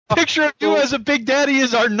picture of you as a Big Daddy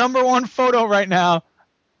is our #1 photo right now.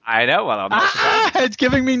 I know, well, I'm not surprised. It's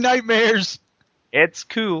giving me nightmares. It's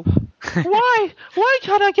cool. Why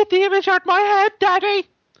can't I get the image out my head, Daddy?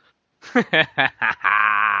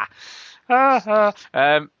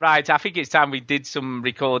 Right, I think it's time we did some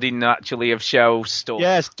recording actually of show stuff.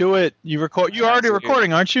 Yes, do it. You're already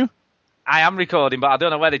recording, aren't you? I am recording, but I don't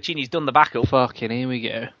know whether Chinny's done the backup. Fucking here we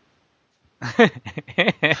go.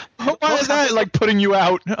 Why is that like putting you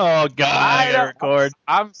out? Oh God, I gotta record.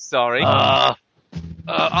 I'm sorry. Hold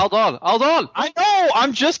on. I know.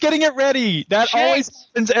 I'm just getting it ready. That always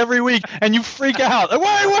happens every week, and you freak out.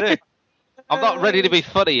 Wait. I'm not ready to be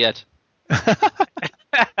funny yet.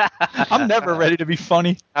 I'm never ready to be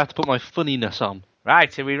funny. I have to put my funniness on.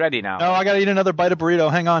 Right, are we ready now? No, I gotta eat another bite of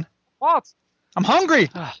burrito. Hang on. What? I'm hungry.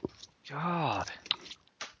 Oh, God.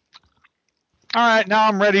 All right, now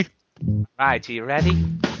I'm ready. Right, are you ready?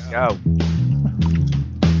 Go.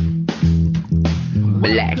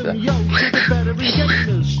 Blacker.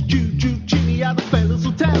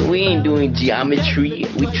 We ain't doing geometry.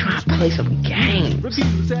 We trying to play some games.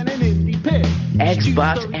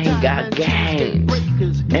 Xbox ain't got games.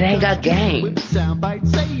 It ain't got games.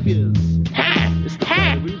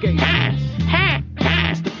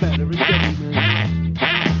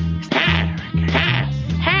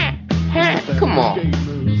 Come on.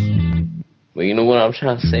 Well, you know what I'm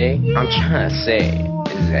trying to say? I'm trying to say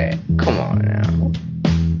is that, come on now.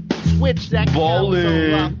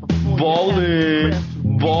 Ballin'.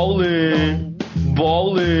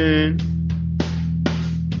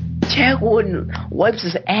 Chad Wooden wipes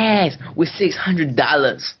his ass with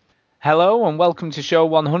 $600. Hello and welcome to show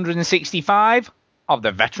 165 of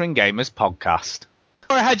the Veteran Gamers Podcast.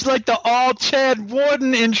 How'd you like the all Chad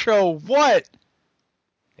Warden intro? What?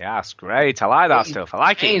 Yeah, that's great. I like that stuff. I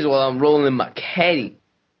like it. While I'm rolling my caddy.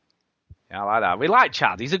 Yeah, I like that. We like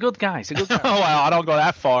Chad. He's a good guy. He's a good guy. Oh, well, I don't go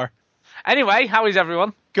that far. Anyway, how is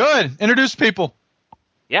everyone? Good. Introduce people.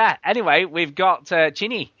 Yeah, anyway, we've got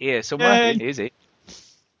Chinny here somewhere. Yay. Is it?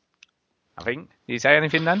 I think. Did you say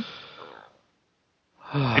anything then?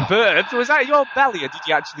 You burped? Was that your belly or did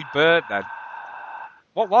you actually burp then?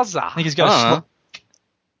 What was that? I think he's got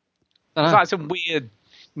It was like some weird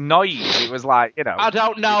noise. It was like, you know. I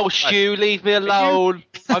don't know, Stu. Leave me alone.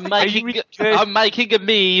 I'm making a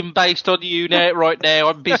meme based on you right now.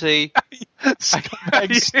 I'm busy.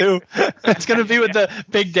 Scumbag Stu. It's going to be with the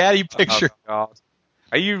Big Daddy picture. Oh, God.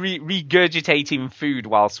 Are you regurgitating food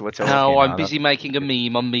whilst we're talking? No, I'm busy making a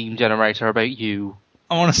meme on Meme Generator about you.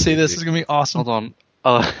 I want to see this. It's going to be awesome. Hold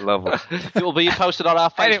on. Lovely. It will be posted on our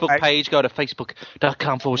Facebook page. Go to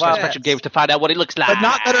facebook.com/Veteran Gamers to find out what it looks like. But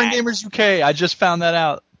not Veteran Gamers UK. I just found that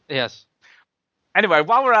out. Yes. Anyway,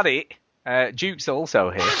 while we're at it, Duke's also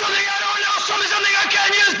here. Something I don't know, something I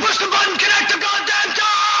can use. Push the button, connect the goddamn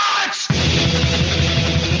dots!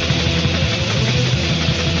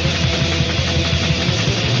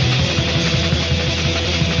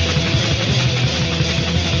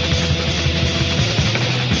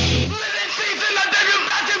 Living thief in my bedroom,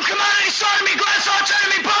 bathroom, commodity, sodomy, glass, arch,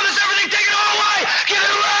 enemy, bonus, everything, take it all away! Give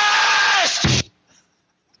it rest!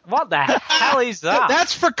 What the hell is that?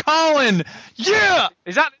 That's for Colin. Yeah.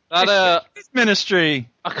 Is that Ministry?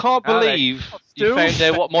 I can't believe you found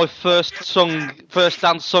out what my first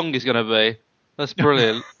dance song is going to be. That's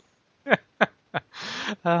brilliant.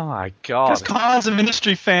 Oh my God. Because Colin's a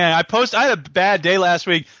Ministry fan. I had a bad day last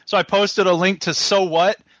week, so I posted a link to So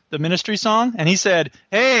What, the Ministry song, and he said,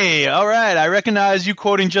 "Hey, all right, I recognize you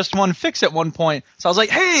quoting Just One Fix at one point." So I was like,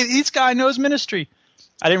 "Hey, this guy knows Ministry."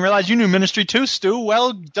 I didn't realize you knew Ministry too, Stu.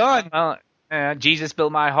 Well done. Jesus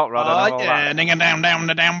built my hot rod. Oh, yeah.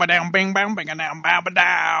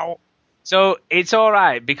 So it's all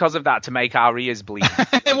right because of that to make our ears bleed.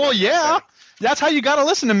 Well, yeah. That's how you got to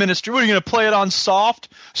listen to Ministry. What, are you going to play it on soft?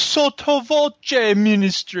 Sottovoce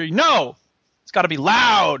Ministry. No. It's got to be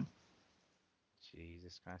loud.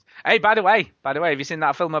 Jesus Christ. Hey, by the way, have you seen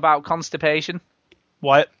that film about constipation?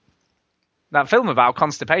 What? That film about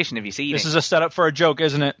constipation, have you seen it? This is a setup for a joke,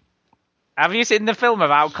 isn't it? Have you seen the film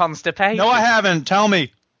about constipation? No, I haven't. Tell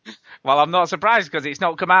me. Well, I'm not surprised because it's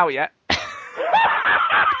not come out yet.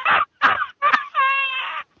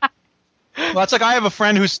 Well, that's like I have a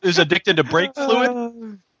friend who's addicted to brake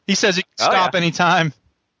fluid. He says he can stop anytime.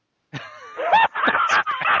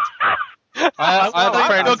 I have a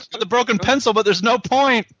friend with the broken pencil, but there's no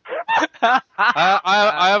point. I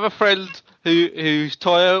have a friend whose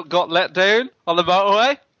Toyo got let down on the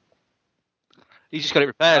motorway. He just got it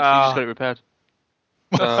repaired.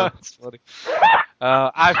 That's funny.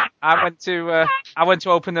 I went to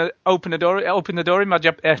open the door in my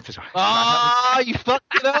job. Ah, you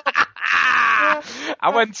fucked it up.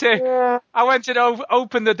 I went to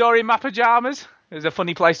open the door in my pajamas. It was a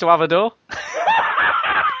funny place to have a door.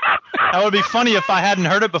 That would be funny if I hadn't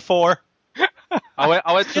heard it before. I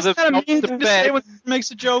went to Isn't that a mean the thing to say bed. when someone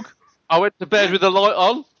makes a joke? I went to bed with the light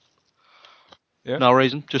on. Yeah. No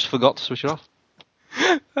reason, just forgot to switch it off.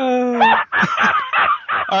 All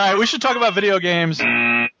right, we should talk about video games.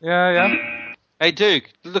 Yeah. Hey Duke,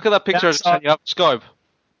 look at that picture I That's just sent you up Skype.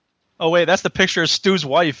 Oh wait, that's the picture of Stu's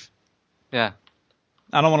wife. Yeah.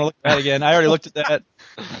 I don't want to look at that again. I already looked at that.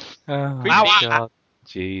 Oh, God.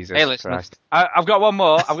 Jesus Hey, listeners. Christ. I've got one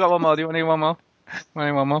more. Do you want to hear one more?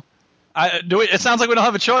 It sounds like we don't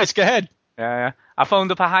have a choice. Go ahead. Yeah. I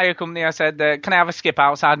phoned up a hire company. I said, can I have a skip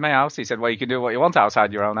outside my house? He said, well, you can do what you want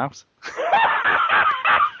outside your own house.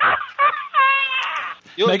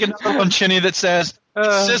 Make another one, Chinny, that says,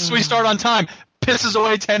 insists we start on time. Pisses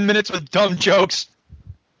away 10 minutes with dumb jokes.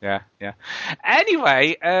 Yeah.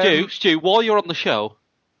 Anyway. Stu, while you're on the show,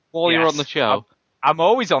 I'm always on the show.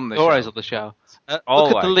 Always on the show. Look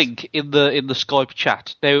Always. at the link in the Skype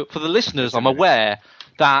chat. Now, for the listeners, I'm aware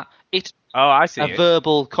that it's I see a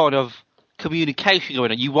verbal kind of communication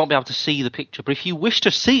going on. You won't be able to see the picture, but if you wish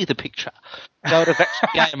to see the picture, go to Vexed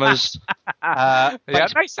Gamers. Yeah,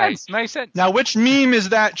 makes sense. Now, which meme is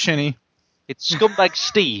that, Chinny? It's Scumbag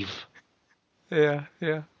Steve. Yeah.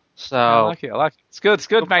 So I like it. It's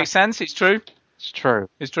good. Makes sense. It's true.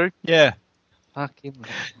 it's true. Yeah. Fucking.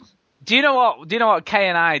 Do you know what Kay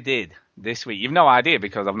and I did this week? You've no idea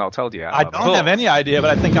because I've not told you yet. I don't have any idea,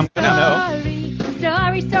 but I think I'm going to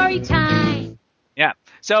know. Story time. Yeah.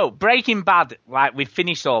 So Breaking Bad, like we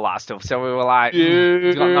finished all that stuff, so we were like,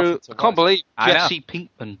 "We've got nothing to I can't watch." believe I know. Jesse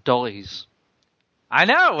Pinkman dies. I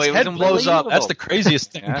know. His It was head blows up. That's the unbelievable.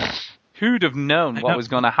 craziest thing. Yeah. Who'd have known I what know. was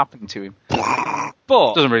going to happen to him?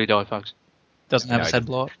 But Doesn't really die, folks. Doesn't have Yeah, his I head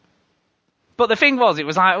blow up. But the thing was, it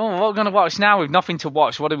was like, what are we going to watch now? We've nothing to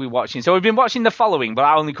watch. What are we watching? So we've been watching The Following, but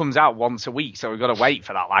that only comes out once a week, so we've got to wait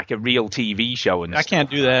for that, like a real TV show. And I can't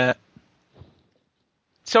do that.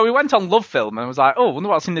 So we went on Love Film and was like, I wonder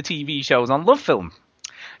what's in the TV shows on Love Film.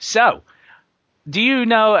 So, do you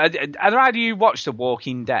know, either of you watched The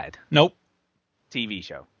Walking Dead Nope. TV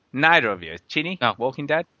show? Neither of you. Chinny? No. Walking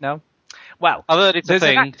Dead? No? Well, I've heard it's a there's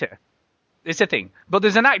thing. an actor. It's a thing. But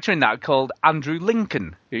there's an actor in that called Andrew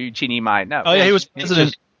Lincoln, who Chinny might know. Oh, yeah, he was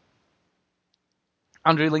president.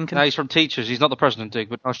 Andrew Lincoln? No, he's from Teachers. He's not the president, Duke,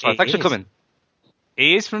 but nice try. He Thanks for is. coming.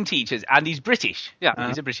 He is from Teachers, and he's British. Yeah.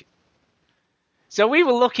 He's a British. So we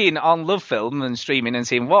were looking on Love Film and streaming and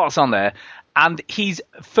seeing what's on there, and his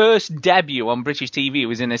first debut on British TV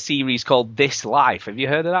was in a series called This Life. Have you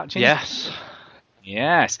heard of that, Chinny? Yes.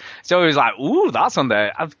 Yes. So he was like, ooh, that's on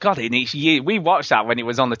there. I've got it. And we watched that when it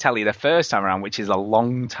was on the telly the first time around, which is a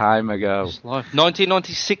long time ago. It's life.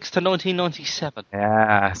 1996 to 1997.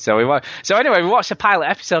 Yeah. So anyway, we watched the pilot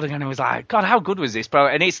episode again and it was like, God, how good was this, bro?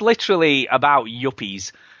 And it's literally about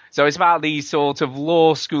yuppies. So it's about these sort of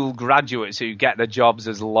law school graduates who get their jobs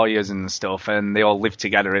as lawyers and stuff, and they all live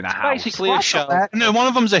together in a house. Basically a show. And then one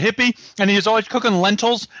of them's a hippie, and he's always cooking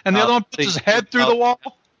lentils, and the Oh, other one puts his head through the wall.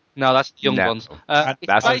 No, that's the young No. ones. That's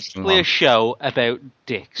It's the basically young a show about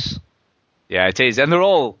dicks. Yeah, it is. And they're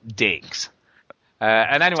all dicks.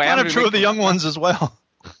 And anyway, Kind of Andrew true of the Lincoln- young ones as well.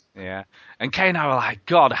 Yeah. And Kay and I were like,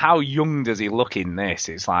 God, how young does he look in this?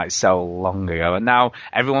 It's like so long ago. And now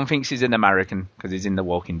everyone thinks he's an American because he's in The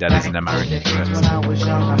Walking Dead as an American.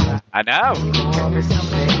 I know.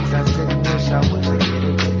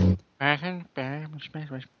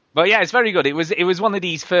 But yeah, it's very good. It was one of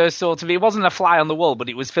these first sort of, it wasn't a fly on the wall, but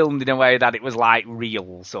it was filmed in a way that it was like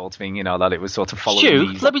real sort of thing, you know, that it was sort of following Stu,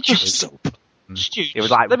 these. let me just It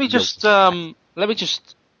was like let me just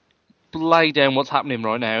lay down what's happening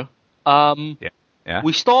right now. Yeah.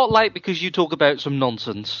 We start late because you talk about some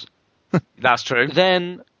nonsense. That's true.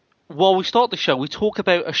 Then, while we start the show, we talk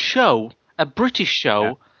about a British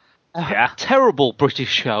show, Yeah. a terrible British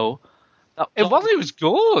show. It was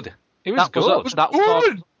good. It was good. That was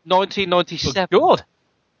on 1997. Good.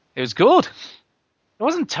 It was good. It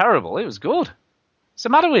wasn't terrible. It was good. What's the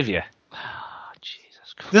matter with you?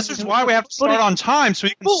 Jesus Christ. This is why we have to start on time, so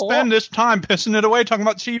we can spend this time pissing it away talking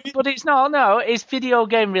about TV. But it's not. No, it's video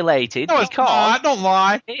game related. No, it's not. Don't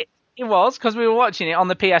lie. It was because we were watching it on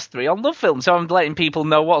the PS3 on Love Film, so I'm letting people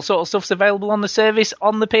know what sort of stuff's available on the service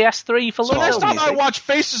on the PS3 for So Love next Film. time I watch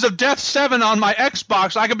Faces of Death 7 on my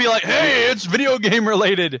Xbox, I could be like, hey, it's video game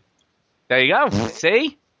related. There you go.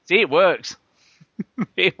 See, it works.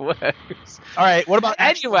 It works. All right, what about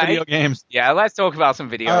actual Anyway. video games? Yeah, let's talk about some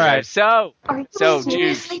video All right. games. So, Are you Duke,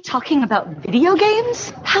 seriously talking about video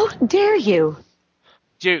games? How dare you?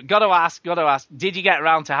 Duke, got to ask, did you get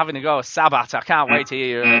around to having a go at Sabbat? I can't wait to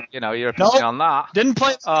hear your opinion on that. Didn't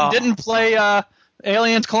play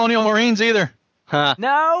Aliens Colonial Marines either. Huh.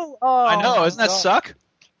 No? Oh, I know, doesn't that God. suck?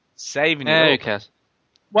 Saving Yeah, it who up. cares?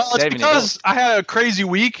 Well, it's Saving it because I had a crazy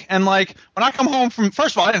week, and like when I come home from,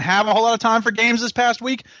 first of all, I didn't have a whole lot of time for games this past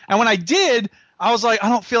week, and when I did, I was like, I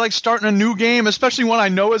don't feel like starting a new game, especially one I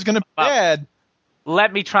know is going to be bad.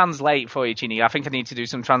 Let me translate for you, Chini. I think I need to do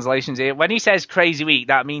some translations here. When he says crazy week,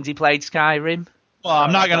 that means he played Skyrim. Well,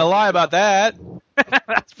 I'm not going to lie about that,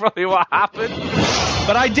 That's probably what happened.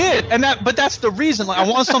 but I did, but that's the reason. Like, I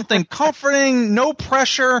want something comforting, no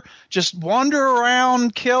pressure, just wander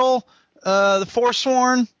around, kill the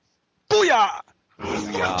Forsworn. Booyah!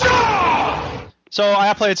 So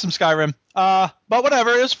I played some Skyrim, but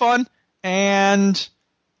whatever, it was fun, and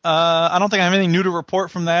I don't think I have anything new to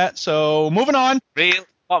report from that. So moving on.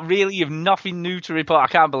 Really? You've nothing new to report? I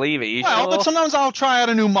can't believe it. Well, but sometimes I'll try out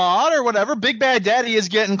a new mod or whatever. Big Bad Daddy is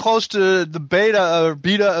getting close to the beta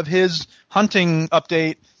of his hunting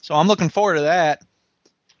update, so I'm looking forward to that.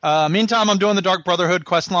 Meantime, I'm doing the Dark Brotherhood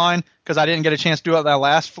quest line because I didn't get a chance to do it that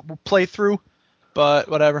last playthrough. But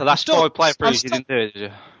whatever. The last time I played through, you didn't do it, did you?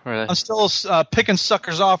 Really? I'm still picking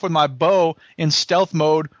suckers off with my bow in stealth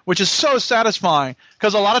mode, which is so satisfying.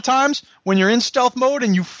 Because a lot of times, when you're in stealth mode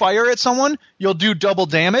and you fire at someone, you'll do double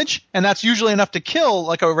damage, and that's usually enough to kill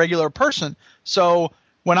like a regular person. So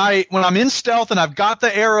when I'm in stealth and I've got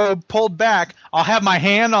the arrow pulled back, I'll have my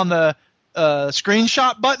hand on the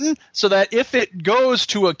screenshot button so that if it goes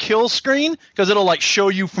to a kill screen, because it'll like show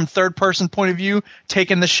you from third person point of view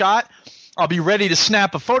taking the shot, I'll be ready to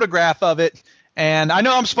snap a photograph of it. And I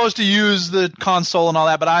know I'm supposed to use the console and all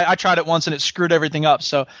that, but I tried it once and it screwed everything up,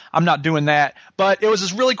 so I'm not doing that. But it was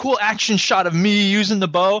this really cool action shot of me using the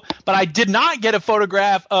bow, but I did not get a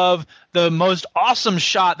photograph of the most awesome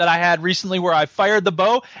shot that I had recently where I fired the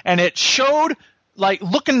bow, and it showed like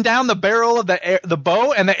looking down the barrel of the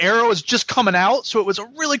bow, and the arrow is just coming out, so it was a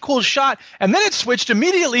really cool shot. And then it switched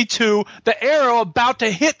immediately to the arrow about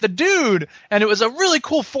to hit the dude, and it was a really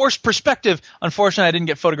cool forced perspective. Unfortunately, I didn't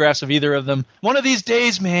get photographs of either of them. One of these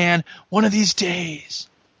days, man. One of these days.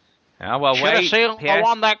 Oh, well, Should have seen the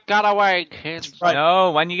one that got away, kids. Right.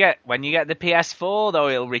 No, when you get the PS4 though,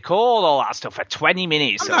 it'll record all that stuff for 20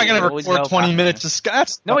 minutes. I'm so not going you to always record know 20 that. minutes of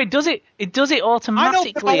Skype. No, it does it. It does it I know,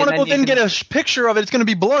 automatically. but if I want to go and then then get a picture of it, it's going to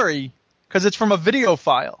be blurry because it's from a video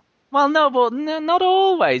file. Well, no, but not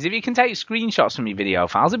always. If you can take screenshots from your video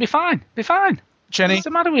files, it'll be fine. Be fine. Jenny, What's the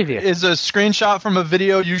matter with you? is a screenshot from a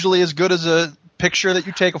video usually as good as a picture that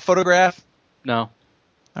you take a photograph? No.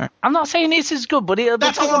 I'm not saying it's as good, but it'll be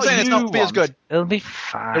That's all I'm saying. It's not going to be as good. It'll be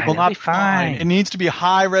fine. It will not be fine. It needs to be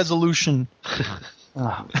high resolution.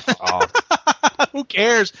 Oh. Who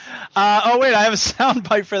cares? Oh, wait, I have a sound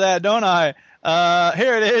bite for that, don't I?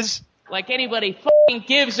 Here it is. Like anybody fucking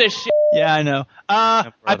gives a shit. Yeah, I know.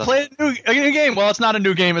 I played a new game. Well, it's not a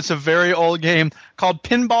new game. It's a very old game called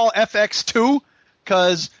Pinball FX2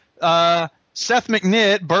 because Seth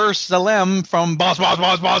McNitt, Burr Salem from Boss,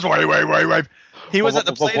 wait. He was at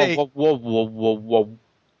the Playdate. Whoa.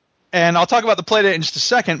 And I'll talk about the Playdate in just a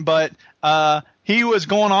second, but he was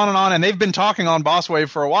going on, and they've been talking on Bosswave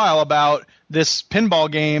for a while about this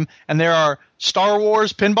pinball game, and there are Star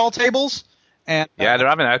Wars pinball tables. And Yeah, they're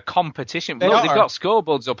having a competition. They Look, they've are. got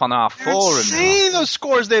scoreboards up on our forum. See those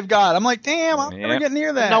scores they've got. I'm like, damn, I'll never get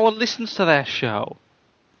near that. No one listens to their show.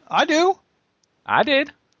 I do. I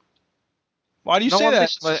did. Why do you No say one that?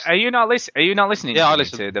 listens. Are you not listening? Yeah, I to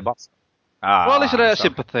listen. to the boss. Ah, Well, listen to their sorry.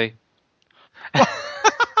 sympathy.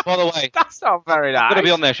 By the way, That's not very I'm nice. going to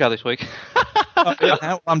be on their show this week.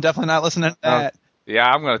 I'm definitely not listening to that. Yeah,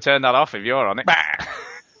 I'm going to turn that off if you're on it.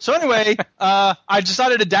 So anyway, I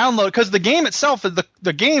decided to download because the game itself,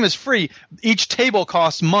 the game is free. Each table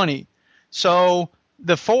costs money. So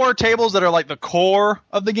the 4 tables that are like the core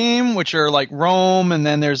of the game, which are like Rome, and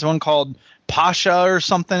then there's one called Pasha or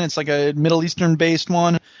something. It's like a Middle Eastern based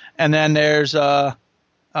one. And then there's what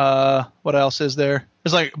else is there?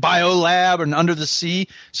 There's like BioLab and Under the Sea.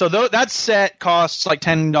 So that set costs like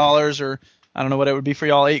 $10 or I don't know what it would be for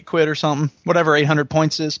y'all, £8 or something, whatever 800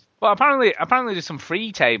 points is. Well, apparently there's some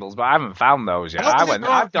free tables, but I haven't found those yet. I don't think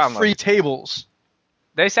I've there are downloaded. free tables.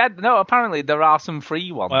 They said no. Apparently there are some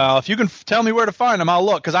free ones. Well, if you can tell me where to find them, I'll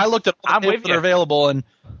look because I looked at all I'm the tables with that you. are available and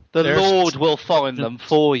The there's- Lord will find them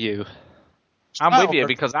for you. I'm with you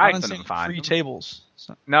because I don't couldn't see find free them. tables.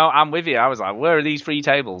 So. No, I'm with you. I was like, where are these free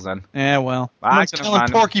tables then? Yeah, well, I I'm couldn't selling find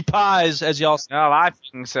them. porky pies, as y'all. No, I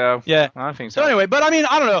think so. Yeah. I think so. So anyway, but I mean,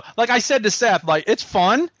 I don't know. Like I said to Seth, like it's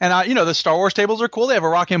fun, and the Star Wars tables are cool. They have a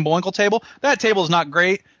Rocky and Bullwinkle table. That table is not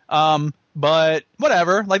great, but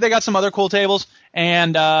whatever. Like they got some other cool tables,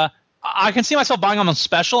 and I can see myself buying them on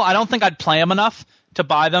special. I don't think I'd play them enough to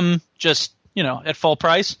buy them just at full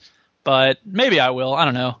price, but maybe I will. I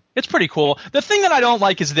don't know. It's pretty cool. The thing that I don't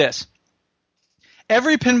like is this.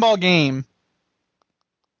 Every pinball game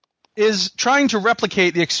is trying to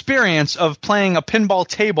replicate the experience of playing a pinball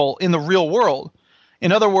table in the real world.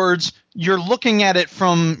 In other words, you're looking at it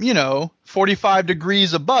from, 45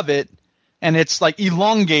 degrees above it, and it's like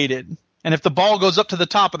elongated. And if the ball goes up to the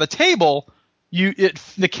top of the table,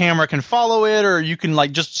 the camera can follow it, or you can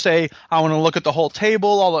like just say, I want to look at the whole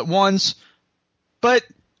table all at once. But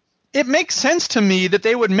it makes sense to me that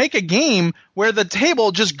they would make a game where the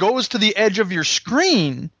table just goes to the edge of your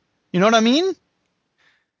screen. You know what I mean?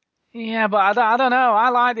 Yeah, but I don't know.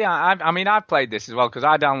 I like the. I mean, I've played this as well because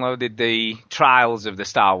I downloaded the trials of the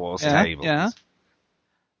Star Wars tables. Yeah.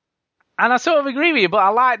 And I sort of agree with you, but I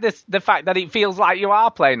like the fact that it feels like you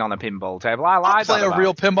are playing on a pinball table. I like play a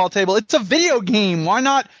real pinball table. It's a video game. Why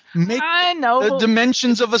not make the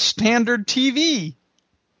dimensions of a standard TV?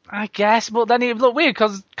 I guess, but then it would look weird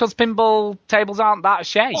because pinball tables aren't that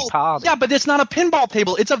shape. Yeah, but it's not a pinball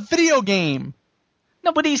table. It's a video game.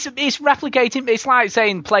 No, but it's replicating. It's like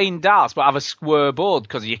saying playing darts, but have a square board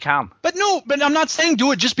because you can. But I'm not saying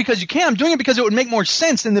do it just because you can. I'm doing it because it would make more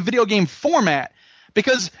sense in the video game format.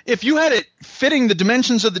 Because if you had it fitting the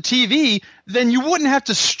dimensions of the TV, then you wouldn't have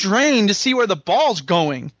to strain to see where the ball's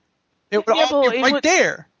going. It would all be right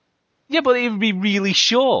there. Yeah, but it would be really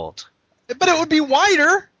short. But it would be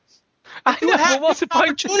wider. You would have what's the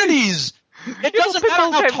opportunities. It doesn't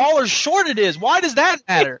matter how tall or short it is. Why does that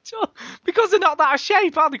matter? Because they're not that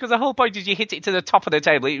shape, are they? Because the whole point is you hit it to the top of the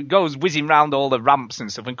table, it goes whizzing round all the ramps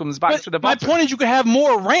and stuff and comes back to the bottom. My point is you could have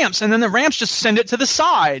more ramps, and then the ramps just send it to the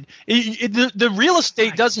side. The real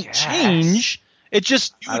estate doesn't change. It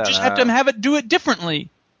just you would just have to have it do it differently.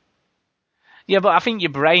 Yeah, but I think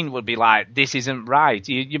your brain would be like, this isn't right.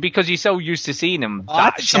 Because you're so used to seeing them. I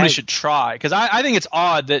think somebody should try, because I think it's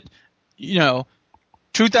odd that,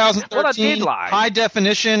 2013, high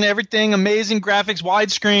definition, everything, amazing graphics,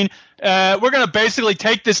 widescreen. We're going to basically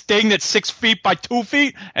take this thing that's 6 feet by 2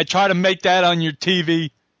 feet and try to make that on your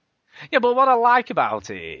TV. Yeah, but what I like about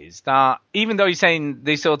it is that even though you're saying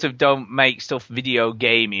they sort of don't make stuff video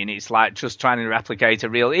gamey and it's like just trying to replicate a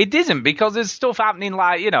real, it isn't, because there's stuff happening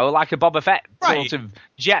like, like a Boba Fett sort of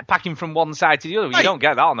jetpacking from one side to the other. You don't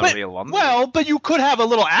get that on a real one. Well, but you could have a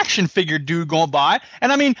little action figure dude going by.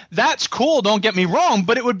 And I mean, that's cool, don't get me wrong,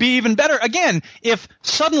 but it would be even better, again, if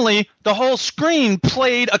suddenly the whole screen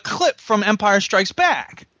played a clip from Empire Strikes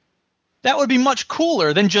Back. That would be much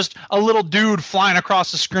cooler than just a little dude flying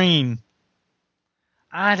across the screen.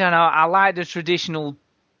 I don't know. I like the traditional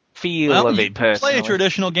feel of it personally. Play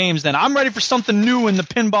traditional games then. I'm ready for something new in the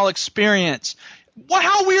pinball experience.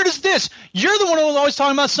 How weird is this? You're the one who's always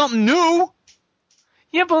talking about something new.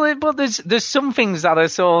 Yeah, but there's some things that are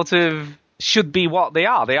sort of should be what they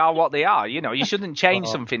are. They are what they are. You shouldn't change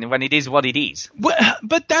something when it is what it is.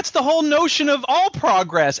 But that's the whole notion of all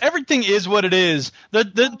progress. Everything is what it is.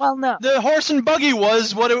 The horse and buggy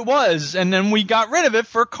was what it was, and then we got rid of it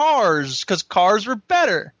for cars because cars were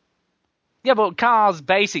better. Yeah, but cars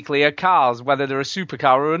basically are cars, whether they're a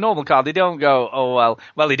supercar or a normal car. They don't go, oh,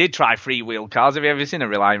 well, they did try freewheel cars. Have you ever seen a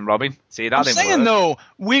Reliant Robin? See, that didn't work. I'm saying, though,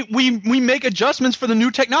 we make adjustments for the new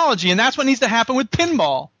technology, and that's what needs to happen with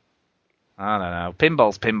pinball. I don't know.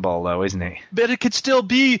 Pinball's pinball, though, isn't it? But it could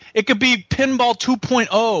be Pinball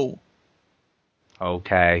 2.0.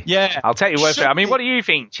 Okay. Yeah. I'll take your word for it. I mean, what do you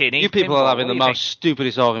think, Chinny? You people are having the most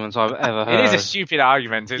stupidest arguments I've ever heard. It is a stupid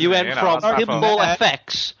argument, isn't it? You went from pinball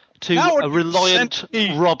effects to a Reliant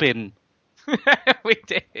Robin. We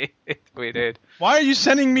did. Why are you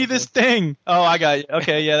sending me this thing? Oh, I got you.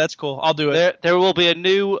 Okay, yeah, that's cool. I'll do it. There will be a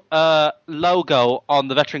new logo on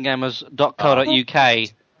the veterangamers.co.uk.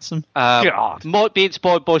 Might be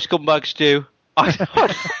inspired by Scumbag Stew. I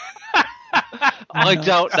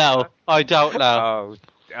don't know. Oh.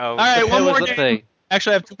 All right, one more game. Thing.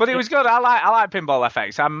 Actually, I have but it was good. I like Pinball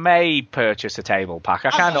FX. I may purchase a table pack. I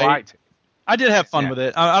kind of liked it. I did have fun with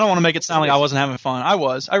it. I don't want to make it sound like I wasn't having fun. I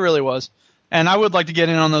was. I really was. And I would like to get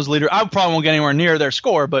in on those leaders. I probably won't get anywhere near their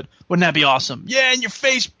score, but wouldn't that be awesome? Yeah, in your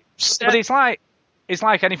face. But it's like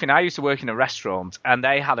anything. I used to work in a restaurant, and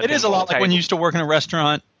they had a pinball table. It is a lot like when you used to work in a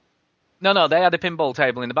restaurant. No, they had a pinball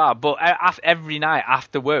table in the bar. But every night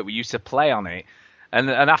after work, we used to play on it. And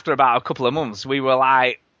after about a couple of months, we were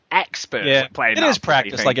like experts at playing that. It is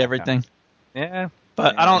practice like everything. Yeah.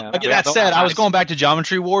 But I don't. That said, I was going back to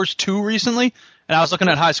Geometry Wars 2 recently, and I was looking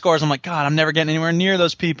at high scores. I'm like, God, I'm never getting anywhere near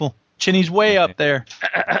those people. Chinny's way up there.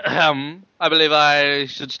 I believe I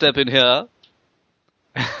should step in here.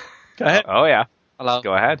 Go ahead. Oh, yeah. Hello.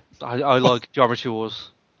 Go ahead. I like Geometry Wars.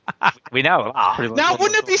 We know. Now,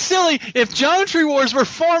 wouldn't it be silly if Geometry Wars were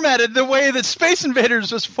formatted the way that Space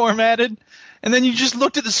Invaders was formatted, and then you just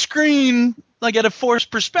looked at the screen like at a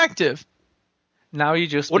forced perspective? Now you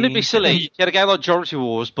just wouldn't it be silly? You had a game like Geometry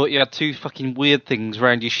Wars, but you had two fucking weird things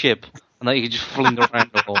around your ship, and that you could just fling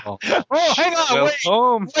around all over. Oh, hang on,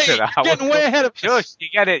 wait, you're getting way ahead of us. You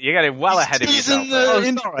get it well ahead of yourself.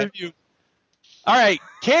 Interview. All right,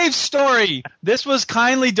 Cave Story. This was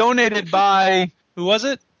kindly donated by, who was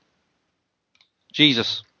it?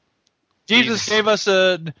 Jesus gave us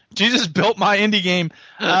Jesus built my indie game.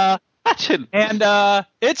 And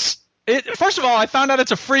first of all, I found out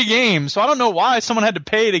it's a free game, so I don't know why someone had to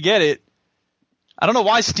pay to get it. I don't know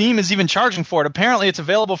why Steam is even charging for it. Apparently it's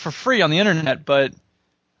available for free on the internet, but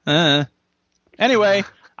anyway,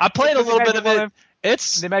 I played a little bit of it.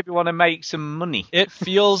 They maybe want to make some money. It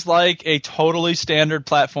feels like a totally standard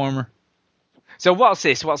platformer. So what's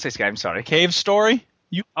this game, sorry? Cave Story?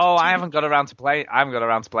 I haven't got around to playing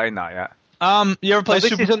that yet. You ever play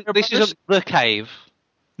Super Mario Brothers? This isn't The Cave.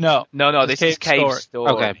 No, this is Cave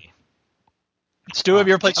Story. Okay. Stu, have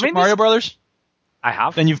you ever played Super Mario Brothers? I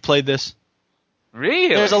have. Then you've played this.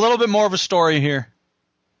 Really? There's a little bit more of a story here.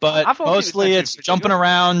 But mostly it's jumping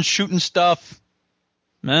around, shooting stuff.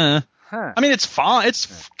 I mean, it's fun.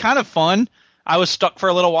 It's kind of fun. I was stuck for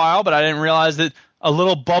a little while, but I didn't realize that a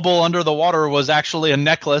little bubble under the water was actually a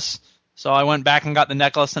necklace. So I went back and got the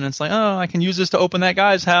necklace, and it's like, oh, I can use this to open that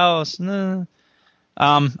guy's house. I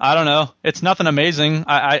don't know. It's nothing amazing.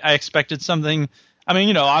 I expected something. I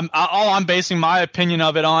mean, all I'm basing my opinion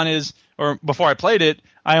of it on is, or before I played it,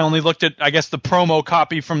 I only looked at, I guess, the promo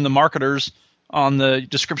copy from the marketers on the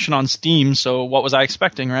description on Steam. So what was I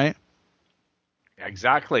expecting, right?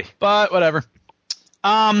 Exactly. But whatever.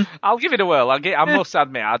 I'll give it a whirl. I must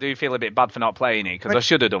admit, I do feel a bit bad for not playing it because I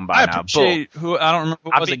should have done by now. But I don't remember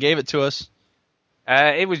who it was that gave it to us.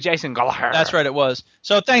 It was Jason Gallagher. That's right, it was.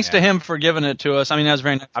 So thanks to him for giving it to us. I mean, that was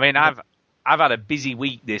very nice. I mean, I've had a busy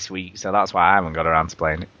week this week, so that's why I haven't got around to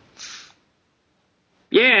playing it.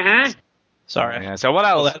 Yeah, huh? Sorry. Yeah, so what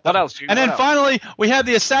else? Finally, we had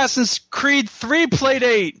the Assassin's Creed 3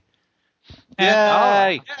 playdate.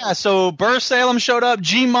 So Burr Salem showed up,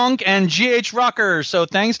 G-Monk, and GH Rocker. So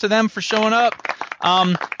thanks to them for showing up.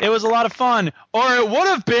 It was a lot of fun. Or it would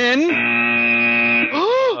have been...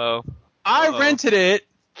 I rented it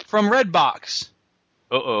from Redbox.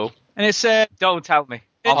 And it said... Don't tell me.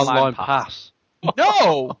 Online pass.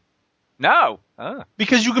 No! No.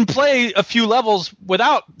 Because you can play a few levels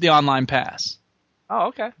without the online pass. Oh,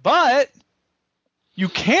 okay. But... you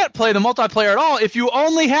can't play the multiplayer at all if you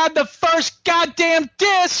only had the first goddamn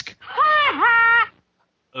disc.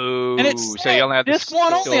 Ooh, and it's so you only had disc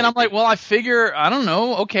one only, and I'm like, well, I figure, I don't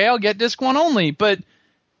know, okay, I'll get disc one only, but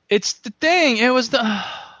it's the thing. It was the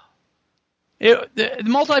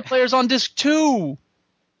multiplayer's on disc 2.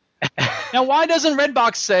 Now, why doesn't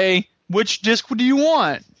Redbox say which disc do you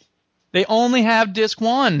want? They only have disc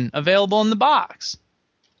 1 available in the box.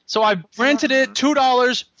 So I rented it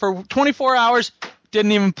 $2 for 24 hours.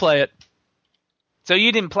 Didn't even play it. So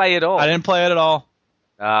you didn't play it all? I didn't play it at all.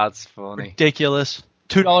 That's funny. Ridiculous.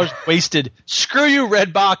 $2 wasted. Screw you,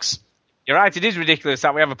 Redbox. You're right, it is ridiculous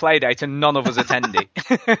that we have a play date and none of us attend it.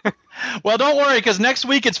 Well, don't worry, because next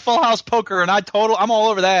week it's Full House Poker, and I'm all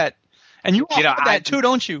over that. And you all over that too,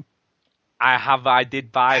 don't you? I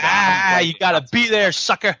did buy that. You gotta be there,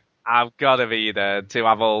 sucker. I've got to be there to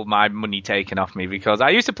have all my money taken off me, because I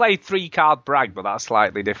used to play 3-card brag, but that's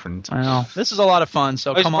slightly different. Well, this is a lot of fun,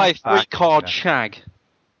 so come on. I used to play 3-card shag.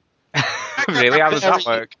 Really? How does that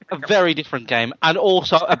work? A very different game, and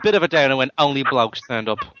also a bit of a downer when only blokes turned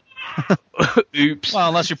up. Oops. Well,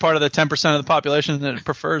 unless you're part of the 10% of the population that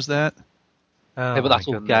prefers that. But that's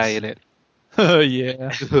all gay, isn't it? Oh,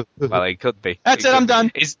 yeah. Well, it could be. That's it, I'm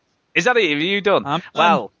done. Is that it? Have you done? I'm done.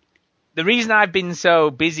 Well, the reason I've been so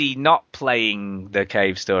busy not playing the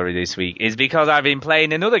Cave Story this week is because I've been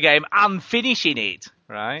playing another game and finishing it,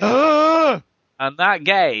 right? And that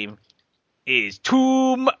game is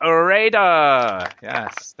Tomb Raider.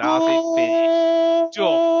 Yes, started, finished.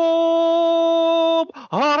 Tomb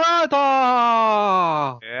Raider!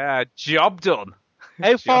 Yeah, job done.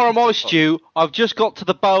 How far am I, Stu? I've just got to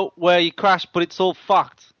the boat where you crashed, but it's all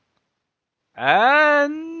fucked.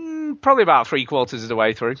 And probably about 3/4 of the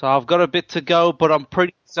way through. So I've got a bit to go, but I'm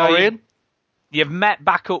pretty sorry. You've met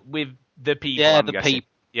back up with the people. Yeah, I'm the guessing. people.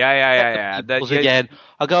 Yeah. Again.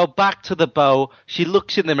 I go back to the bow. She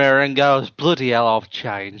looks in the mirror and goes, "Bloody hell, I've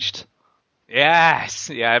changed." Yes,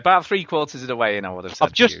 yeah, about 3/4 of the way in, I would have said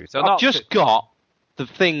I've just, to you. So I've just got the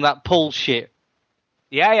thing that pulls shit.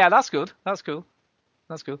 Yeah, that's good. That's cool.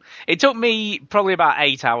 It took me probably about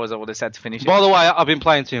 8 hours, I would have said, to finish it. By the way, I've been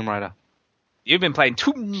playing Tomb Raider. You've been playing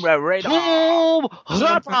Tomb Raider. Tomb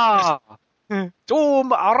Raider!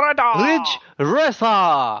 Tomb Raider! Ridge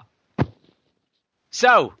Racer!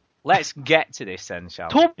 So, let's get to this then, shall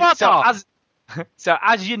we? Tomb Raider! So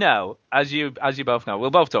as you know, as you both know, we'll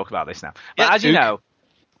both talk about this now. But Yeah, as you know,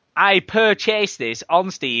 I purchased this on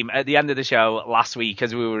Steam at the end of the show last week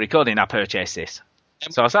as we were recording. I purchased this,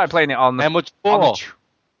 so I started playing it on. How much for?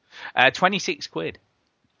 26 quid.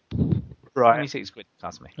 Right. 26 quid.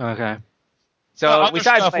 That's me. Okay. So we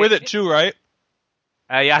started stuff with it too, right?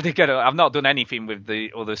 Yeah, I did get it. I've not done anything with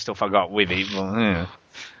the other stuff I got with it.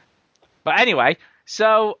 But anyway,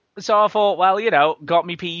 so I thought, well, got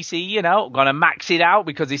me PC, gonna max it out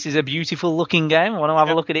because this is a beautiful looking game. I want to have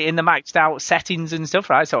a look at it in the maxed out settings and stuff,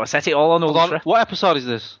 right? So I set it all on Ultra. What episode is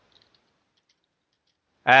this?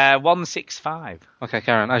 165. Okay,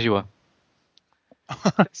 Karen, as you were.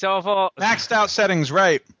 So I thought maxed out settings,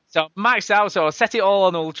 right? So maxed out, so I set it all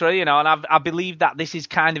on Ultra, and I believe that this is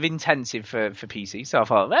kind of intensive for PC. So I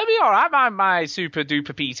thought, maybe all right, my super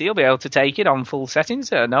duper PC will be able to take it on full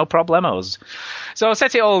settings, no problemos. So I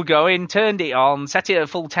set it all going, turned it on, set it at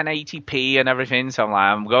full 1080p and everything. So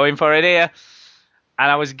I'm going for it here,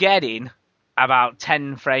 and I was getting about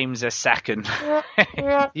 10 frames a second.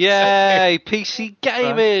 Yay, PC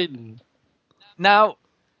gaming! Now,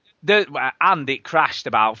 and it crashed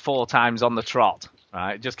about 4 times on the trot.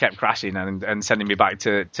 Right, it just kept crashing and sending me back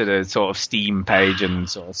to the sort of Steam page and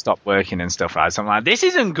sort of stopped working and stuff. Right, so I'm like, this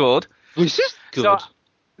isn't good. This is good.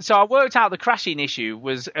 So I worked out the crashing issue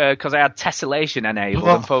was because I had tessellation enabled,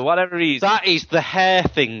 and for whatever reason. That is the hair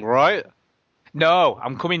thing, right? No,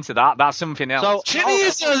 I'm coming to that. That's something else. So Jimmy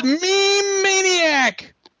is a meme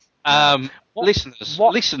maniac.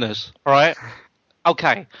 Listeners, right?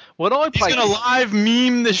 Okay, when I play, he's gonna live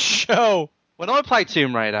meme the show. When I play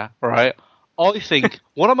Tomb Raider, right? I think,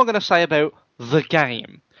 what am I going to say about the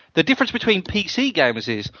game? The difference between PC gamers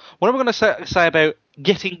is, what am I going to say about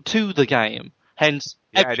getting to the game? Hence,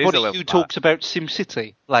 everybody who talks about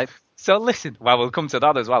SimCity. So listen, well, we'll come to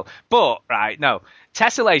that as well. But, right, no.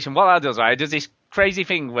 Tessellation, what that does, right, it does this crazy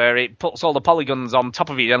thing where it puts all the polygons on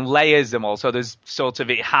top of it and layers them all, so there's sort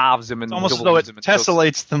of, it halves them and almost doubles as though them. It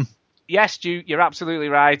tessellates them. Yes, Stu, you're absolutely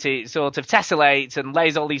right. It sort of tessellates and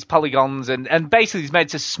lays all these polygons and basically it's meant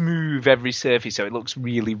to smooth every surface so it looks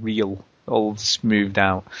really real, all smoothed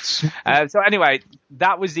out. So anyway,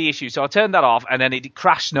 that was the issue. So I turned that off and then it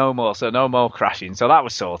crashed no more, so no more crashing. So that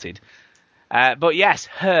was sorted. But yes,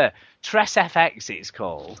 TressFX it's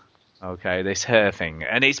called. Okay, this her thing.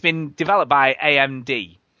 And it's been developed by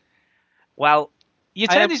AMD. Well, you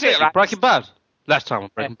turn this bit, right? Breaking Bad. Last time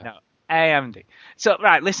on Breaking Bad. No. AMD. So,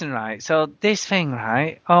 right, listen, right. So, this thing,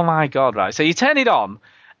 right? Oh, my God, right. So, you turn it on,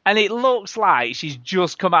 and it looks like she's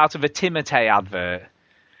just come out of a Timotei advert.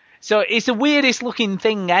 So, it's the weirdest looking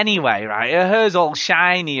thing anyway, right? Her hair's all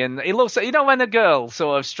shiny, and it looks like, when a girl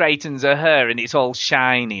sort of straightens her hair, and it's all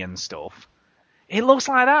shiny and stuff. It looks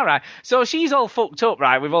like that, right? So, she's all fucked up,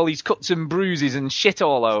 right, with all these cuts and bruises and shit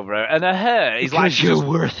all over her, and her hair is like... Because you're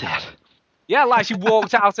worth it. Yeah, like she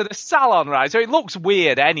walked out of the salon, right? So it looks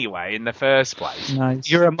weird anyway in the first place.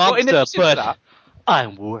 Nice. You're a monster, but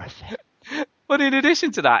I'm worth it. But in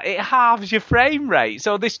addition to that, it halves your frame rate.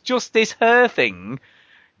 So this her thing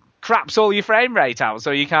craps all your frame rate out,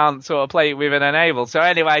 so you can't sort of play it with an enable. So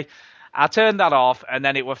anyway, I turned that off, and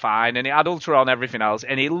then it were fine, and it had Ultra on everything else,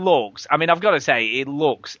 and it looks, I mean, I've got to say, it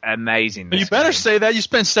looks amazing. You better say that. You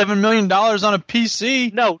spent $7 million on a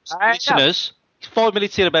PC. No, listeners... 5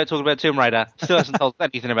 minutes in about talking about Tomb Raider, still hasn't told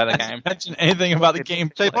anything about the game. Mention anything about the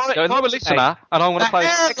game. So if I'm a listener and I'm going to play,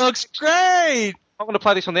 it looks great. I'm going to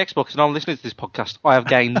play this on the Xbox and I'm listening to this podcast. I have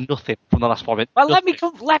gained nothing from the last 5 minutes. Well, let me.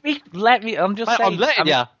 I'm just saying. I'm letting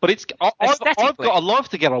you, but it's I've got a life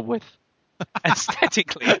to get on with.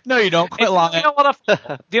 Aesthetically, no, you don't. Quit lying. Do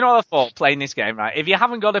you know what I thought playing this game? Right, if you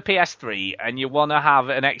haven't got a PS3 and you want to have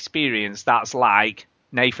an experience that's like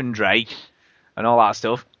Nathan Drake and all that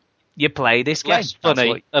stuff. You play this game. Less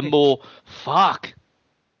funny and more fuck.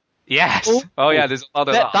 Yes. Oh yeah, there's a lot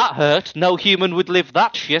of that. That hurt. No human would live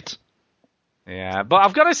that shit. Yeah, but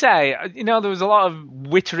I've got to say, there was a lot of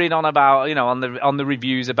wittering on about, on the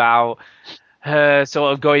reviews about her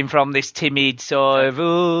sort of going from this timid sort of,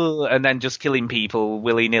 and then just killing people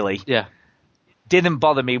willy-nilly. Yeah. Didn't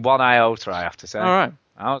bother me one iota, I have to say. All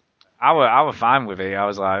right. I were fine with it. I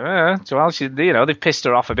was like, well, they've pissed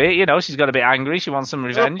her off a bit. She's got a bit angry. She wants some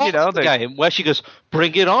revenge. The game where she goes,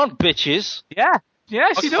 "Bring it on, bitches." Yeah,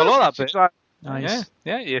 she does. I like that bit. She's like, Nice.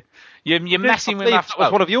 You're messing with my. That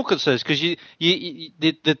was one of your concerns because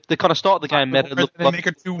the kind of start of the game made it look They like make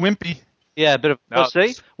her too wimpy. a bit of No,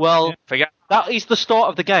 see. Well, forget. that is the start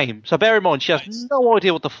of the game. So bear in mind, she has no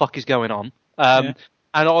idea what the fuck is going on. And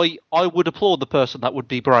I would applaud the person that would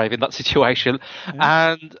be brave in that situation.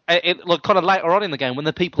 Yeah. And it like kind of later on in the game when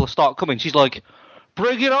the people start coming, she's like,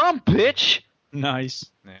 "Bring it on, bitch!" Nice.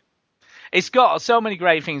 Yeah. It's got so many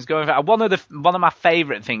great things going for it. One of my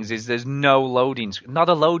favourite things is there's no loading, not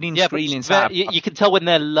a loading screen inside. You can tell when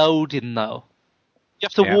they're loading though. You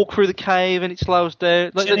have to walk through the cave and it slows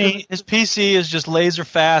down. Jenny, his PC is just laser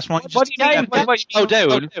fast. When you slow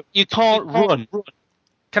down, you can't run.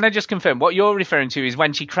 Can I just confirm what you're referring to is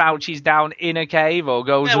when she crouches down in a cave or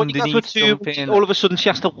goes underneath something? All of a sudden she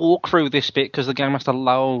has to walk through this bit because the game has to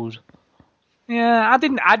load. Yeah, I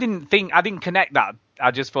didn't connect that. I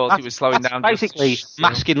just thought it was slowing down. Basically,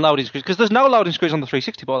 masking loading screens because there's no loading screens on the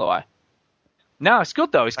 360, by the way. No, it's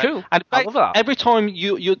good though. It's cool. And I love that. Every time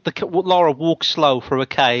Laura walks slow through a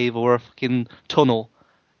cave or a fucking tunnel,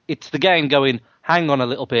 it's the game going, "Hang on a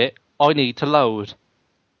little bit, I need to load."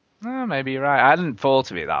 Maybe you're right. I hadn't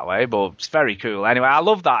thought of it that way, but it's very cool. Anyway, I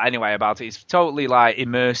love that anyway about it. It's totally like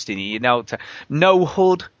immersed in it. No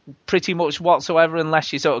HUD pretty much whatsoever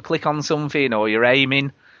unless you sort of click on something or you're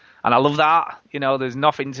aiming. And I love that. There's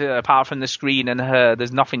nothing apart from the screen and her,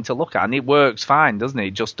 there's nothing to look at. And it works fine, doesn't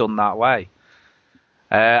it? Just done that way.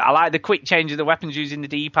 I like the quick change of the weapons using the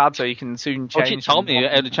D-pad so you can soon change. She told me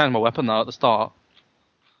how to change my weapon though at the start.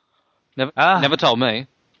 Never told me.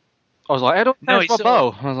 I was like, "I don't know, it's my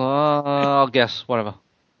bow." I was like, "I'll guess, whatever."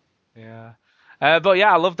 Yeah. But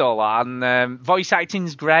yeah, I loved all that. And voice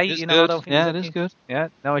acting's great. It's I good. don't think Yeah, it is good. Yeah,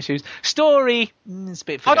 no issues. Story, it's a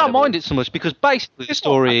bit I forgettable. don't mind it so much because basically the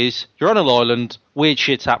story is you're on an island, weird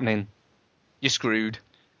shit's happening. You're screwed.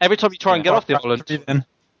 Every time you try and get off the island,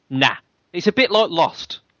 nah. It's a bit like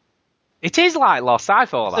Lost. It is like Lost. I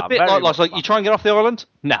thought that. It's a bit like Lost. Like you try and get off the island,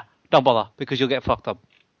 nah, don't bother because you'll get fucked up.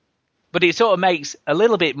 But it sort of makes a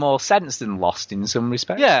little bit more sense than Lost in some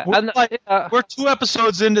respects. Yeah, we're 2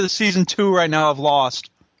 episodes into the season 2 right now of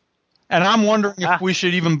Lost, and I'm wondering if we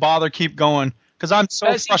should even bother keep going because I'm so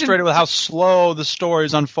frustrated with how slow the story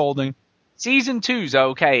is unfolding. Season 2's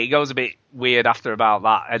okay. It goes a bit weird after about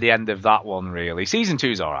that at the end of that one. Really, season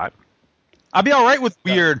 2's all right. I'd be all right with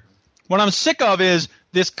weird. What I'm sick of is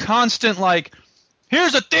this constant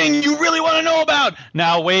here's a thing you really want to know about.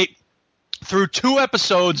 Now wait. Through 2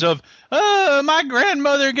 episodes of, my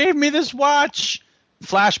grandmother gave me this watch,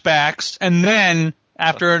 flashbacks, and then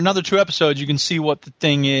after another 2 episodes, you can see what the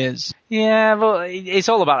thing is. Yeah, well, it's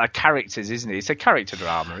all about the characters, isn't it? It's a character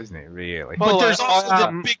drama, isn't it, really? But there's also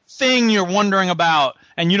the big thing you're wondering about,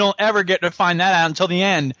 and you don't ever get to find that out until the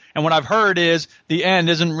end. And what I've heard is the end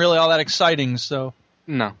isn't really all that exciting, so...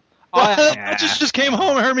 No. I just came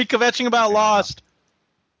home and heard me kvetching about Lost.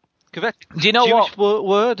 Kvetching? Do you know Jewish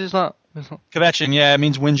word is that? Kvetching, yeah, it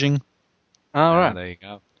means whinging. Oh, right. There you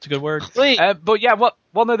go. It's a good word. But yeah,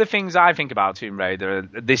 one of the things I think about Tomb Raider,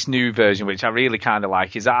 this new version, which I really kind of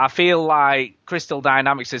like, is that I feel like Crystal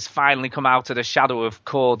Dynamics has finally come out of the shadow of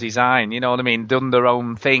core design. You know what I mean? Done their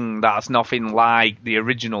own thing that's nothing like the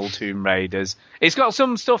original Tomb Raiders. It's got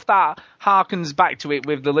some stuff that harkens back to it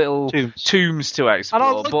with the little tombs to explore, and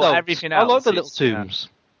I like but those. everything else. I like the little tombs.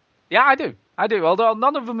 Yeah, I do. Although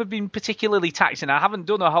none of them have been particularly taxing. I haven't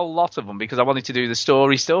done a whole lot of them because I wanted to do the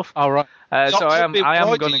story stuff. All right. So I am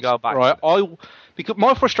going to go back. Right. Because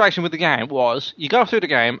my frustration with the game was you go through the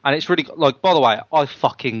game and it's really by the way, I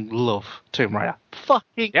fucking love Tomb Raider.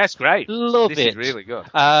 Fucking yes, great. Love it. This is really good.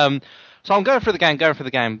 So I'm going through the game,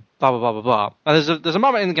 blah blah blah blah blah. And there's a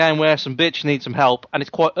moment in the game where some bitch needs some help and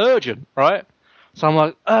it's quite urgent, right? So I'm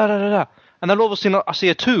like, and then all of a sudden I see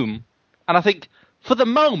a tomb, and I think for the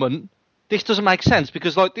moment. This doesn't make sense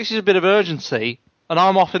because this is a bit of urgency and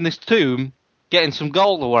I'm off in this tomb getting some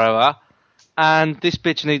gold or whatever and this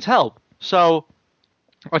bitch needs help. So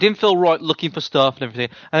I didn't feel right looking for stuff and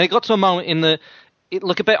everything. And it got to a moment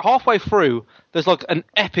about halfway through, there's an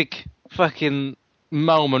epic fucking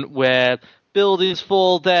moment where buildings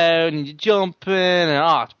fall down and you jump in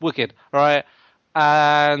and it's wicked, right?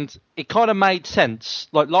 And it kind of made sense.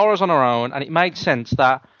 Laura's on her own and it made sense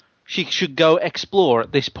that she should go explore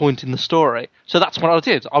at this point in the story. So that's what I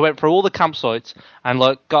did. I went through all the campsites and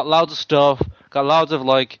got loads of stuff, got loads of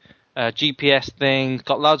GPS things,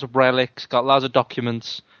 got loads of relics, got loads of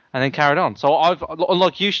documents, and then carried on. So I've,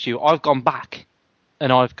 unlike used to, I've gone back and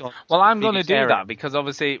I've got. Well, I'm going to do that because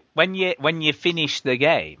obviously when you finish the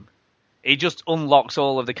game, it just unlocks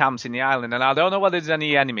all of the camps in the island. And I don't know whether there's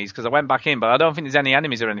any enemies, because I went back in, but I don't think there's any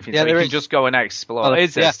enemies or anything, so you can just go and explore.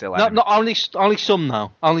 Is there still enemies? Not only some,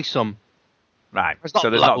 though. Only some. Right, so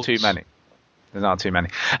there's not too many. There's not too many.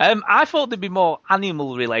 I thought there'd be more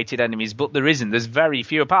animal-related enemies, but there isn't. There's very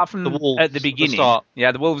few, apart from the wolves at the beginning.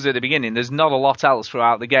 The wolves at the beginning. There's not a lot else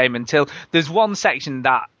throughout the game until there's one section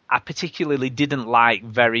that I particularly didn't like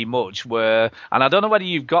very much, and I don't know whether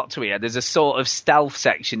you've got to it. There's a sort of stealth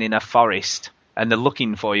section in a forest, and they're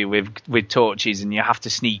looking for you with torches, and you have to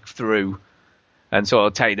sneak through and sort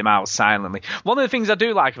of take them out silently. One of the things I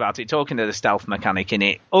do like about it, talking to the stealth mechanic in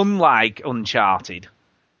it, unlike Uncharted,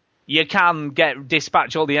 you can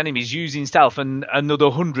dispatch all the enemies using stealth, and another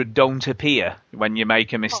 100 don't appear when you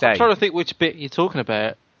make a mistake. I'm trying to think which bit you're talking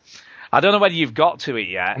about. I don't know whether you've got to it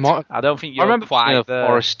yet. I don't think you're quite in the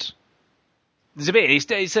forest. There's a bit.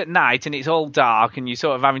 It's at night and it's all dark, and you're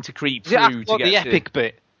sort of having to creep through to get the epic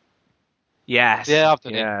bit. Yes. Yeah, I've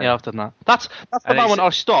done it. Yeah, I've done that. That's the moment I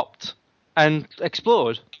stopped and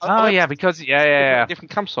explored. Because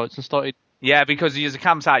different campsites and started. Yeah, because there's a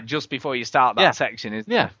campsite just before you start that section, isn't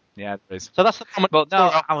there? Yeah, there is. So that's the moment. But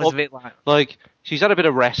no, I was a bit like she's had a bit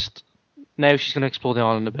of rest. Now she's going to explore the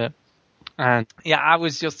island a bit. And yeah, I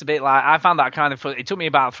was just a bit like, I found that kind of fun. It took me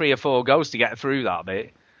about 3 or 4 goes to get through that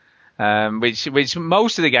bit. Which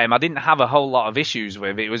most of the game I didn't have a whole lot of issues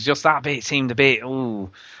with. It was just that bit seemed a bit ooh,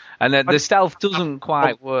 and the stealth doesn't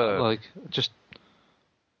quite work. Like just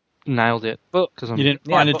nailed it. But you didn't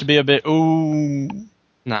find it to be a bit ooh.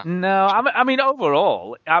 No. I mean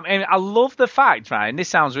overall, I love the fact, right? And this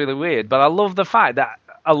sounds really weird, but I love the fact that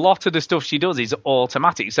a lot of the stuff she does is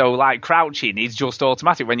automatic. So like crouching is just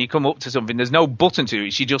automatic. When you come up to something, there's no button to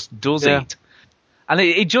it. She just does it. And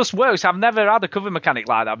it just works. I've never had a cover mechanic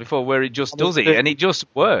like that before where it just does it, and it just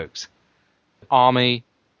works. Army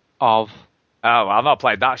of... Oh, I've not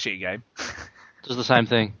played that shit game. Does the same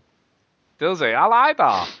thing. Does it? I like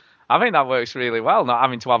that. I think that works really well, not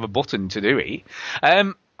having to have a button to do it.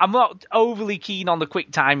 I'm not overly keen on the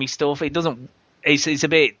quick-timey stuff. It doesn't... It's a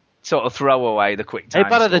bit sort of throwaway, the quick-time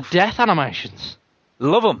stuff. How about the death animations?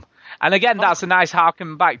 Love them. And again, that's a nice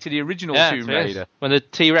harken back to the original Tomb Raider. When the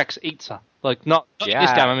T-Rex eats her. Like, not this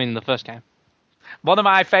game, I mean the first game. One of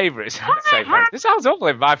my favourites. This sounds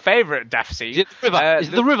awful. My favourite death scene. Is it the river? Is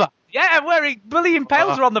it the river? Yeah, where Billy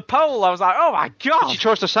impales her on the pole. I was like, oh my god. She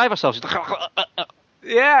tries to save herself. She's like,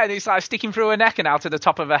 yeah, and it's like sticking through her neck and out to the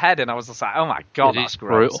top of her head. And I was just like, oh my god, that's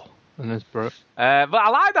brutal. And it's brutal. But I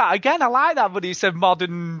like that. Again, I like that. But it's a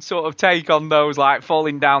modern sort of take on those, like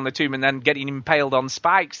falling down the tomb and then getting impaled on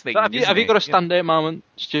spikes thing. Have you got a standout moment,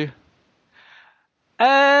 Stu?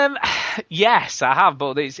 Yes, I have,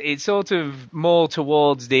 but it's sort of more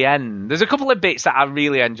towards the end. There's a couple of bits that I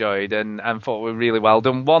really enjoyed and thought were really well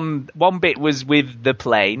done. One bit was with the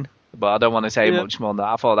plane, but I don't want to say much more than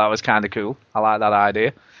that. I thought that was kind of cool. I like that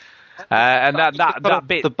idea. And that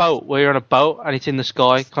bit, the boat where you're on a boat and it's in the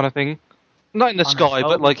sky, kind of thing. Not in the sky,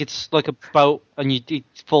 but like it's like a boat and it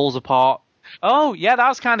falls apart. Oh, yeah, that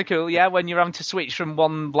was kind of cool. Yeah, when you're having to switch from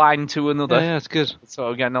one line to another. Yeah, it's good.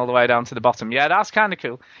 Sort of getting all the way down to the bottom. Yeah, that's kind of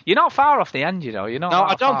cool. You're not far off the end, you know. You're not. No,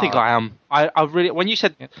 I don't think I am. I really when you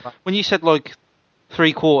said like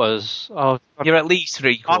 3/4. You're at least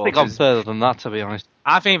 3/4. I think I'm further than that, to be honest.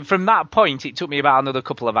 I think from that point, it took me about another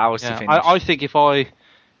couple of hours to finish. I think if I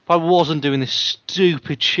wasn't doing this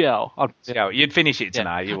stupid show, you'd finish it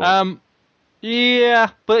tonight. You would. Yeah,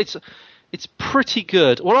 but it's pretty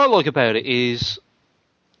good. What I like about it is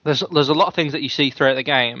there's a lot of things that you see throughout the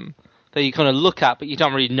game that you kind of look at but you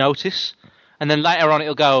don't really notice, and then later on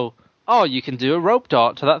it'll go, oh, you can do a rope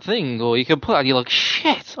dart to that thing, or you can put, and you're like,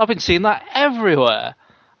 shit, I've been seeing that everywhere,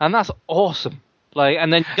 and that's awesome. Like,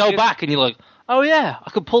 and then you go back and you're like, oh yeah,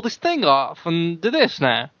 I could pull this thing off and do this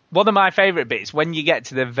now. One of my favourite bits, when you get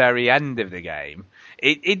to the very end of the game,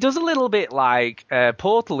 it does a little bit like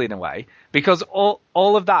Portal in a way, because all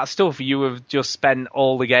of that stuff you have just spent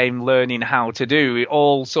all the game learning how to do, it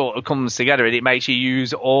all sort of comes together and it makes you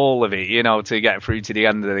use all of it, you know, to get through to the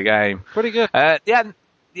end of the game. Pretty good. The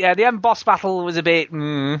end boss battle was a bit,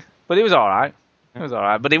 but it was alright. It was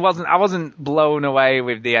alright, but I wasn't blown away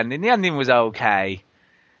with the ending. The ending was okay.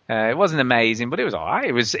 It wasn't amazing, but it was alright.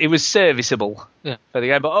 It was serviceable for the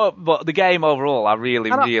game. But the game overall, I really.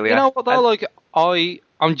 You know what though?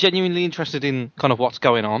 I'm genuinely interested in kind of what's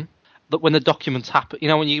going on. That when the documents happen, you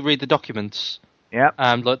know, when you read the documents,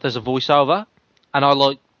 like there's a voiceover, and I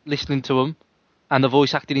like listening to them, and the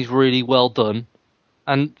voice acting is really well done.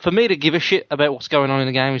 And for me to give a shit about what's going on in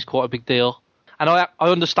the game is quite a big deal. And I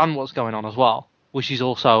understand what's going on as well, which is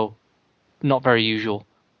also not very usual.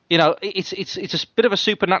 You know, it's a bit of a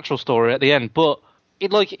supernatural story at the end, but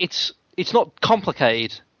it's it's not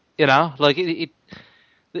complicated, you know. Like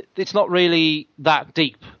it's not really that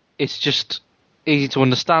deep. It's just easy to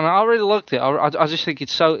understand. I really liked it. I just think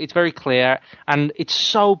it's very clear and it's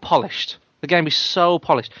so polished. The game is so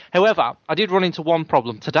polished. However, I did run into one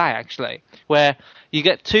problem today actually, where you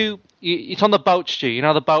get it's on the boat, Stu. You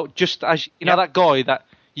know the boat, just as you know that guy that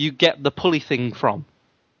you get the pulley thing from.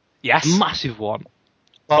 Yes. Massive one.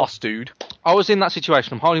 Boss dude. I was in that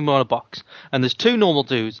situation. I'm holding him on a box, and there's two normal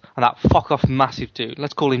dudes and that fuck off massive dude.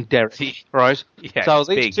 Let's call him Derek, right? Yeah, so he's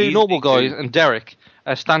these big. two He's normal big guys dude. and Derek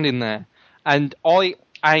are standing there, and I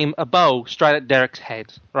aim a bow straight at Derek's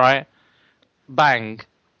head, right? Bang,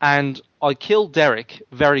 and I kill Derek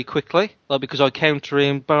very quickly, like because I counter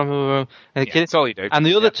him, blah, blah, blah, and I kill him. That's all you do. And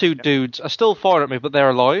the other two dudes are still firing at me, but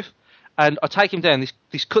they're alive. And I take him down.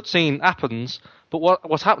 This cutscene happens, but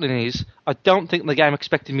what's happening is I don't think the game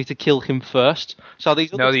expected me to kill him first. So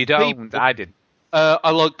these No, other you people, don't. I didn't.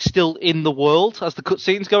 are like still in the world as the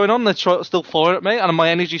cutscene's going on. They're still firing at me, and my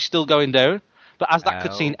energy's still going down. But as that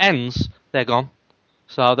cutscene ends, they're gone.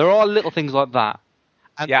 So there are little things like that.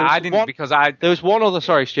 And Yeah, there was I didn't because There was one other.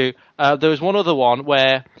 Sorry, Stu. There was one other one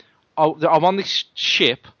where I'm on this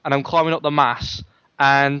ship and I'm climbing up the mast,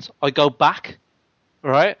 and I go back,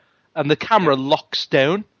 right, and the camera locks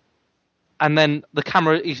down, and then the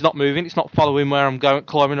camera is not moving. It's not following where I'm going,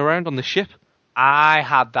 climbing around on the ship. I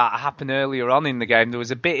had that happen earlier on in the game. There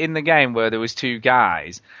was a bit in the game where there was two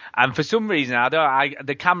guys, and for some reason,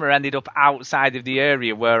 the camera ended up outside of the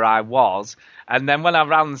area where I was, and then when I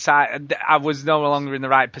ran inside, I was no longer in the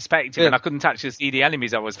right perspective, and I couldn't actually see the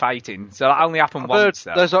enemies I was fighting. So that only happened once.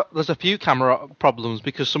 Though. There's a few camera problems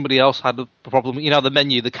because somebody else had a problem. You know, the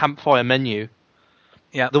menu, the campfire menu.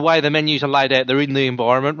 Yeah. The way the menus are laid out, they're in the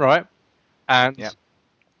environment, right? And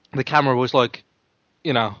the camera was like,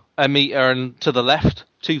 you know, a meter and to the left,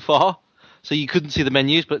 too far, so you couldn't see the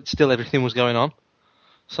menus, but still everything was going on.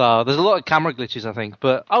 So there's a lot of camera glitches, I think,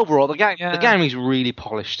 but overall the game is really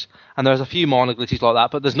polished, and there's a few minor glitches like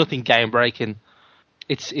that, but there's nothing game breaking.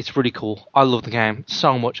 It's really cool. I love the game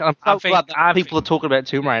so much, and I'm so glad that people are talking about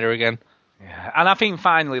Tomb Raider again. Yeah, and I think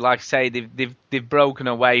finally, like I say, they've broken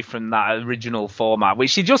away from that original format,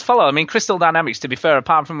 which they just follow. I mean, Crystal Dynamics, to be fair,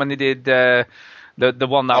 apart from when they did the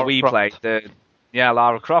one that we played,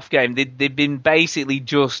 Lara Croft game, they've been basically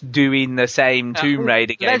just doing the same Tomb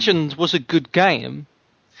Raider game. Legends was a good game.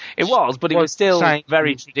 It was, but it was still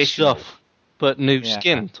very traditional. Stuff, but new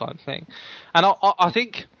skin type thing. And I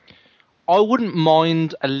think I wouldn't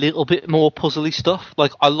mind a little bit more puzzly stuff.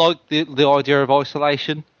 Like, I like the idea of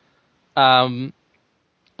isolation. So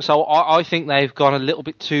I think they've gone a little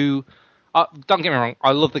bit too... don't get me wrong,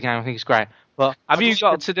 I love the game, I think it's great. But have you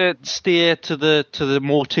got to steer to the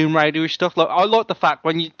more Tomb Raider-y stuff? Like, I like the fact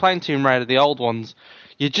when you're playing Tomb Raider, the old ones,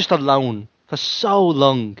 you're just alone for so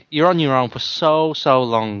long. You're on your own for so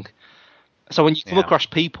long. So when you come across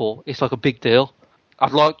people, it's like a big deal.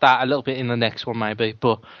 I'd like that a little bit in the next one, maybe,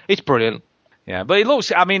 but it's brilliant. Yeah, but it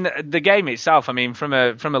looks. I mean, the game itself. I mean, from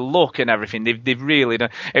a look and everything, they've really done.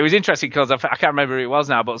 It was interesting because I can't remember who it was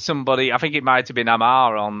now, but somebody, I think it might have been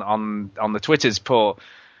Amar on the Twitters put,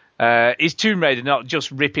 is Tomb Raider not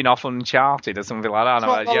just ripping off Uncharted or something like that? And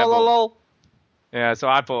I'm like, yeah, so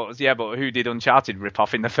I thought, but who did Uncharted rip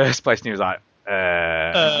off in the first place? And he was like,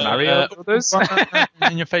 Mario Brothers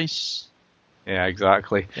in your face. Yeah,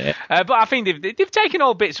 exactly. Yeah. But I think they've taken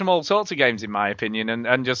all bits from all sorts of games, in my opinion,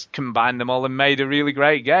 and just combined them all and made a really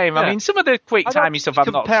great game. Yeah. I mean, some of the quick timey stuff.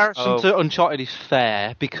 The comparison to Uncharted is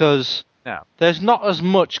fair because there's not as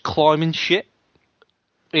much climbing shit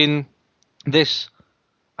in this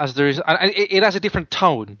as there is, and it has a different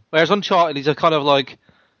tone. Whereas Uncharted is a kind of like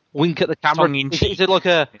wink at the camera. Is it like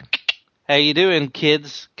a "How you doing,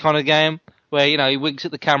 kids" kind of game where he winks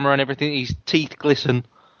at the camera and everything. His teeth glisten.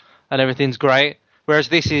 And everything's great. Whereas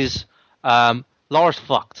this is, Laura's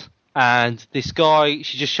fucked. And this guy,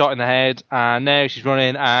 she just shot in the head. And now she's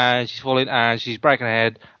running and she's falling and she's breaking her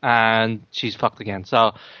head. And she's fucked again.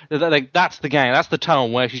 So that's the game. That's the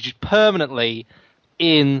tone where she's just permanently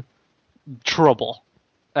in trouble.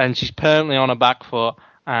 And she's permanently on her back foot.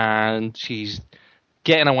 And she's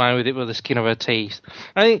getting away with it with the skin of her teeth.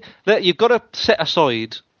 I think that you've got to set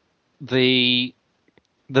aside the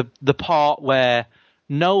part where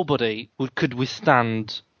nobody could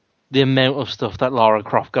withstand the amount of stuff that Lara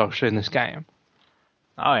Croft goes through in this game.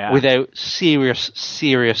 Oh yeah, without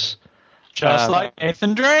serious. Just like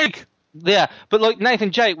Nathan Drake. Yeah, but like Nathan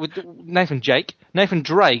Drake.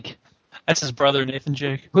 That's his brother, Nathan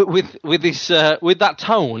Drake. With this with that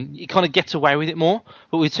tone, he kind of gets away with it more.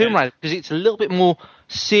 But with Tomb Raider, because it's a little bit more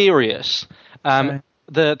serious,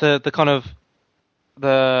 the kind of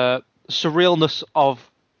the surrealness of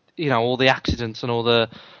all the accidents and all the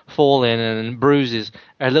falling and bruises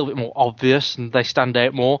are a little bit more obvious and they stand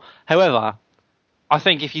out more. However, I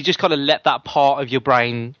think if you just kind of let that part of your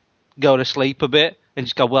brain go to sleep a bit and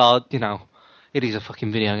just go, well, it is a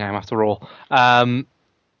fucking video game after all, then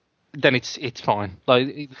it's fine.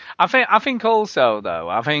 Like, I think also though,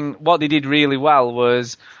 I think what they did really well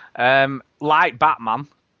was, like Batman,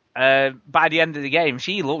 by the end of the game,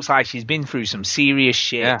 she looks like she's been through some serious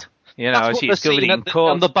shit. Yeah. She's covered in cuts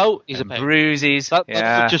on the boat is and about. bruises. That's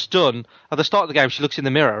what we've just done. At the start of the game, she looks in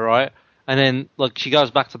the mirror, right? And then, like, she goes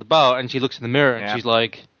back to the boat and she looks in the mirror and she's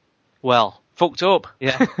like, well, fucked up.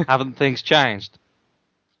 Yeah, haven't things changed?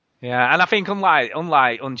 Yeah, and I think unlike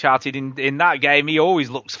Uncharted, in that game, he always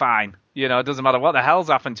looks fine. It doesn't matter what the hell's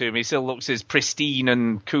happened to him. He still looks as pristine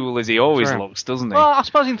and cool as he always looks, doesn't he? Well, I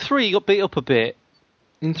suppose in 3 he got beat up a bit.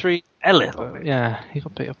 In 3... A little bit. Yeah, he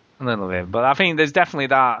got beat up. A little bit. But I think there's definitely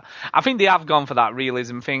that... I think they have gone for that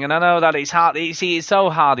realism thing, and I know that it's hard. It's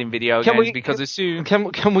so hard in video games because as soon...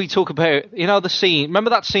 Can we talk about, the scene...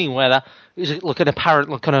 Remember that scene where there is like an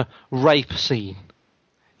apparent kind of rape scene?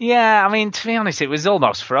 Yeah, I mean, to be honest, it was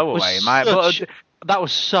almost throwaway. That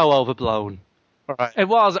was so overblown. Right. It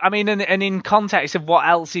was. I mean, and in context of what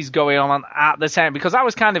else is going on at the time, because that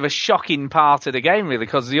was kind of a shocking part of the game, really,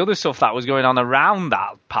 because the other stuff that was going on around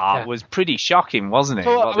that part was pretty shocking, wasn't it?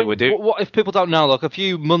 So, they were doing. What if people don't know? Like a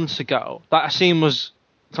few months ago, that scene was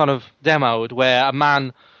kind of demoed where a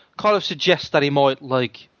man kind of suggests that he might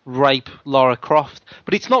like rape Lara Croft,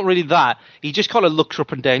 but it's not really that. He just kind of looks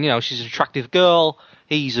up and down. She's an attractive girl.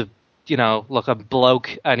 He's a like a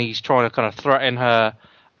bloke, and he's trying to kind of threaten her,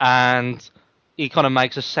 and he kind of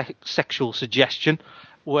makes a sexual suggestion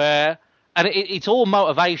and it's all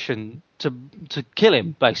motivation to kill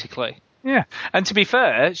him, basically. Yeah, and to be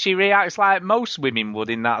fair, she reacts like most women would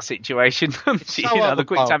in that situation. She, the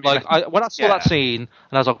quick time. When I saw that scene, and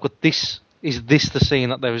I was like, "Well, is this the scene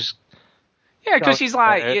that there was?" Yeah, because she's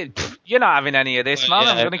like, "You're not having any of this, man.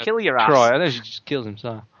 I'm going to kill your ass." Right, and then she just kills him.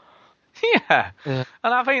 So. Yeah, and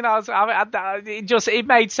I think it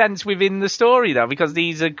made sense within the story though, because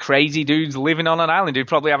these are crazy dudes living on an island who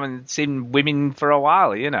probably haven't seen women for a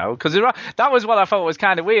while, Because that was what I thought was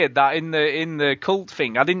kind of weird. That in the cult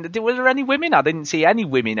thing, was there any women? I didn't see any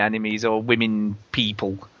women enemies or women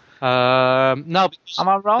people. No, because, am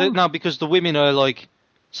I wrong? No, because the women are like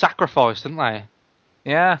sacrificed, aren't they?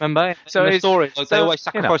 Yeah. Remember? So in the story, they always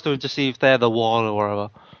sacrifice them to see if they're the one or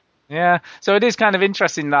whatever. Yeah, so it is kind of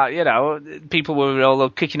interesting that, people were all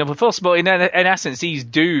kicking up a fuss, but in essence, these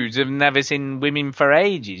dudes have never seen women for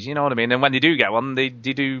ages, you know what I mean? And when they do get one, they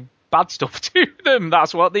do bad stuff to them.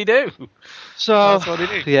 That's what they do. So, that's what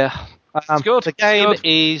they do. Yeah. It's good. The game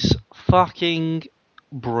is fucking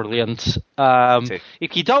brilliant.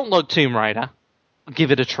 If you don't like Tomb Raider,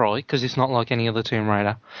 give it a try, because it's not like any other Tomb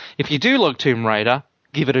Raider. If you do like Tomb Raider,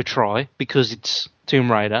 give it a try, because it's Tomb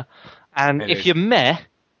Raider. And if you're meh,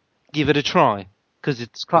 give it a try, because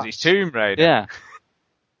it's Tomb Raider. Yeah.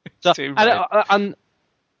 So, Tomb Raider. And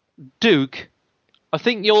Duke, I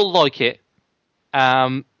think you'll like it.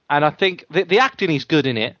 And I think the acting is good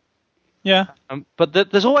in it. Yeah. But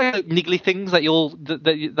there's always niggly things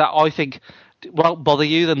that I think won't bother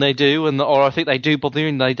you than they do, or I think they do bother you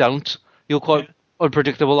and they don't. You're quite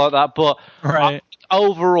unpredictable like that. But right.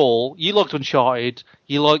 Overall, you liked Uncharted.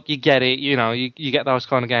 You get it. You get those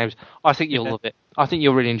kind of games. I think you'll love it. I think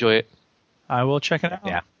you'll really enjoy it. I will check it out.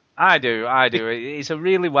 Yeah, I do. It's a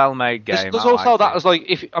really well-made game. There's also that as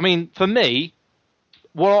like, for me,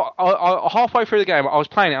 I halfway through the game, I was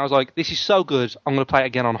playing it. I was like, this is so good. I'm going to play it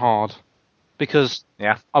again on hard, because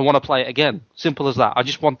I want to play it again. Simple as that. I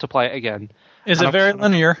just want to play it again. Is it very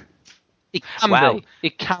linear? It can be.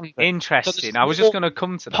 It can be. Interesting. I was just going to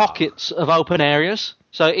come to that. Pockets of open areas.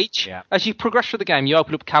 So as you progress through the game, you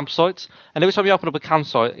open up campsites, and every time you open up a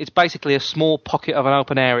campsite, it's basically a small pocket of an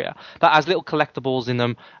open area that has little collectibles in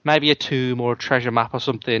them, maybe a tomb or a treasure map or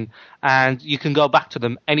something, and you can go back to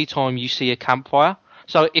them anytime you see a campfire.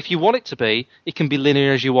 So if you want it to be, it can be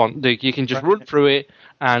linear as you want. You can just run through it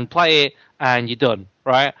and play it, and you're done,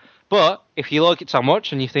 right? But if you like it so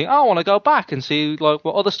much and you think, I want to go back and see like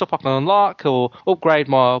what other stuff I can unlock or upgrade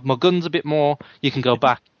my guns a bit more, you can go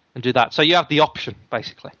back and do that. So you have the option,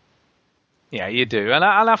 basically. Yeah, you do. And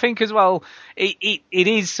I think as well, it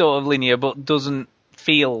is sort of linear, but doesn't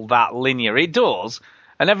feel that linear. It does.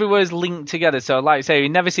 And everywhere's linked together. So like I say, you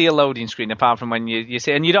never see a loading screen apart from when you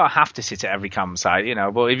sit, and you don't have to sit at every campsite,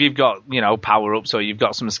 but if you've got, power-ups or you've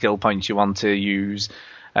got some skill points you want to use.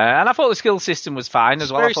 And I thought the skill system was fine as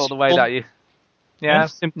well. I thought the way that you... Yeah,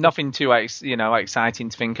 nothing too exciting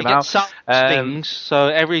to think about. Things, so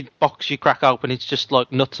every box you crack open, it's just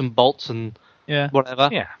like nuts and bolts and Yeah. whatever.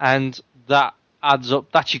 Yeah. And that adds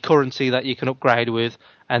up. That's your currency that you can upgrade with,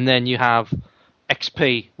 and then you have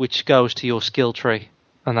XP, which goes to your skill tree,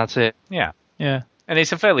 and that's it. Yeah. Yeah. And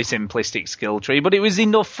it's a fairly simplistic skill tree, but it was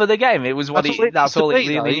enough for the game. It was what that's all it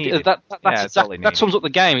really needed. That's that sums up the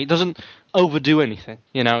game. It doesn't overdo anything.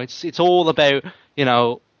 It's all about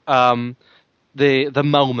the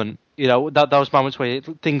moment. Those moments where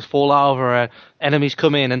things fall over, enemies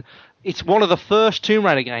come in, and it's one of the first Tomb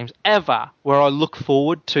Raider games ever where I look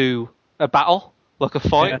forward to a battle, like a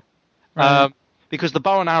fight, because the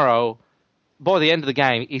bow and arrow, by the end of the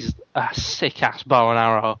game, is a sick ass bow and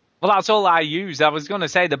arrow. Well, that's all I use. I was going to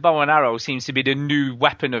say the bow and arrow seems to be the new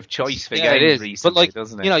weapon of choice for games recently,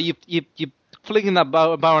 doesn't it? You flinging that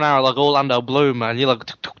bow and arrow like Orlando Bloom, man. You're like,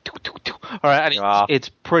 all right, and it's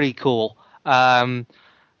pretty cool. Have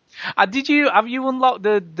you unlocked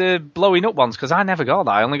the blowing up ones? Because I never got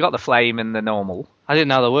that. I only got the flame and the normal. I didn't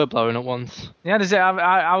know there were blowing up ones. Yeah,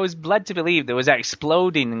 I was led to believe there was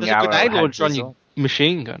exploding. There's a grenade launcher on your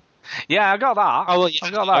machine gun. Yeah, I got that. Oh well, yeah,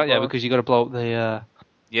 I got that. Yeah, because you got to blow up the.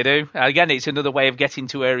 You do. Again, it's another way of getting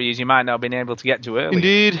to areas you might not have been able to get to earlier.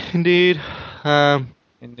 Indeed.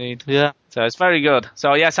 Indeed. Yeah. So it's very good.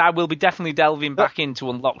 So yes, I will be definitely delving back in to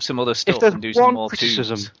unlock some other stuff and do some more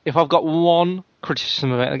tunes. If I've got one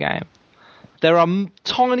criticism about the game, there are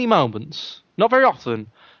tiny moments, not very often,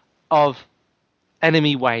 of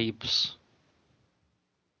enemy waves.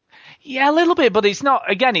 Yeah, a little bit, but it's not.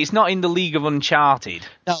 Again, it's not in the league of Uncharted.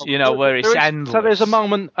 No, where it's endless. So there's a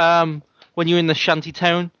moment when you're in the shanty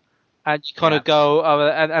town, and you kind of go over,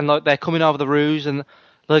 and like they're coming over the roofs, and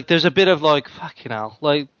like there's a bit of like fucking hell,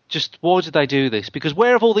 like just why did they do this? Because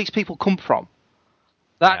where have all these people come from?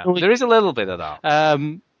 There is a little bit of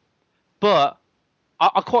that. But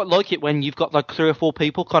I quite like it when you've got like 3 or 4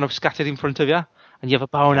 people kind of scattered in front of you, and you have a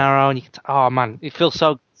bow and arrow, and you can oh man, it feels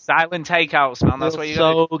so. Silent takeouts, man. That's what you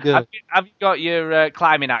got. So good. Have you got your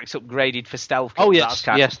climbing axe upgraded for stealth? Oh yes,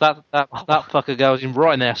 that fucker goes in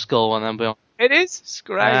right in their skull and then beyond. It is. It's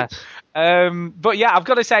great. But yeah, I've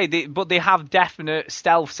got to say, they have definite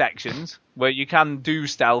stealth sections where you can do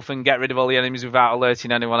stealth and get rid of all the enemies without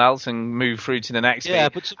alerting anyone else and move through to the next bit. Yeah,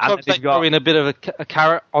 but sometimes they throw in a bit of a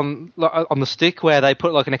carrot on the stick where they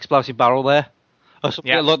put like an explosive barrel there. Or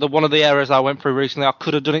something. Like one of the areas I went through recently, I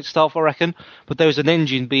could have done it stealth, I reckon, but there was an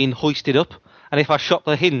engine being hoisted up, and if I shot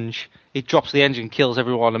the hinge, it drops the engine, kills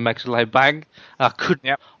everyone, and makes a loud bang. I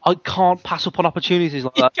can't pass up on opportunities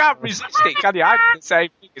like that. You can't resist it, can you? I do the same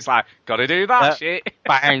thing. It's like, gotta do that shit.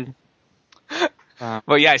 Bang.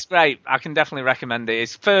 But yeah, it's great. I can definitely recommend it.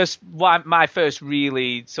 It's my first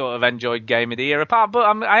really sort of enjoyed game of the year. But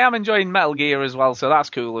I am enjoying Metal Gear as well, so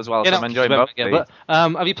that's cool as well. So I'm enjoying both. But,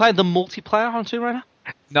 have you played the multiplayer on Tomb Raider?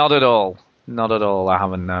 Not at all. I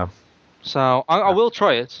haven't. No. So I will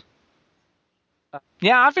try it.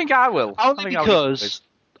 Yeah, I think I will. Only because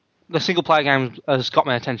the single player game has got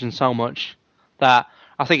my attention so much that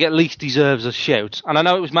I think it at least deserves a shout. And I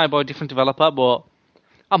know it was made by a different developer, but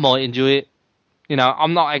I might enjoy it.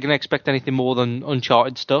 I'm not going to expect anything more than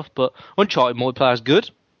Uncharted stuff, but Uncharted multiplayer is good.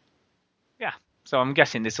 Yeah, so I'm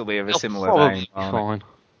guessing this will be of a similar vein. Fine.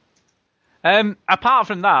 Apart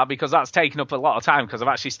from that, because that's taken up a lot of time, because I've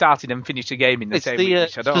actually started and finished the game in the same week.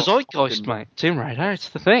 It's the zeitgeist, mate. Tomb Raider, it's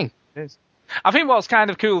the thing. It is. I think what's kind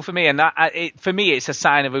of cool for me, and for me, it's a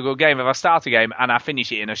sign of a good game. If I start a game and I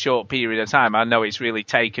finish it in a short period of time, I know it's really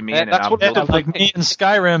taken me in. That's like me in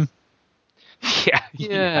Skyrim.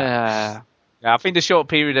 Yeah, I think the short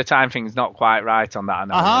period of time thing's not quite right on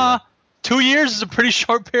that. 2 years is a pretty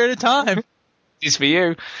short period of time. It is for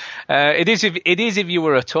you. It is if you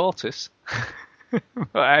were a tortoise.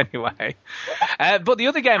 But anyway. But the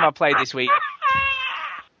other game I played this week,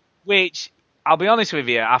 which, I'll be honest with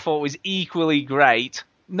you, I thought was equally great.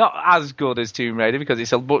 Not as good as Tomb Raider because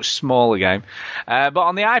it's a much smaller game. But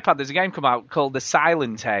on the iPad, there's a game come out called The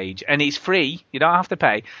Silent Age, and it's free. You don't have to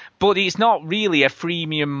pay. But it's not really a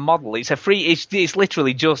freemium model. It's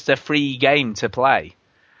literally just a free game to play.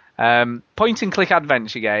 Point and click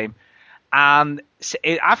adventure game. And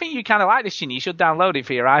I think you kind of like this, Shinny. You should download it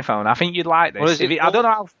for your iPhone. I think you'd like this. I don't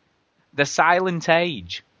know The Silent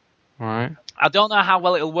Age. All right. I don't know how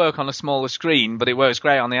well it'll work on a smaller screen, but it works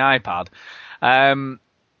great on the iPad.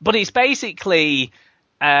 But it's basically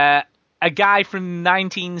a guy from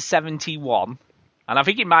 1971, and I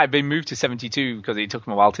think it might have been moved to 72 because it took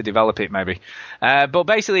him a while to develop it, maybe. But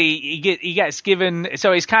basically, he gets given...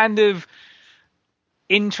 So it's kind of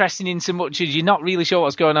interesting in so much as you're not really sure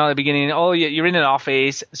what's going on at the beginning. You're in an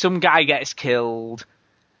office, some guy gets killed,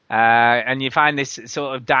 and you find this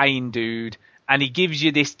sort of dying dude, and he gives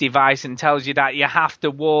you this device and tells you that you have to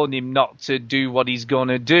warn him not to do what he's going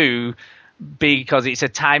to do, because it's a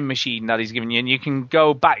time machine that he's given you, and you can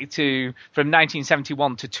go back from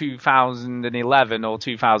 1971 to 2011 or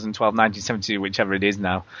 2012, 1972, whichever it is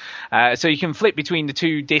now. So you can flip between the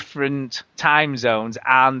two different time zones,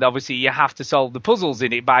 and obviously you have to solve the puzzles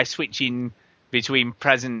in it by switching between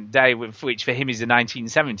present day, which for him is the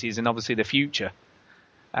 1970s, and obviously the future.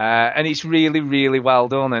 And it's really, really well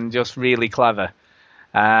done and just really clever.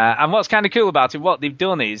 And what's kind of cool about it, what they've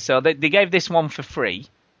done is, so they gave this one for free.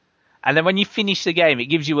 And then when you finish the game, it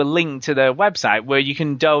gives you a link to their website where you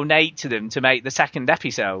can donate to them to make the second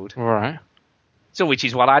episode. Right. So, which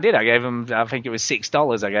is what I did. I gave them, I think it was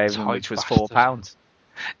 $6 I gave them, which was £4.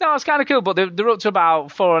 No, it's kind of cool, but they're up to about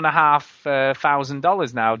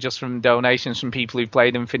 $4,500 now just from donations from people who've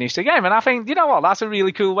played and finished the game. And I think, you know what, that's a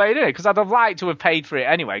really cool way to do it, because I'd have liked to have paid for it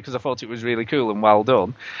anyway, because I thought it was really cool and well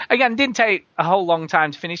done. Again, didn't take a whole long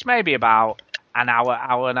time to finish, maybe about an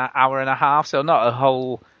hour and a half, so not a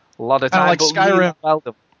whole lot of time. Like but Skyrim. really well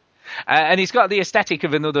done. And it's got the aesthetic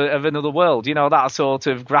of another world, you know, that sort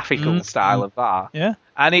of graphical style of that. Yeah.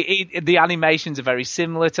 And the animations are very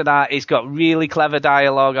similar to that. It's got really clever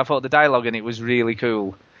dialogue. I thought the dialogue in it was really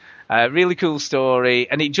cool. Really cool story,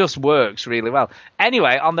 and it just works really well.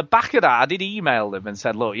 Anyway, on the back of that, I did email them and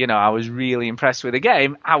said, look, you know, I was really impressed with the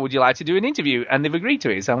game. How would you like to do an interview? And they've agreed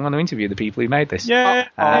to it, so I'm going to interview the people who made this. Yeah.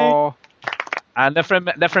 And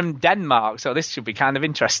they're from Denmark, so this should be kind of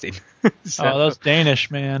interesting. So, those Danish,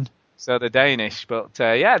 man. So they're Danish, but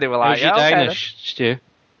yeah, they were like, How's your yeah, okay, Danish, Stu?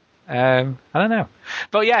 I don't know.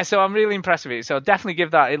 But yeah, so I'm really impressed with it. So definitely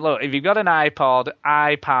give that a look. If you've got an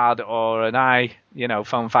iPad, or an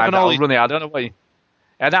phone 5 that'll run it. I don't know what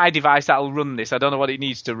an iDevice that'll run this. I don't know what it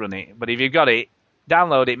needs to run it. But if you've got it,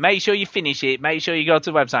 download it. Make sure you finish it. Make sure you go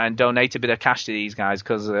to the website and donate a bit of cash to these guys,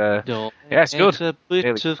 because yeah, it's good. A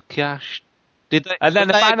bit of cash. And then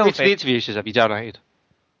the final thing. The interview says, have you donated?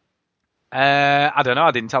 I don't know.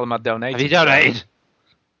 I didn't tell them I'd donated. Have you donated?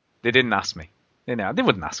 They didn't ask me. They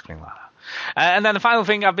wouldn't ask me like that. And then the final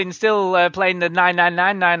thing, I've been still playing the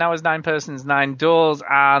 999, 9 hours, 9 persons, 9 doors,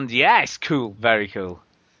 and yeah, it's cool, very cool.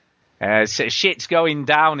 Shit's going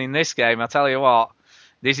down in this game, I tell you what.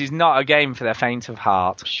 This is not a game for the faint of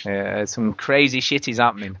heart. Some crazy shit is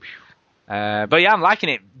happening. But yeah, I'm liking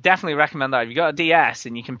it. Definitely recommend that. If you've got a DS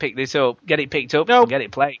and you can pick this up, get it picked up and get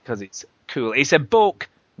it played, because it's cool. It's a book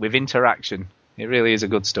with interaction. It really is a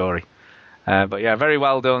good story. But yeah, very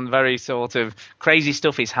well done. Very sort of crazy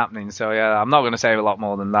stuff is happening. So yeah, I'm not going to say a lot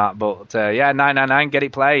more than that. But yeah, 999, get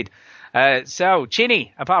it played. So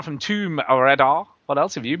Chinny, apart from Tomb Raider, what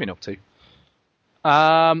else have you been up to?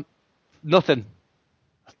 Nothing.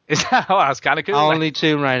 That's kind of cool. Only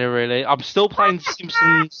Tomb Raider, really. I'm still playing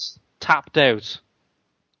Simpsons Tapped Out.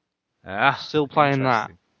 Still playing that.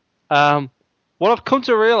 What I've come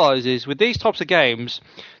to realise is, with these types of games,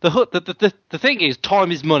 the thing is,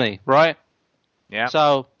 time is money, right? Yeah.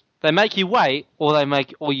 So they make you wait,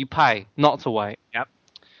 or you pay not to wait.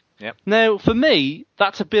 Yep. Now, for me,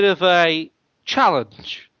 that's a bit of a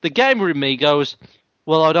challenge. The gamer in me goes,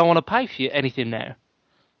 well, I don't want to pay for anything now.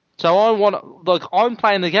 So I'm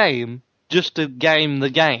playing the game just to game the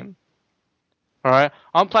game. All right?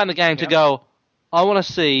 I'm playing the game to go, I want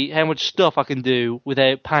to see how much stuff I can do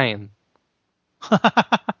without paying.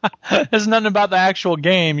 There's nothing about the actual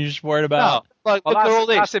game. You're just worried about. No, like, well,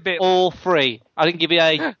 that's a bit all free. I didn't give you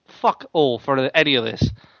a fuck all for any of this.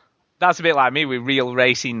 That's a bit like me with Real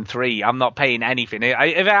Racing 3. I'm not paying anything. If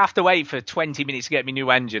I have to wait for 20 minutes to get my new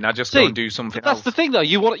engine, I just go and do something else. That's the thing, though.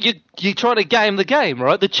 You try to game the game,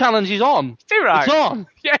 right? The challenge is on. Too right. It's on.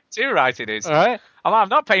 Yeah, too right it is. All right. I'm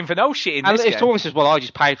not paying for no shit in this game. And if someone says, well, I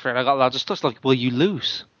just paid for it, I got that, just like, well, you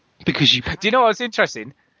lose. Because you... Do you know what's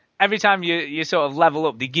interesting? Every time you sort of level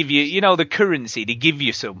up, they give you, the currency, they give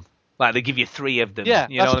you some. Like, they give you 3 of them. Yeah,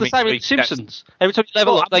 that's the same with Simpsons. Every time you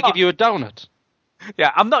level up, they give you a donut.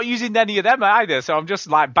 Yeah, I'm not using any of them either, so I'm just,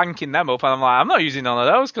 like, banking them up, and I'm like, I'm not using none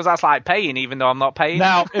of those, because that's like paying, even though I'm not paying.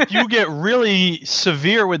 Now, if you get really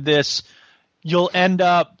severe with this, you'll end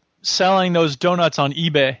up selling those donuts on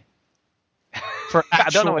eBay for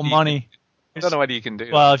actual money. I don't know whether you can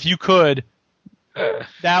do Well, if you could,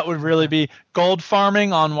 that would really be gold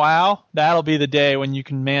farming on WoW. That'll be the day when you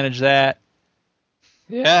can manage that.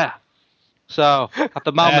 Yeah. So, at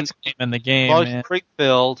the moment, that's in the game, Life's man.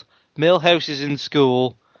 Creek-filled, Millhouse is in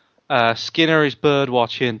school, Skinner is bird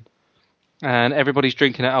watching, and everybody's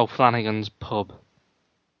drinking at O'Flanagan's pub.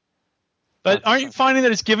 But aren't you finding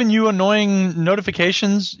that it's giving you annoying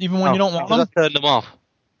notifications even when you don't want them? I turned them off.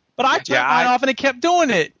 But I turned mine off and it kept doing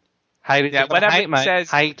it. Haters whenever hate, it mate.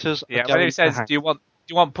 says, Haters whenever it says, do you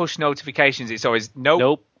want push notifications? It's always nope.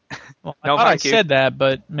 Nope. Well, No, I thought I thank you. said that,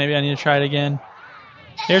 but maybe I need to try it again.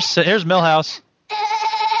 Here's Millhouse.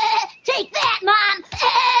 Take that, Mom!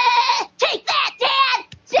 Take that, Dad!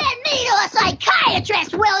 Send me to a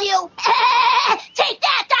psychiatrist, will you? Take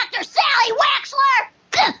that, Dr. Sally Waxler!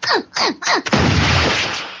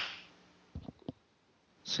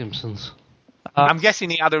 Simpsons. I'm guessing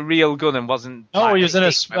he had a real gun and wasn't... Oh, he was in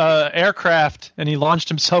a aircraft, and he launched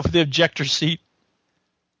himself with the ejector seat.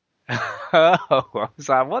 Oh, I was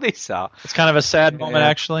like, what is that? It's kind of a sad moment,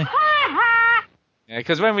 actually. Yeah,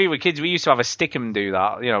 because when we were kids, we used to have a stick'em do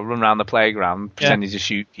that, run around the playground, pretending to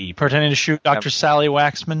shoot people. Pretending to shoot Dr. Sally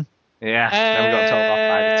Waxman. Yeah, then we got told off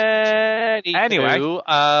by it. Anyway.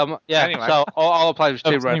 Anyway. So all I played was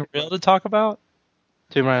Tomb Raider. Something real to talk about?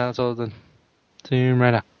 Tomb Raider, that's all I've done. Tomb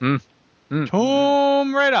Raider.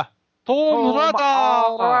 Tomb Raider. Tomb Raider.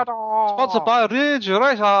 Sponsored by Ridge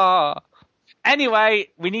Racer. Anyway,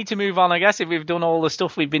 we need to move on, I guess, if we've done all the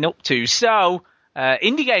stuff we've been up to. So,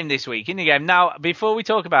 indie game this week. Indie game. Now, before we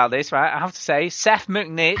talk about this, right, I have to say, Seth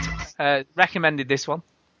McNitt recommended this one.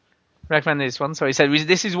 So he said,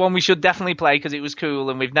 this is one we should definitely play because it was cool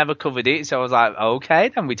and we've never covered it. So I was like, okay,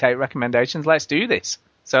 then we take recommendations. Let's do this.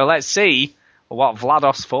 So let's see what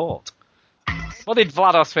Vlados thought. What did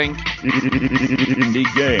Vlados think? Indie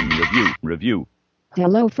game review.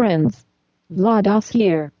 Hello, friends. Vlados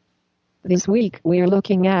here. This week we're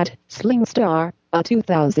looking at Sling Star, a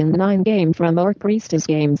 2009 game from Orc Priestess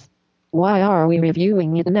Games. Why are we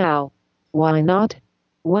reviewing it now? Why not?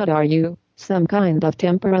 What are you, some kind of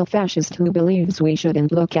temporal fascist who believes we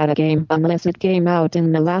shouldn't look at a game unless it came out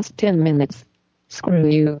in the last 10 minutes? Screw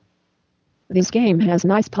you. This game has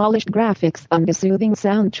nice polished graphics and a soothing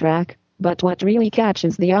soundtrack, but what really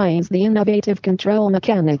catches the eye is the innovative control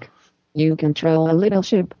mechanic. You control a little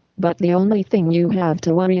ship, but the only thing you have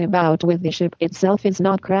to worry about with the ship itself is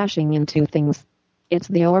not crashing into things. It's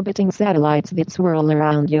the orbiting satellites that swirl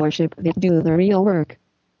around your ship that do the real work.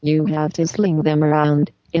 You have to sling them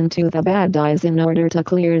around into the bad guys in order to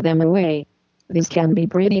clear them away. This can be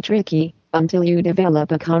pretty tricky until you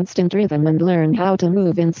develop a constant rhythm and learn how to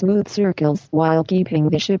move in smooth circles while keeping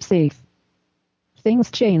the ship safe.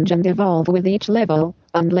 Things change and evolve with each level,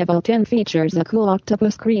 and level 10 features a cool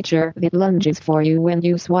octopus creature that lunges for you when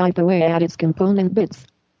you swipe away at its component bits.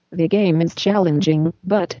 The game is challenging,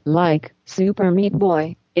 but, like Super Meat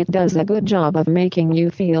Boy, it does a good job of making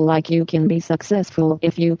you feel like you can be successful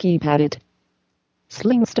if you keep at it.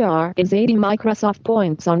 Sling Star is 80 Microsoft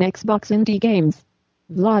points on Xbox Indie Games.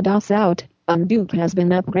 Vlados out, and Duke has been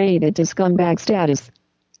upgraded to scumbag status.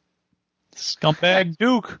 Scumbag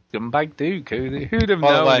Duke. Scumbag Duke. Who'd have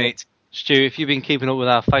By the known way, it? Stu, if you've been keeping up with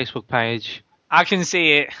our Facebook page, I can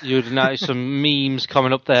see it. you'd notice some memes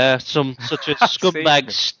coming up there. Some such as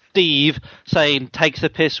Scumbag Steve saying takes the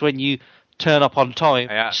piss when you turn up on time.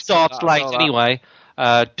 Yeah, Starts late anyway.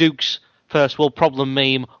 Duke's first world problem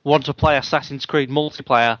meme. Want to play Assassin's Creed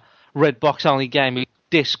multiplayer? Red box only game.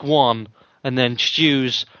 Disc 1. And then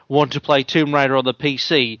Stu's want to play Tomb Raider on the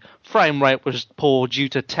PC. Frame rate was poor due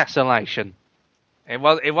to tessellation. It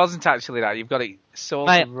wasn't actually that. You've got it sort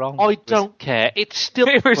Mate, of wrong. I don't care. It's still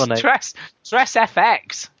It was funny. Tress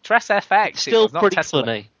FX. Tress FX. It's still not pretty Tessellation.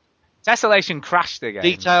 funny. Tessellation crashed the game.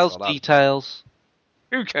 Details.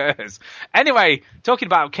 Who cares? Anyway, talking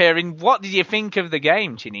about caring, what did you think of the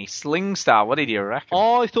game, Chinny? Sling Star, what did you reckon?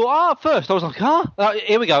 I thought, at first, I was like,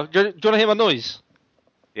 here we go. Do you want to hear my noise?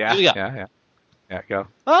 Yeah, Here we go. Yeah, go.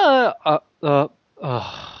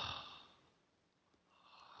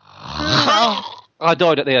 I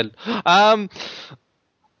died at the end. I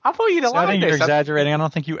thought you'd have I liked think you're this. exaggerating. I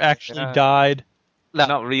don't think you actually died. No.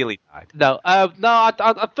 Not really died. No,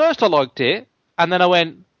 at first I liked it, and then I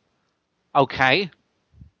went, okay.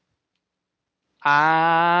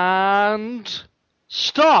 And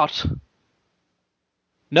start.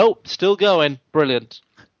 Nope, still going. Brilliant.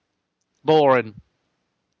 Boring.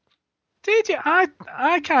 Did you?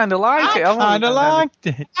 I kind of liked it. I kind of liked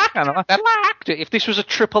it. I liked it. If this was a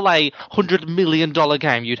AAA $100 million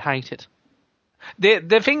game, you'd hate it.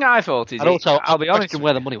 The thing I thought is, And also, I'll be honest,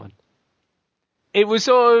 where the money went. it was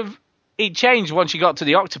sort of, it changed once you got to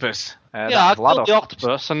the octopus. Yeah, I Vlados. got the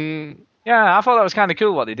octopus, and Yeah, I thought that was kind of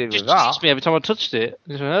cool what they did just with that. chased me every time I touched it. It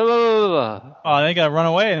just went, "Oh." Oh, then you gotta run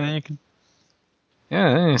away, and then you can.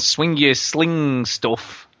 Yeah, swing your sling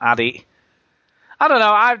stuff at it. I don't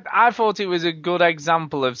know. I thought it was a good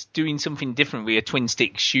example of doing something different with a twin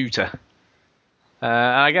stick shooter. And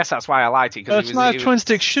I guess that's why I liked it. But it's not a twin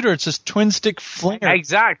stick shooter. It's just twin stick flinger.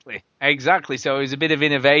 Exactly. So it was a bit of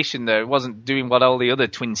innovation there. It wasn't doing what all the other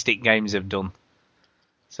twin stick games have done.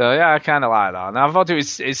 So yeah, I kind of like that. And I thought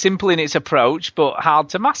it's simple in its approach, but hard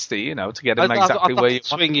to master. To get them exactly where you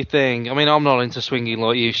want. Swingy thing. I mean, I'm not into swinging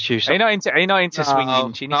like you, Stu. So Are you not into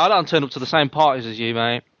swinging, Chinny? No, I don't turn up to the same parties as you,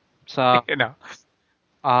 mate. So you don't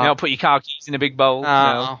put your car keys in a big bowl.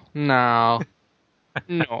 No.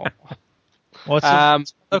 What's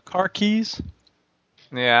the car keys?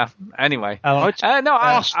 Yeah. Anyway, I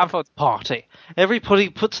thought party. Everybody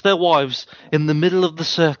puts their wives in the middle of the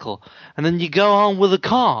circle, and then you go home with a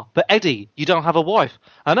car. But Eddie, you don't have a wife.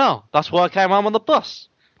 I know. That's why I came home on the bus.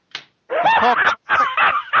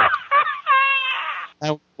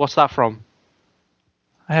 What's that from?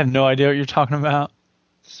 I have no idea what you're talking about.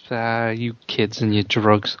 You kids and your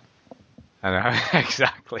drugs. I know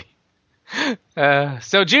exactly.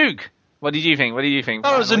 So Duke, what did you think?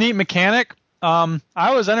 That was a neat mechanic.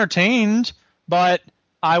 I was entertained, but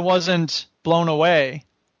I wasn't blown away.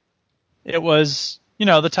 It was,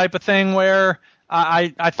 the type of thing where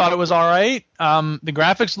I thought it was all right. The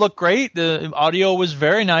graphics looked great. The audio was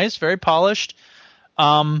very nice, very polished.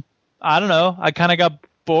 I don't know. I kind of got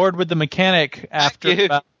bored with the mechanic after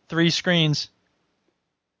about 3 screens.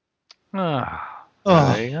 There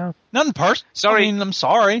you go. Nothing personal. Sorry. I mean, I'm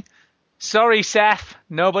sorry. Sorry, Seth.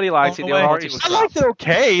 Nobody liked it. I liked it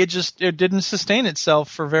okay. It didn't sustain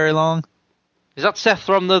itself for very long. Is that Seth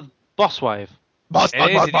from the Boss Wave? Boss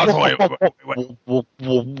Wave.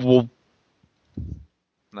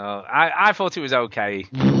 No, I thought it was okay.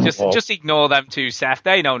 Just ignore them two, Seth.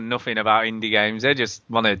 They know nothing about indie games. They just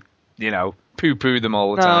want to, poo-poo them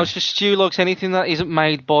all the time. No, it's just Stu likes anything that isn't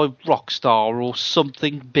made by Rockstar or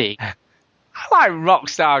something big. I like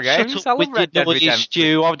Rockstar games. Shut I up love with Red your Dead Redemption.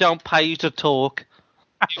 Stu. I don't pay you to talk.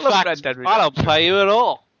 I love Red Dead Redemption. I don't pay you at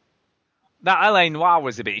all. That LA Noire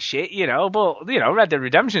was a bit shit, but, Red Dead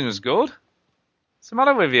Redemption was good. What's the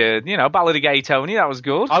matter with you? Ballad of Gay Tony, that was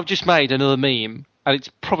good. I've just made another meme, and it's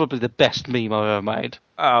probably the best meme I've ever made.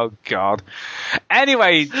 Oh, God.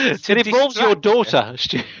 Anyway. It involves your daughter,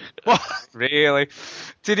 Stu. Really?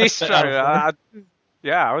 To distract...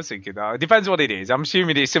 Yeah, I was thinking that. It depends what it is. I'm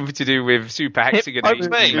assuming it's something to do with Super Hexagon HD,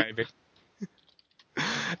 maybe.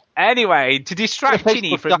 Anyway, to distract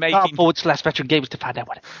Chinny from making... /veteran games to find out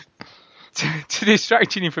what to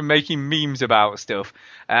distract Chinny from making memes about stuff,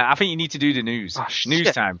 I think you need to do the news.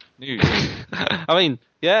 News time. News. I mean,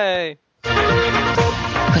 yay.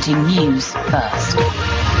 Putting news first.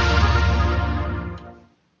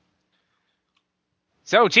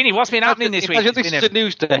 So, Chinny, what's been happening this week? Imagine this is a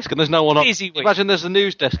news desk and there's no one on. Imagine there's a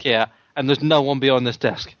news desk here and there's no one behind this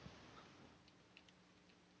desk.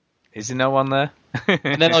 Is there no one there?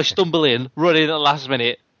 And then I stumble in, run in at the last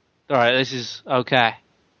minute. All right, this is okay.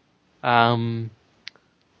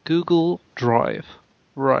 Google Drive.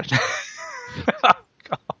 Right. Oh,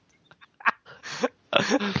 God.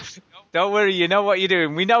 Don't worry, you know what you're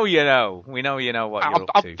doing. We know you know. We know you know what you're up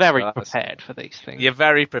to. I'm very prepared for these things. You're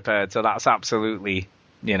very prepared, so that's absolutely,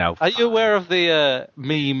 Are you aware of the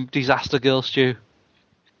meme Disaster Girl, Stu?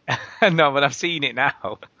 No, but I've seen it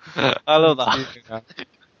now. I love that.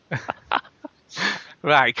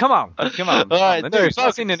 Right, come on. All right, the news.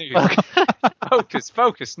 What's in the news?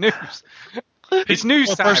 Focus, news. It's news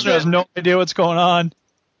time. The person has no idea what's going on.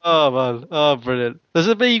 Oh, man. Oh, brilliant. There's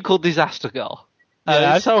a meme called Disaster Girl.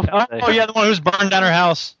 Yeah, the one who's burned down her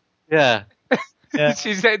house. Yeah. Yeah.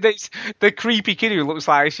 She's the creepy kid who looks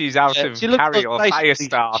like she's out of Carrie or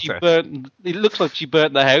Firestarter. It looks like she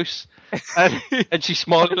burnt the house, and she's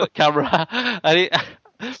smiling at the camera. And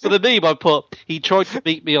for the meme, I put, "He tried to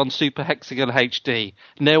beat me on Super Hexagon HD.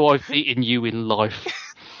 Now I've beaten you in life."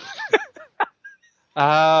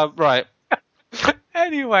 Right.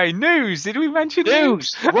 Anyway, news. Did we mention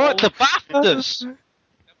news? Right, the BAFTAs.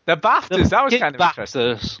 The BAFTAs. That was kind of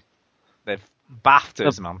interesting. The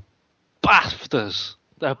BAFTAs, man. BAFTAs.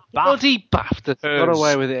 The bloody BAFTAs. Got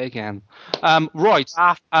away with it again. Right.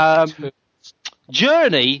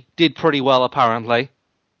 Journey did pretty well, apparently.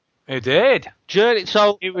 It did. Journey.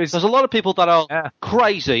 So there's a lot of people that are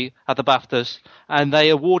crazy at the BAFTAs, and they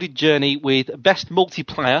awarded Journey with Best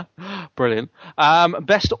Multiplayer. Brilliant.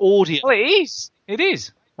 Best Audio. Well, it is. It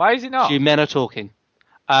is. Why is it not? Men are talking.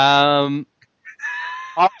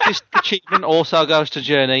 Artist Achievement also goes to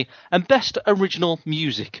Journey, and Best Original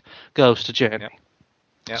Music goes to Journey.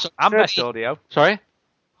 Yeah. So I'm Best Audio. Sorry?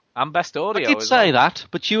 I'm Best Audio. I did say that,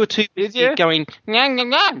 but you were too busy going, nyang,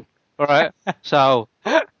 nyang, nyang. All right? So,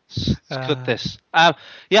 let's cut this.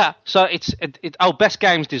 So it's Best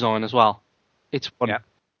Games Design as well. It's one. Yeah.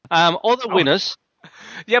 Other winners.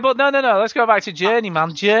 Yeah, but no. Let's go back to Journey,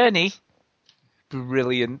 man. Journey.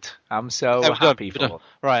 Brilliant. I'm so happy for it.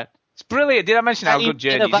 Right. It's brilliant. Did I mention how Game good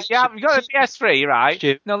Journey is? innovation. Yeah, you've got a PS3, right?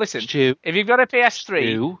 Stu, No, listen. Stu, If you've got a PS3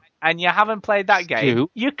 Stu, and you haven't played that game, Stu,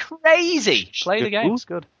 you're crazy. Play the Stu. game. It's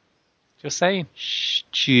good. Just saying.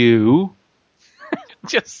 Stu.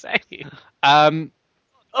 Just saying.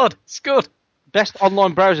 Good. It's good. Best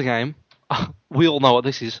online browser game. We all know what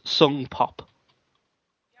this is. Sung Pop.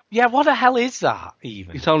 Yeah, what the hell is that,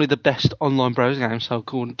 even? It's only the best online browser game, so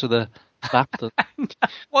according to the BAFTA.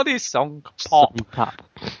 What is Song Pop? Sung Pop.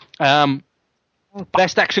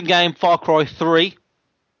 Best action game, Far Cry 3.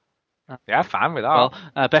 Yeah, fine with that.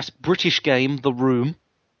 Well, best British game, The Room.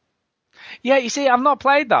 Yeah, you see, I've not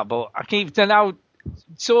played that, but I keep now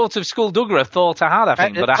sort of skulldugger thought I had, I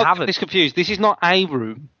think, but I haven't. It's confused. This is not a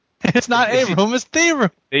room. It's not a room, it's the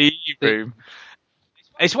room. The room.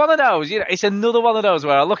 It's one of those, it's another one of those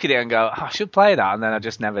where I look at it and go, I should play that, and then I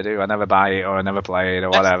just never do. I never buy it, or I never play it,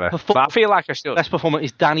 or whatever. But I feel like I should. Best performer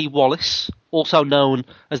is Danny Wallace, also known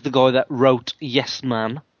as the guy that wrote Yes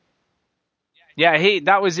Man. Yeah,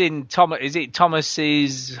 that was in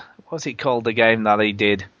Thomas's, what's it called, the game that he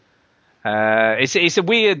did? It's a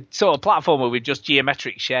weird sort of platformer with just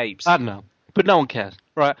geometric shapes. I don't know, but no one cares.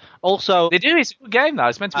 Right. Also, they do. It's a good game, though.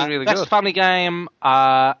 It's meant to be really best good. family game,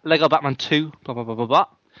 Lego Batman 2, blah, blah, blah, blah, blah.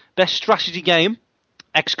 Best strategy game,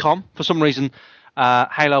 XCOM. For some reason,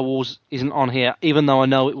 Halo Wars isn't on here, even though I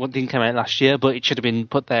know it didn't come out last year, but it should have been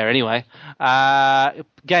put there anyway.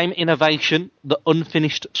 Game innovation, The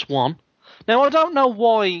Unfinished Swan. Now, I don't know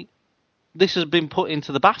why this has been put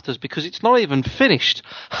into the BAFTAs, because it's not even finished.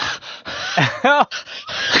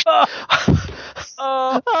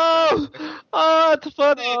 It's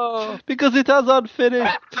funny because it has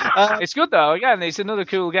unfinished. It's good though. Again, it's another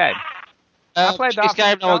cool game. I played that. This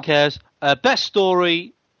game, no one cares. Best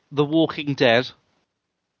story, The Walking Dead.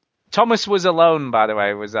 Thomas Was Alone, by the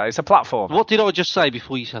way. It's a platform. What did I just say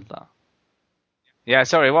before you said that? Yeah,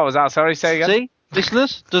 sorry. What was that? Sorry, say again. See,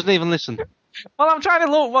 listeners doesn't even listen. Well, I'm trying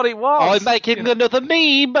to look what it was. I'm making another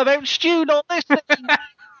meme about Stu not listening.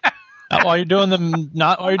 Not while you're doing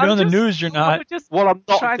the news, you're not. Well, I'm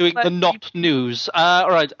not doing the not news. All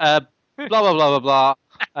right. Blah blah blah blah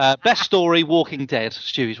blah. Best story, Walking Dead.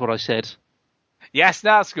 Stu is what I said. Yes,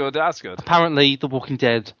 that's good. That's good. Apparently, The Walking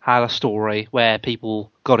Dead had a story where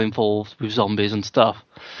people got involved with zombies and stuff.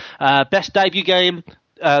 Best debut game,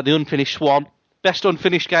 The Unfinished Swan. Best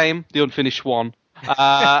unfinished game, The Unfinished Swan.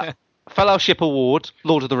 Fellowship Award,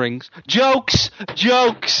 Lord of the Rings. Jokes!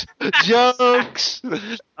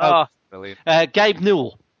 Oh, brilliant. Gabe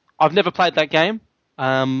Newell. I've never played that game,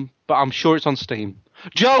 but I'm sure it's on Steam.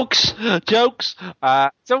 Jokes!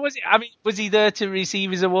 So was he there to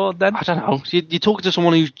receive his award then? I don't know. You're talking to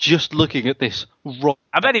someone who's just looking at this.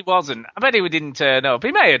 I bet he wasn't. I bet he didn't turn up.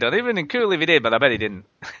 He may have done. It would have been cool if he did, but I bet he didn't.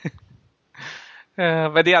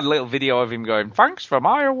 But he had a little video of him going, "Thanks for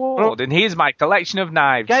my award, and here's my collection of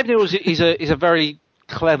knives." Gabe Newell is a very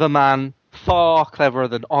clever man, far cleverer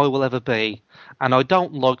than I will ever be, and I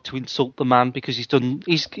don't like to insult the man because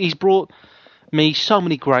he's brought me so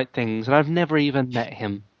many great things, and I've never even met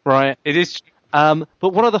him. Right? It is. But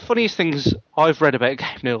one of the funniest things I've read about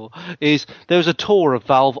Gabe Newell is there was a tour of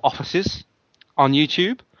Valve offices on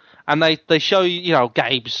YouTube, and they show you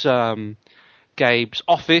Gabe's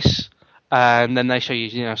office. And then they show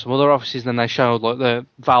you, some other offices. And then they show like the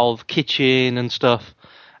Valve kitchen and stuff.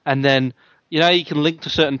 And then, you can link to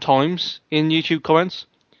certain times in YouTube comments.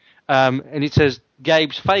 And it says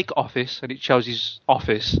Gabe's fake office, and it shows his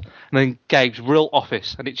office. And then Gabe's real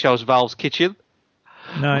office, and it shows Valve's kitchen.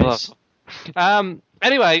 Nice.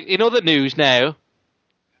 Anyway, in other news now.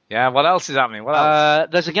 Yeah, what else is happening? What else?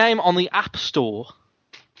 There's a game on the App Store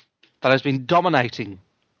that has been dominating.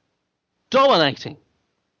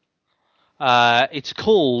 It's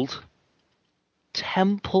called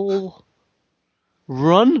Temple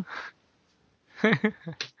Run.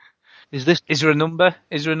 Is there a number?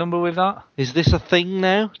 Is there a number with that? Is this a thing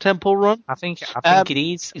now? Temple Run? I think it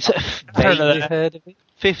is. It's heard of it.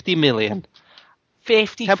 50 million.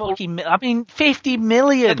 50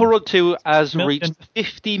 million. Temple Run 2 has reached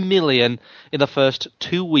 50 million in the first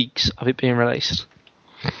 2 weeks of it being released.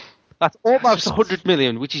 That's almost 100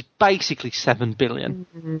 million, which is basically 7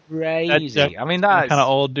 billion. Crazy. That's that's kind of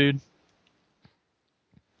old, dude.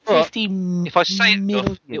 50 If I say it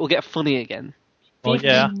enough, it will get funny again. Well,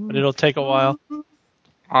 yeah, but it'll take a while.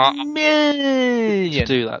 Million. To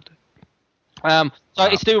do that. So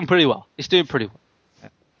it's doing pretty well.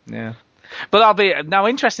 Yeah. But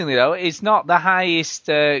interestingly though, it's not the highest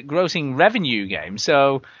grossing revenue game,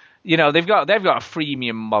 so they've got a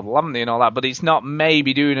freemium model, haven't they, and all that, but it's not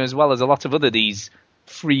maybe doing as well as a lot of these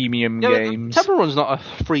freemium games. Temple Run's not a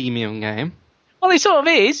freemium game. Well, it sort of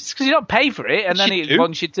is, because you don't pay for it, and then it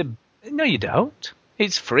wants you to No, you don't.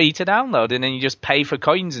 It's free to download, and then you just pay for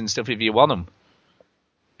coins and stuff if you want them.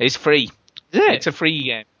 It's free. Is it? It's a free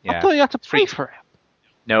game. Yeah. I thought you had to pay for it.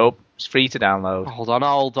 Nope, it's free to download. Hold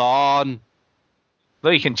on.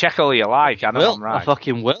 Well, you can check all you like. I know I'm right. I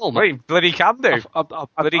fucking will. Well, you bloody can do.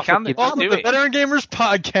 Bloody can do. Welcome to the Veteran Gamers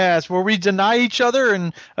Podcast, where we deny each other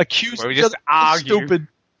and accuse Where we each just other of argue. stupid.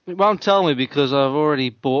 It won't tell me because I've already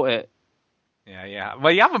bought it. Yeah.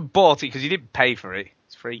 Well, you haven't bought it because you didn't pay for it.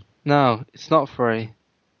 It's free. No, it's not free.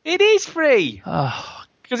 It is free. Oh,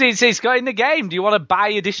 Because it's got in the game. Do you want to buy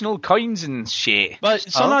additional coins and shit? but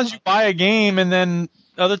sometimes you buy a game and then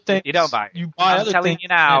other things. You don't buy it. You buy I'm other telling things. you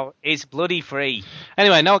now, it's bloody free.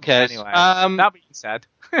 Anyway, no one cares. Anyway, that being said.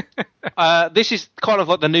 This is kind of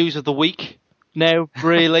like the news of the week now,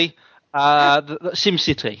 really. the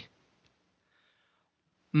SimCity.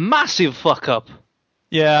 Massive fuck up.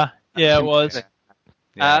 Yeah, it was.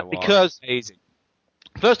 Because, amazing.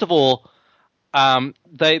 First of all,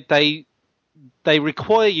 they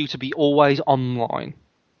require you to be always online.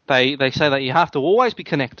 They say that you have to always be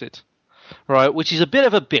connected, right? Which is a bit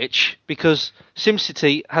of a bitch because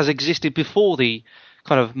SimCity has existed before the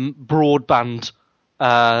kind of broadband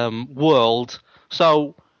world.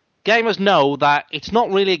 So gamers know that it's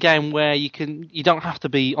not really a game where you don't have to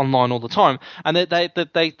be online all the time. And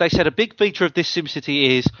they said a big feature of this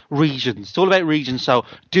SimCity is regions. It's all about regions. So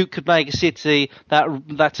Duke could make a city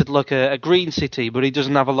that's like a green city, but he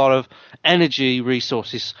doesn't have a lot of energy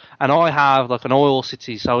resources. And I have like an oil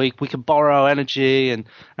city, so we can borrow energy and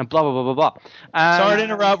blah blah blah blah blah. Sorry to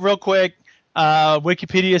interrupt real quick.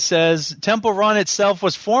 Wikipedia says Temple Run itself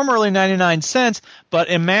was formerly 99 cents, but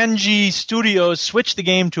Imanji Studios switched the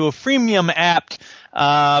game to a freemium app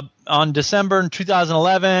on December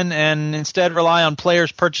 2011 and instead rely on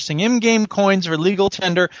players purchasing in-game coins or legal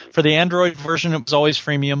tender. For the Android version, it was always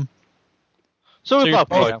freemium. So you're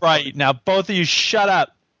both right. Now, both of you shut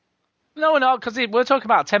up. No, because we're talking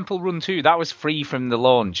about Temple Run 2. That was free from the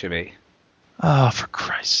launch of it. Oh, for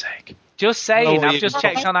Christ's sake. Just saying, I've just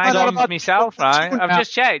checked on iDoms myself, right? I've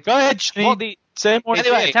just checked. Go ahead, Shane. Same one.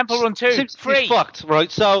 Anyway, Temple Run 2, free. Fucked,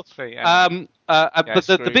 right? So, free, yeah. but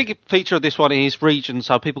the big feature of this one is regions,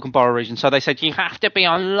 so people can borrow regions. So they said you have to be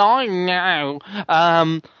online now,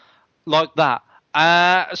 like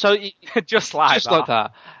that. So just like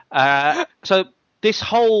that. So this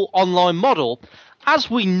whole online model, as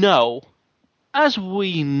we know,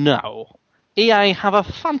 EA have a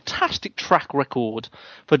fantastic track record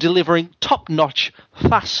for delivering top-notch,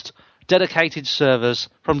 fast, dedicated servers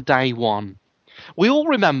from day one. We all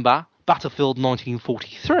remember Battlefield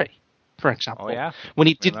 1943, for example. Oh, yeah. When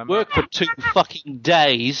it didn't work for 2 fucking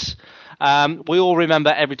days. We all remember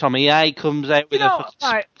every time EA comes out with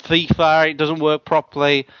FIFA, it doesn't work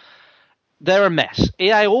properly. They're a mess.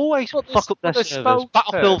 EA always fuck up their servers.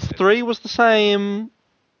 Battlefield 3 was the same.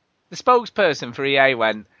 The spokesperson for EA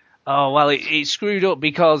went, oh, well, it screwed up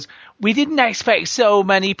because we didn't expect so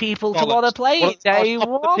many people to want to play it day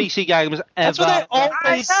one. The PC games That's what they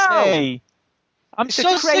always say. I'm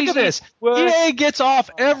so sick of this. EA gets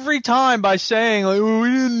off every time by saying, like, oh, we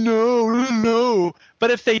didn't know.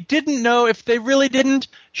 But if they didn't know, if they really didn't,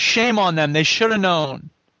 shame on them. They should have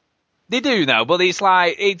known. They do know, but it's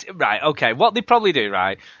like, right, okay, what they probably do,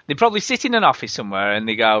 right, they probably sit in an office somewhere and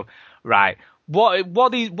they go, right,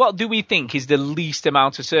 what do we think is the least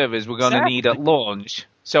amount of servers we're going to need at launch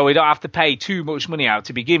so we don't have to pay too much money out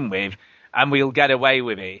to begin with and we'll get away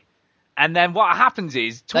with it? And then what happens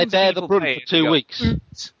is they bear the brunt for 2 weeks.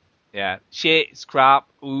 Oops. Yeah, shit, it's crap,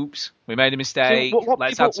 oops, we made a mistake,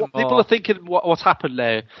 let's add some more. People are thinking what's happened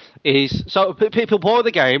there is, so people buy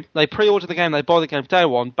the game, they pre-order the game, they buy the game day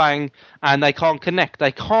one, bang, and they can't connect.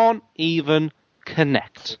 They can't even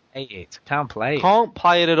connect. Can't play it. Can't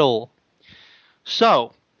play it at all.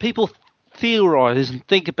 So, people theorise and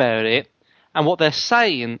think about it, and what they're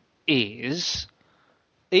saying is,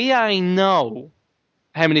 EA know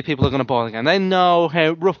how many people are going to buy the game. They know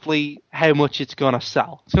roughly how much it's going to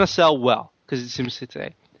sell. It's going to sell well, because it's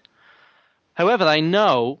SimCity. However, they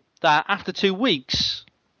know that after 2 weeks,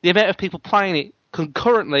 the amount of people playing it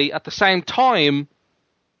concurrently at the same time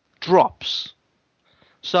drops.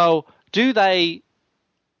 So, do they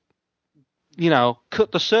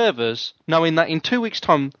cut the servers, knowing that in 2 weeks'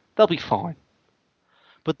 time, they'll be fine.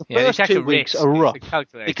 But the first 2 weeks are rough,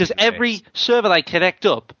 because every server they connect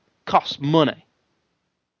up costs money.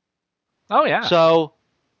 Oh, yeah. So,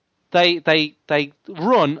 they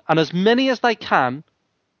run on as many as they can,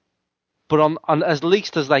 but on as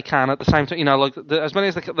least as they can at the same time, as many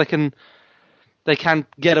as they can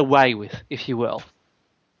get away with, if you will.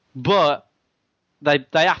 But they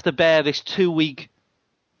have to bear this 2 week,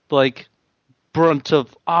 brunt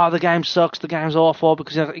of, the game sucks, the game's awful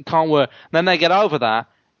because it can't work. And then they get over that,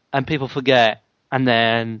 and people forget, and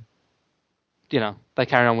then, they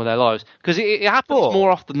carry on with their lives. Because it happens more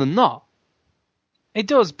often than not. It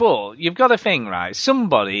does, but you've got to think, right?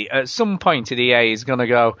 Somebody at some point at EA is going to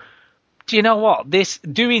go, do you know what?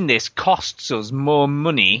 Doing this costs us more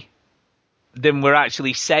money than we're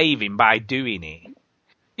actually saving by doing it.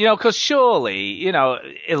 Because surely,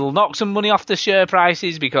 it'll knock some money off the share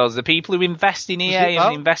prices because the people who invest in EA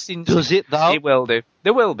and invest in... Does it, though? It will do.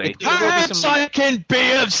 There will be. Perhaps I can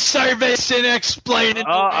be of service in explaining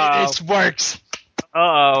the way this works.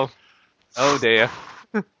 Uh-oh. Oh, dear.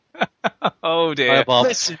 Oh, dear.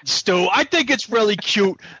 Listen, Stu, I think it's really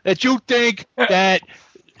cute that you think that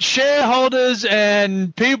shareholders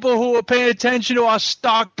and people who are paying attention to our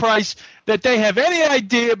stock price, that they have any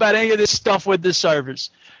idea about any of this stuff with the servers.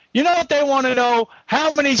 You know what they want to know?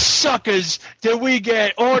 How many suckers did we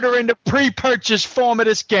get ordering the pre-purchase form of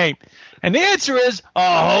this game? And the answer is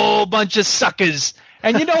a whole bunch of suckers.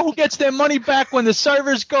 And you know who gets their money back when the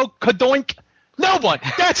servers go kadoink? No one.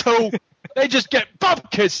 That's who. They just get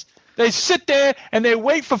bupkis. They sit there and they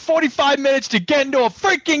wait for 45 minutes to get into a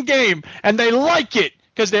freaking game, and they like it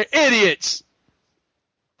because they're idiots.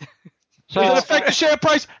 So, does it affect the share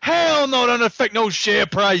price? Hell no, it doesn't affect no share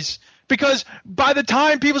price. Because by the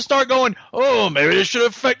time people start going, oh, maybe this should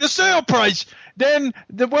affect the sale price, then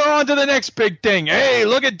we're on to the next big thing. Hey,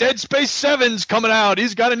 look at Dead Space 7's coming out.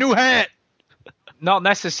 He's got a new hat. Not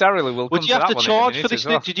necessarily. Would you have to charge for this?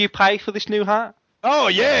 Did you pay for this new hat? Oh,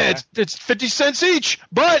 yeah. It's 50 cents each,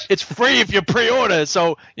 but it's free if you pre-order.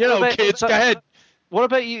 So, kids, go ahead. What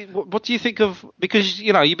about you? What do you think of? Because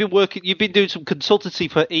you've been doing some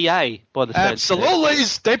consultancy for EA by the sounds. Absolutely,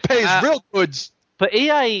 they pay us real goods. But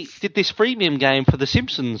EA did this freemium game for The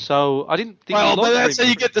Simpsons, so I didn't think. Well, but that's how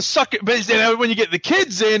you get the sucker. But when you get the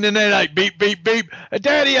kids in, and they're like, beep, beep, beep,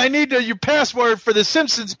 Daddy, I need your password for the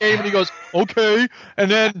Simpsons game, and he goes, okay,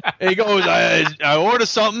 and then he goes, I order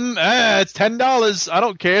something, it's $10. I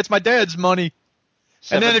don't care, it's my dad's money.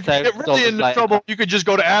 And then if you get really into trouble, you could just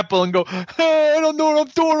go to Apple and go, hey, I don't know what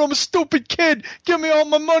I'm doing. I'm a stupid kid. Give me all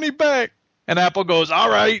my money back. And Apple goes, all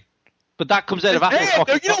right. But that comes out of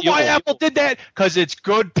Apple. You know why Apple did that? Because it's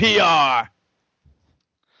good PR.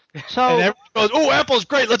 So, and everyone goes, oh, Apple's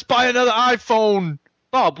great. Let's buy another iPhone.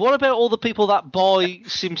 Bob, what about all the people that buy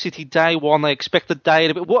SimCity day one? They expect the day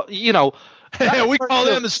to be... What, we call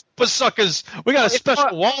them the super suckers. We got a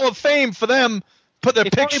special wall of fame for them. Put their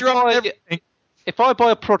picture up and everything. If I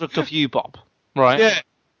buy a product of you, Bob, right? Yeah.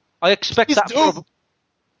 I expect that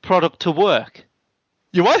product to work.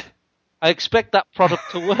 You what? I expect that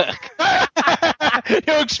product to work.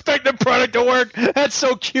 You expect the product to work? That's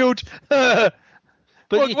so cute. But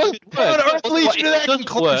what on earth leads you to that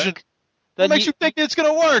conclusion? What makes you think it's going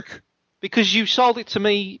to work? Because you sold it to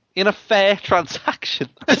me in a fair transaction.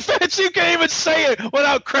 You can't even say it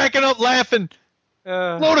without cracking up laughing.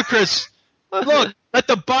 Ludicrous. Look, let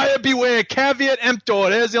the buyer beware. Caveat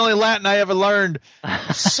emptor. There's the only Latin I ever learned.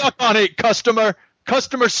 Suck on it, customer.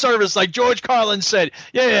 Customer service, like George Carlin said.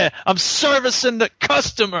 Yeah, I'm servicing the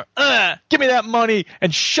customer. Give me that money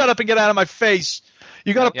and shut up and get out of my face.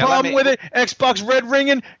 You got a problem with it? Xbox red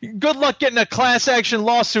ringing? Good luck getting a class action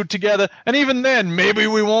lawsuit together. And even then, maybe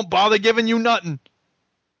we won't bother giving you nothing.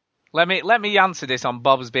 Let me answer this on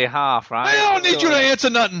Bob's behalf, right? I don't need you to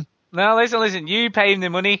answer nothing. No, listen. You pay him the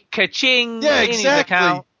money. Ka-ching. Yeah, in his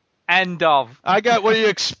account. End of. I got what you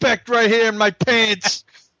expect right here in my pants.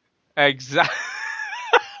 Exactly.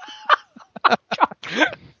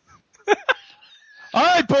 All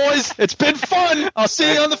right, boys. It's been fun. I'll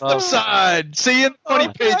see you on the flip side. See you in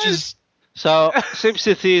 20 pages. So,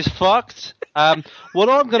 SimCity is fucked. What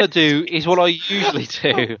I'm going to do is what I usually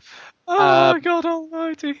do. Oh, my God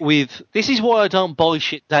almighty. This is why I don't buy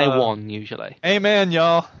shit day one, usually. Amen,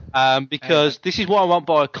 y'all. Because this is why I won't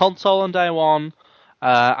buy a console on day one.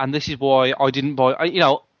 And this is why I didn't buy...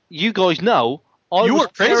 you guys know... You were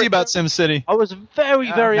crazy about SimCity. I was very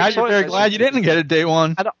excited. Now you're very glad you didn't get it day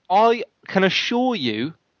one. And I can assure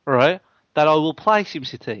you, right, that I will play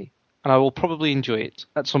SimCity and I will probably enjoy it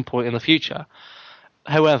at some point in the future.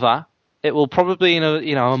 However, it will probably in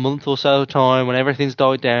a month or so time when everything's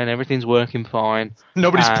died down, everything's working fine.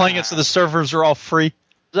 Nobody's playing it, so the servers are all free.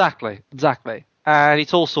 Exactly. And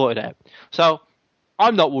it's all sorted out. So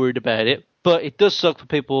I'm not worried about it, but it does suck for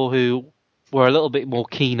people who were a little bit more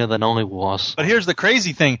keener than I was. But here's the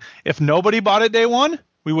crazy thing. If nobody bought it day one,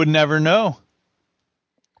 we would never know.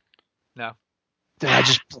 No. Did I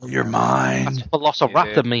just blow your mind? That's a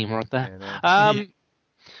Velociraptor meme right there.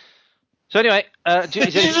 So anyway...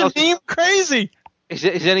 Is a meme crazy? Is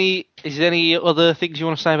there any other things you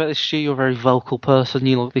want to say about this, Stu? You're a very vocal person.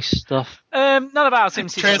 You love this stuff. Not about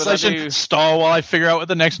SimCity. Translation: but I do, stall while I figure out what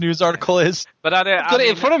the next news article is. But I I've got it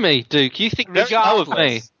in front of me, Duke. You think very low of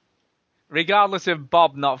me. Regardless of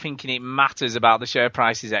Bob not thinking it matters about the share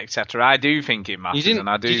prices, etc., I do think it matters, and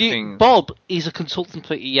I do think Bob is a consultant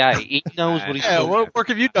for EA. He knows what he's doing. What work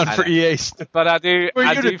have you done for EA? But I do.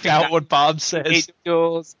 I do think doubt what Bob says.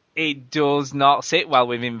 It does not sit well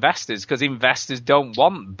with investors because investors don't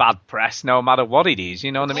want bad press, no matter what it is.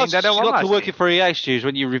 You know what I mean? They don't want you got that to working for EA, Stu,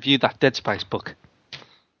 when you reviewed that Dead Space book.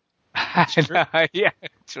 Yeah,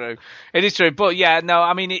 true. It is true, but yeah, no.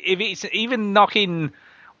 I mean, if it's even knocking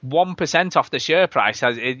 1% off the share price,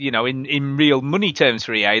 in real money terms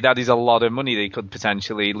for EA, that is a lot of money they could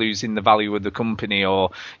potentially lose in the value of the company, or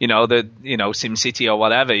SimCity or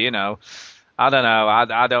whatever. I don't know.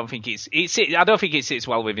 I don't think I don't think it sits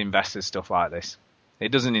well with investors, stuff like this.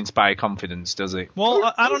 It doesn't inspire confidence, does it?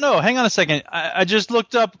 Well, I don't know. Hang on a second. I just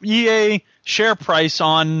looked up EA share price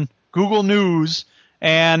on Google News,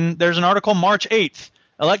 and there's an article March 8th.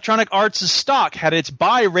 Electronic Arts' stock had its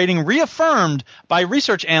buy rating reaffirmed by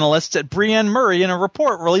research analysts at Brienne Murray in a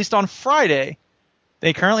report released on Friday.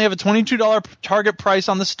 They currently have a $22 target price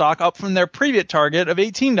on the stock, up from their previous target of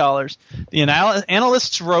 $18. The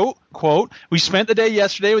analysts wrote, quote, "We spent the day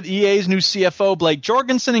yesterday with EA's new CFO, Blake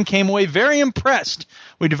Jorgensen, and came away very impressed.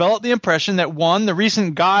 We developed the impression that, one, the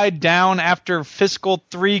recent guide down after fiscal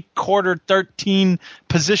quarter 13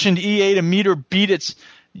 positioned EA to meet or beat its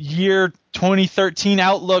year 2013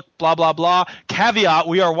 outlook, blah, blah, blah. Caveat,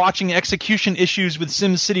 we are watching execution issues with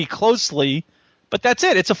SimCity closely." But that's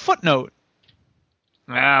it. It's a footnote.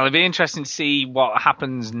 Well, it'll be interesting to see what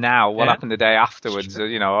happens now, what happened the day afterwards,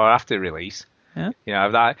 or after release.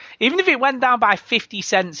 Yeah. Even if it went down by 50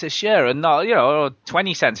 cents a share and not, or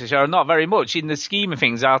 20 cents a share, and not very much in the scheme of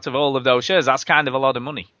things out of all of those shares, that's kind of a lot of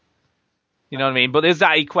money. You know what I mean? But does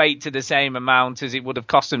that equate to the same amount as it would have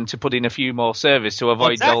cost them to put in a few more servers to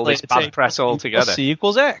avoid all this bad press altogether? C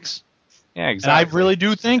equals X. Yeah, exactly. And I really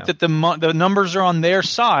do think that the numbers are on their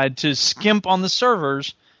side to skimp on the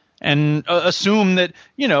servers and assume that,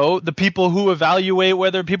 the people who evaluate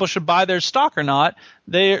whether people should buy their stock or not,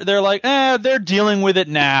 they're like, they're dealing with it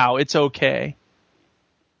now. It's okay.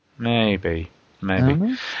 Maybe.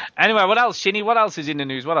 Anyway, what else, Shinny? What else is in the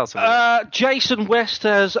news? What else? Jason West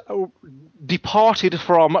has departed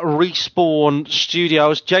from Respawn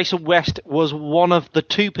Studios. Jason West was one of the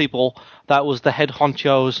two people that was the head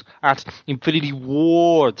honchos at Infinity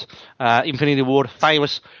Ward. Infinity Ward,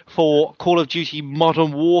 famous for Call of Duty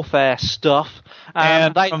Modern Warfare stuff.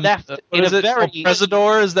 And they left in a very...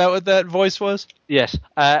 Presidor, is that what that voice was? Yes.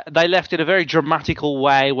 They left in a very dramatical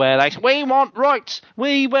way where they said, "We want rights!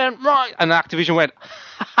 We want rights!" And Activision went,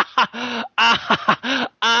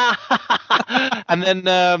 and then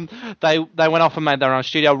they went off and made their own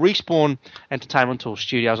studio, Respawn Entertainment or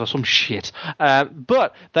Studios or some shit.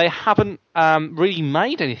 But they haven't really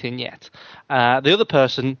made anything yet. The other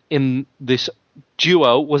person in this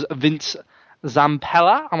duo was Vince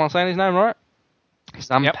Zampella. Am I saying his name right?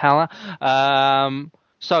 Zampella. Yep.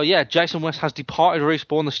 So yeah, Jason West has departed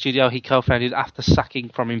Respawn, the studio he co-founded after sacking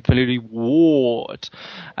from Infinity Ward.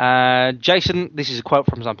 Jason, this is a quote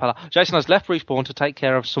from Zampella. "Jason has left Respawn to take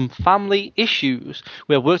care of some family issues.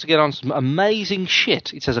 We have worked together on some amazing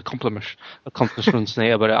shit." It says accomplishments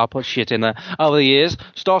here, but I'll put shit in there. "Over the years,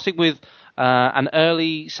 starting with an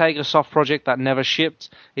early Sega soft project that never shipped.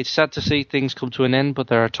 It's sad to see things come to an end, but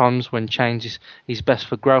there are times when change is best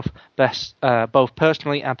for growth, both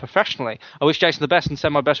personally and professionally. I wish Jason the best and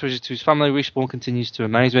send my best wishes to his family. Respawn continues to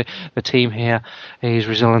amaze me. The team here is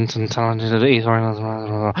resilient and talented."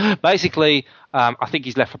 Basically, I think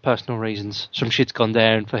he's left for personal reasons. Some shit's gone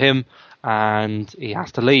down for him, and he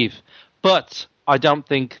has to leave. But I don't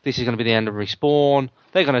think this is going to be the end of Respawn.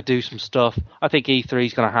 They're going to do some stuff. I think E3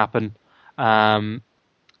 is going to happen.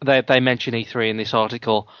 They mention E3 in this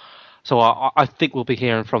article, so I think we'll be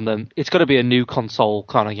hearing from them. It's going to be a new console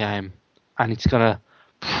kind of game, and it's going to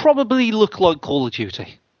probably look like Call of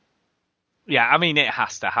Duty. Yeah, I mean, it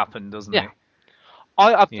has to happen, doesn't it?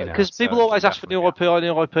 Because people always ask for new IP.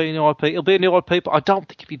 It'll be a new IP, but I don't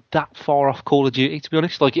think it'll be that far off Call of Duty, to be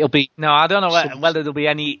honest. Like, it'll be... No, I don't know whether there'll be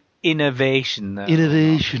any innovation there.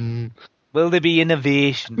 Innovation. Will there be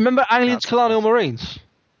innovation? Remember Aliens Colonial Marines?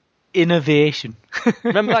 Innovation.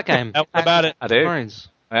 Remember that game? What about it? I do. Marines.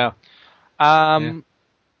 Yeah.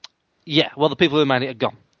 Yeah, well, the people who made it are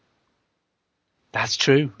gone. That's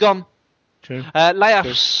true. Gone. True.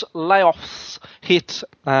 Layoffs hit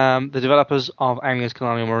the developers of Aliens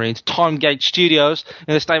Colonial Marines. Timegate Studios,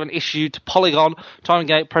 in a statement issued to Polygon,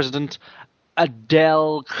 Timegate president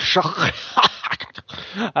Adele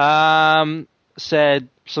said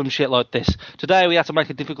some shit like this. Today we had to make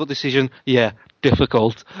a difficult decision. Yeah,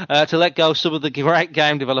 difficult. To let go some of the great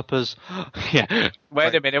game developers. Yeah.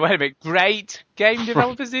 Wait a minute. Great game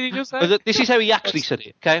developers, did he just say? This is how he actually said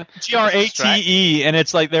it, okay? GRATE, and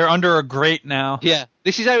it's like they're under a grate now. Yeah,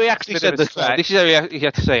 this is how he actually said this. This is how he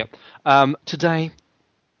had to say it. Today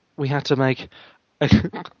we had to make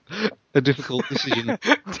a difficult decision.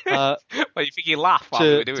 Well, you think he laughed while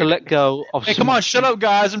we were doing to let go of Hey, come on, shut up,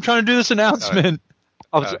 guys. I'm trying to do this announcement.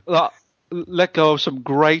 Let go of some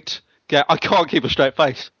great... I can't keep a straight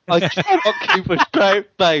face. I cannot keep a straight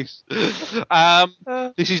face.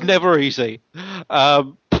 This is never easy. But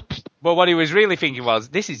what he was really thinking was,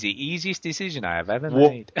 this is the easiest decision I have ever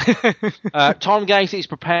made. Tom Gates is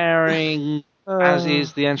preparing... as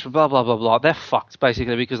is the entrance, blah, blah, blah, blah. They're fucked,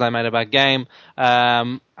 basically, because they made a bad game,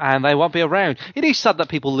 and they won't be around. It is sad that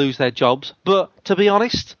people lose their jobs, but to be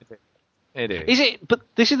honest... It is. But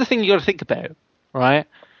this is the thing you got to think about, right?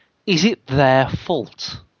 Is it their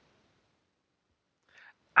fault?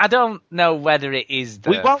 I don't know whether it is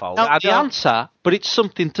their fault. We won't know the answer, but it's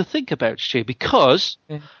something to think about, Stu, because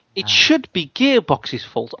it should be Gearbox's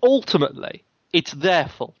fault. Ultimately, it's their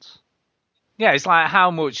fault. Yeah, it's like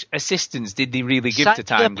how much assistance did they really give to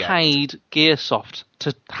Time Sega paid Gearsoft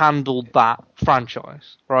to handle that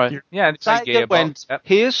franchise, right? Yeah, Sega went,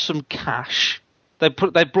 here's some cash. They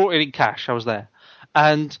brought it in cash. I was there,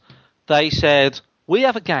 and they said, we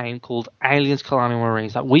have a game called Aliens Colonial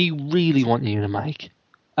Marines that we really want you to make,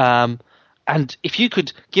 and if you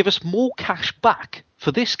could give us more cash back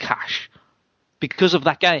for this cash because of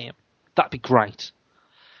that game, that'd be great.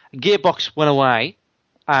 Gearbox went away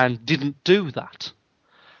and didn't do that.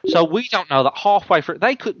 So we don't know that halfway through...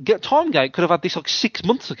 Timegate could have had this like 6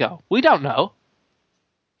 months ago. We don't know.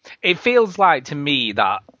 It feels like to me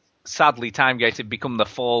that, sadly, Timegate had become the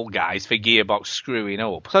fall guys for Gearbox screwing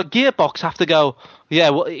up. So Gearbox have to go,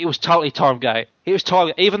 yeah, well, it was totally Timegate. It was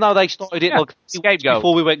Timegate. Even though they started it like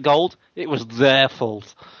before we went gold, it was their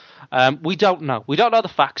fault. We don't know. We don't know the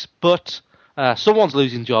facts, but someone's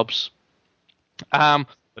losing jobs.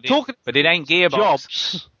 But it ain't Gearbox.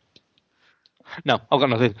 Jobs. No, I've got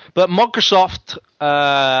nothing. But Microsoft's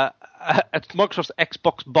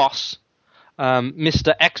Xbox boss,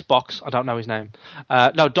 Mr. Xbox, I don't know his name.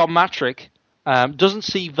 Don Matrick, doesn't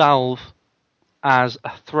see Valve as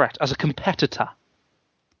a threat, as a competitor,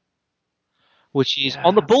 which is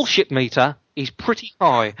on the bullshit meter. Is pretty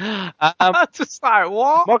high. Just like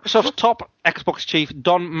what? Microsoft's top Xbox chief,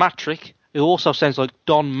 Don Matrick, who also sounds like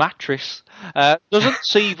Don Mattress, doesn't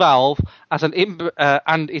see Valve as and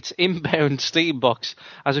its inbound Steam box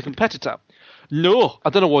as a competitor. No, I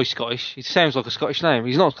don't know why he's Scottish. He sounds like a Scottish name.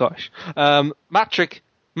 He's not Scottish.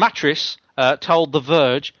 Mattress told The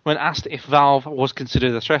Verge when asked if Valve was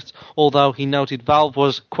considered a threat, although he noted Valve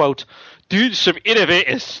was, quote, doing some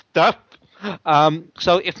innovative stuff.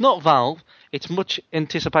 So if not Valve, it's much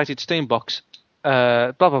anticipated Steam box,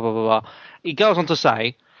 blah, blah, blah, blah, blah. He goes on to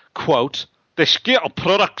say, quote, the scale of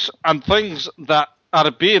products and things that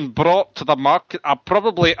are being brought to the market are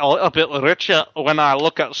probably a little bit richer when I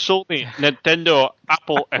look at Sony, Nintendo,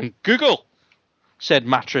 Apple, and Google, said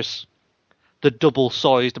Mattress, the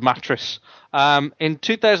double-sized Mattress. In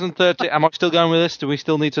 2030, am I still going with this? Do we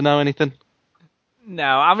still need to know anything? No,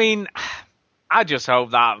 I mean, I just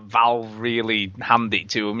hope that Valve really hand it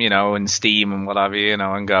to them, and Steam and whatever,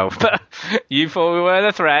 and go, you thought we were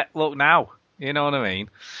the threat, look now. You know what I mean?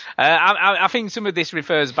 I think some of this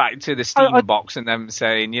refers back to the Steam box and them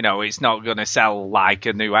saying, it's not going to sell like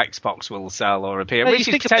a new Xbox will sell or appear, which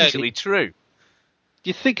is potentially true.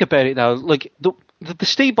 You think about it, though, like, the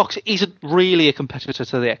Steam box isn't really a competitor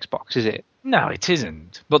to the Xbox, is it? No, it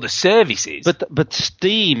isn't. But the service is. But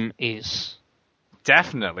Steam is.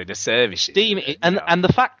 Definitely the service is. Steam is, and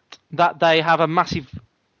the fact that they have a massive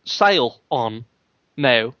sale on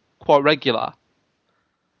now, quite regular.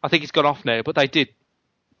 I think it's gone off now, but they did,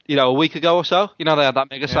 a week ago or so. They had that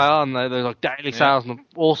mega sale and there's like daily sales and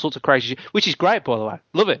all sorts of crazy shit, which is great, by the way.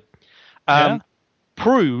 Love it.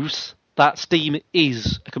 Proves that Steam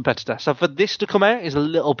is a competitor. So for this to come out is a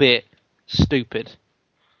little bit stupid.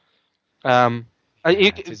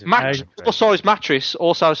 Double-sized Mattress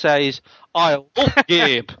also says, I love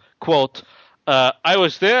Gabe, quote, I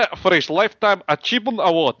was there for his Lifetime Achievement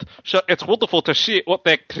Award, so it's wonderful to see what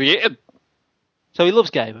they created. So he loves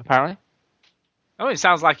Gabe, apparently. Oh, it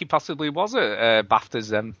sounds like he possibly was at BAFTAs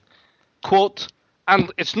then. Quote,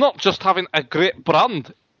 and it's not just having a great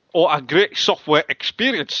brand or a great software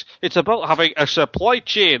experience. It's about having a supply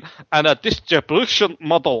chain and a distribution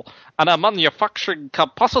model and a manufacturing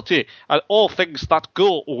capacity and all things that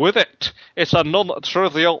go with it. It's a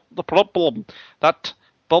non-trivial problem that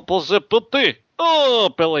bubbles a buddy. Oh,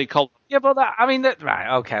 Billy Collins. Yeah, but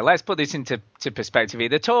right, okay, let's put this into perspective here.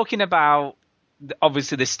 They're talking about,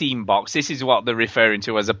 obviously, the Steam box. This is what they're referring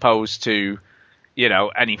to as opposed to,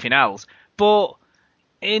 anything else. But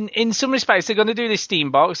in some respects, they're going to do this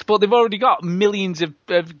Steam box, but they've already got millions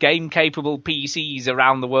of game-capable PCs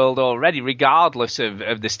around the world already, regardless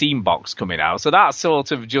of the Steam box coming out. So that's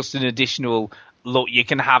sort of just an additional, look, you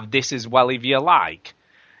can have this as well if you like.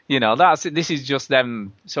 This is just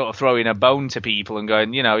them sort of throwing a bone to people and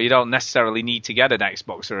going, you don't necessarily need to get an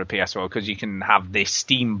Xbox or a PS4 because you can have this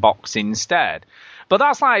Steam box instead. But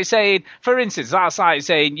that's like saying, for instance,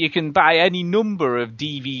 you can buy any number of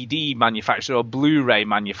DVD manufacturers or Blu-ray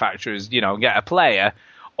manufacturers, get a player,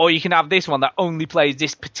 or you can have this one that only plays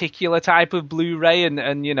this particular type of Blu-ray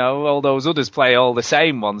and all those others play all the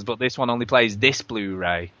same ones, but this one only plays this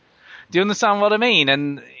Blu-ray. Do you understand what I mean?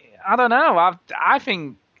 And I don't know, I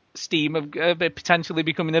think Steam are potentially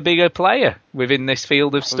becoming a bigger player within this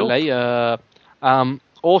field of stuff.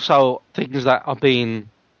 Also, things that are being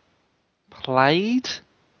played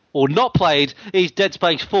or not played is Dead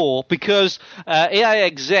Space 4 because EA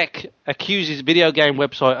exec accuses video game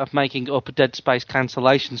website of making up a Dead Space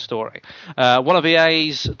cancellation story. One of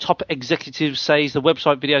EA's top executives says the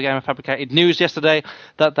website Video Gamer fabricated news yesterday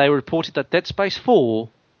that they reported that Dead Space 4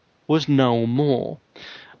 was no more.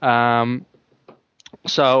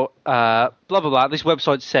 So, blah, blah, blah. This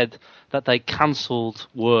website said that they cancelled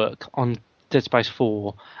work on Dead Space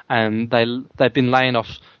 4 and they've been laying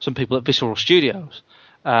off some people at Visceral Studios.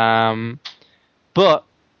 But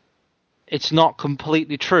it's not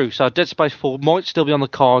completely true. So Dead Space 4 might still be on the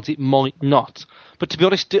cards, it might not. But to be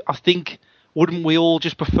honest, I think, wouldn't we all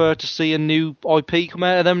just prefer to see a new IP come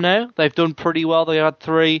out of them now? They've done pretty well. They had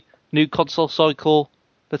 3 new console cycle.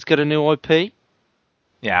 Let's get a new IP.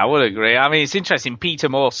 Yeah, I would agree. I mean, it's interesting. Peter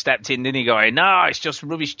Moore stepped in, didn't he, going, no, it's just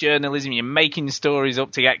rubbish journalism. You're making stories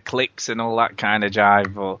up to get clicks and all that kind of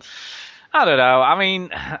jive. But I don't know. I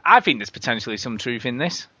mean, I think there's potentially some truth in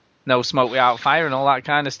this. No smoke without fire and all that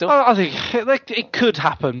kind of stuff. I think it could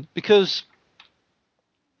happen because,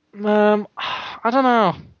 I don't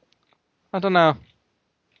know.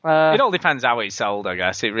 It all depends how it's sold, I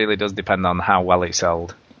guess. It really does depend on how well it's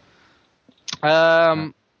sold.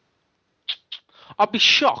 I'd be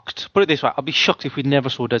shocked. Put it this way: I'd be shocked if we never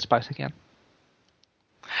saw Dead Space again.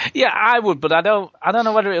 Yeah, I would, but I don't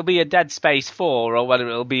know whether it'll be a Dead Space 4 or whether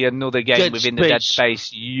it'll be another game within the Dead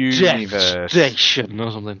Space universe. Station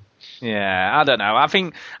or something. Yeah, I don't know. I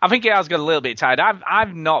think it has got a little bit tired.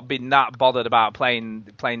 I've not been that bothered about playing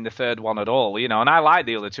the third one at all, and I like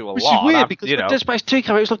the other two a lot. Which is weird because when Dead Space 2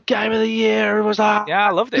 came out, it was like Game of the Year. It was like, yeah,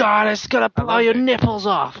 I loved it. God, it's gonna blow your nipples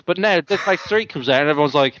off. But now Dead Space 3 comes out and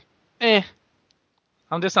everyone's like, eh.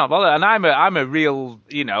 I'm just not bothered, and I'm a real,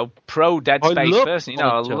 pro Dead Space person.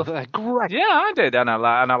 I love it. Great. Yeah, I did, and I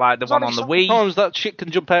like the one on the Wii. Sometimes that shit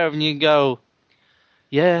can jump out of and you can go,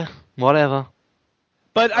 yeah, whatever.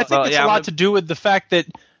 But I think it's a lot to do with the fact that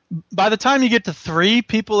by the time you get to 3,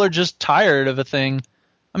 people are just tired of a thing.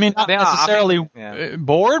 I mean, not necessarily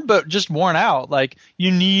bored, but just worn out. Like,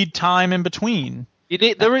 you need time in between.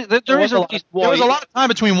 There was a lot of time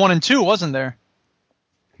between 1 and 2, wasn't there?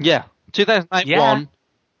 Yeah. 2008 1,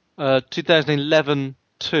 2011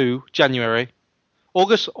 2, January.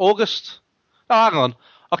 October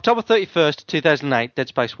 31st, 2008, Dead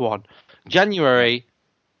Space 1. January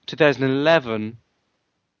 2011,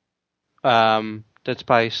 Dead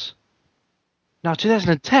Space... No,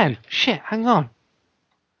 2010. Shit, hang on.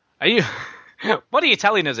 Are you... What are you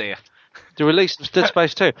telling us here? The release of Dead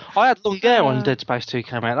Space 2. I had long hair when Dead Space 2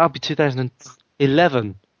 came out. That'll be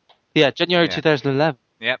 2011. Yeah, January 2011.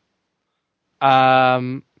 Yep.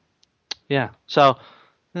 Yeah, so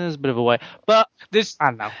there's a bit of a way. But I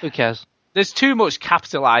don't know, who cares? There's too much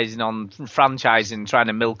capitalising on franchising, trying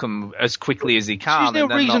to milk them as quickly as he can. There's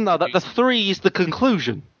no reason, though, that the 3 is the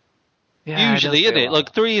conclusion. Yeah, usually, isn't it?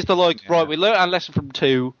 Like, 3 is the, right, we learned our lesson from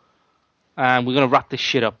 2, and we're going to wrap this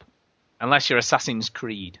shit up. Unless you're Assassin's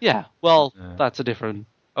Creed. Yeah, well, that's a different...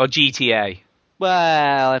 Or GTA.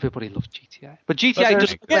 Well, everybody loves GTA. But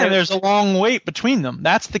GTA there's a long wait between them.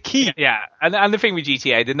 That's the key. Yeah, and the thing with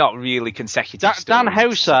GTA, they're not really consecutive stories. Dan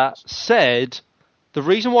Houser said the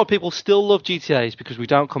reason why people still love GTA is because we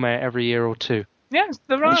don't come out every year or 2. Yeah,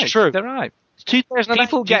 they're right. It's true. They're right. It's 2008,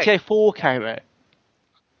 GTA 4 came out.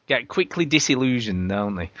 Get quickly disillusioned,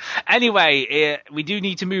 don't they? Anyway, we do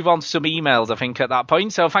need to move on to some emails, I think, at that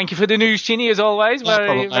point. So thank you for the news, Chinny, as always. No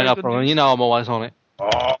problem. You know I'm always on it.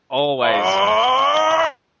 Always.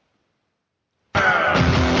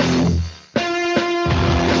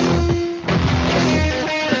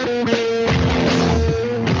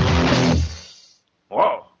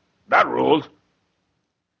 Whoa, that ruled.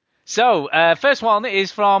 So, first one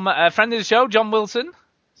is from a friend of the show, John Wilson.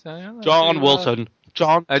 John Wilson.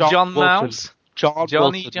 John Wilson. Mouse. John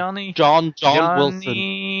Johnny, Wilson. Johnny. John Johnny,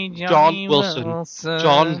 Wilson. John Wilson.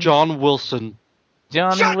 John Wilson.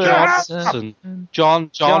 Johnny Wilson. John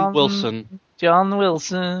Wilson. John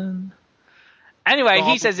Wilson. Anyway,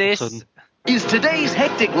 he says this. Is today's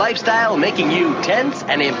hectic lifestyle making you tense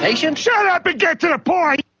and impatient? Shut up and get to the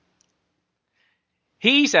point!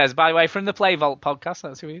 He says, by the way, from the Play Vault podcast,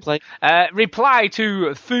 that's who he is. Reply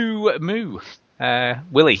to Fu Moo.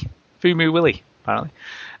 Willie. Fu Moo Willie, apparently.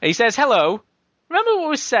 He says, hello. Remember what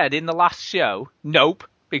was said in the last show? Nope.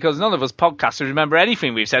 Because none of us podcasters remember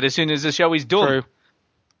anything we've said as soon as the show is done. True.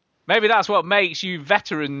 Maybe that's what makes you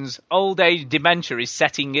veterans old age dementia is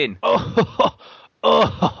setting in. What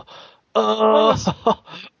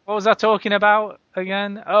was I talking about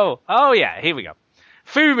again? Oh yeah, here we go.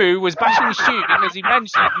 Fumu was bashing Stu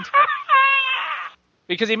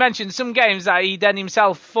because he mentioned some games that he then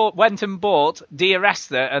himself went and bought, Dear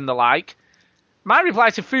Esther and the like. My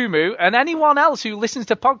reply to Fumu, and anyone else who listens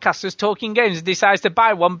to podcasters talking games and decides to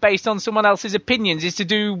buy one based on someone else's opinions, is to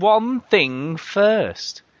do one thing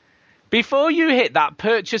first. Before you hit that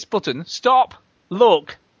purchase button, stop,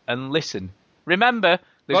 look, and listen. Remember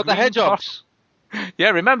the hedgehogs.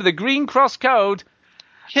 Remember the green cross code.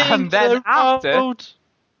 And then after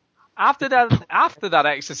that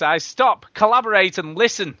exercise, stop, collaborate, and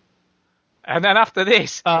listen. And then after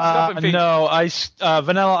this, stop and think. No,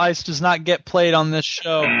 Vanilla Ice does not get played on this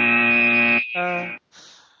show. And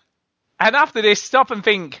after this, stop and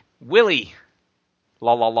think, Willie.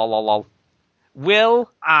 Lol, lol, lol, lol, lol. Will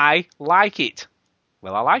I like it?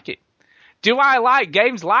 Will I like it? Do I like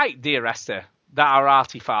games like Dear Esther that are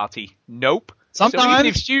arty-farty? Nope.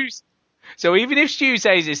 Sometimes. So even if Stu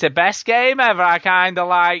says it's the best game ever, I kind of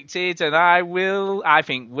liked it, and I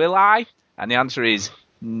think, will I? And the answer is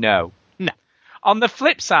no. No. On the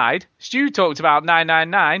flip side, Stu talked about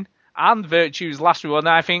 999 and Virtue's Last Reward, and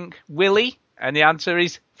I think, will he? And the answer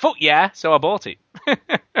is, fuck yeah, so I bought it.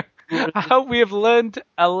 I hope we have learned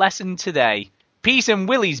a lesson today. Peace and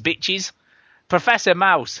willies, bitches. Professor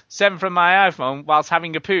Mouse, sent from my iPhone whilst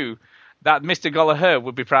having a poo that Mr. Gallagher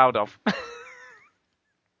would be proud of.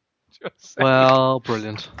 Well,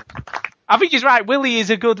 brilliant. I think he's right. Willie is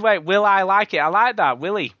a good way. Will I like it? I like that.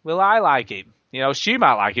 Willie. Will I like it? You know, Stu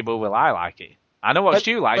might like it, but will I like it? I know what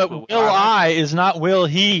Stu likes, but will I is not will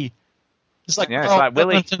he. It's like, it's like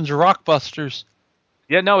Willie. Edmonton's Rockbusters.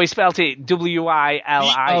 Yeah, no, he spelled it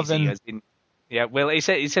W-I-L-I-C. Yeah, Will. It's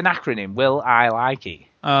an acronym. Will I like it?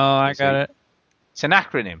 Oh, I got it. It's an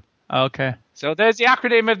acronym. Okay. So there's the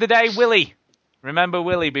acronym of the day, Willie. Remember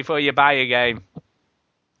Willie before you buy a game.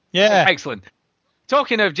 Yeah. Excellent.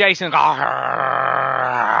 Talking of Jason, he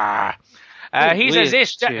says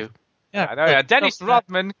this. Dennis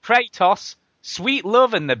Rodman, Kratos, Sweet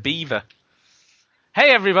Love, and the Beaver.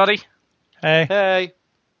 Hey, everybody. Hey.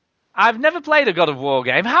 I've never played a God of War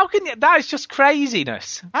game. How can you? That is just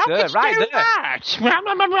craziness. How can you do that?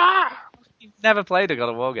 Never played a God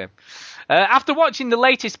of War game. After watching the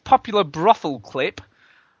latest popular brothel clip,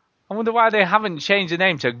 I wonder why they haven't changed the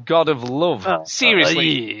name to God of Love.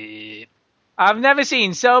 Seriously. I've never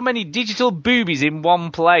seen so many digital boobies in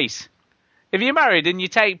one place. If you're married and you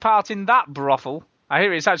take part in that brothel, I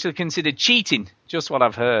hear it's actually considered cheating. Just what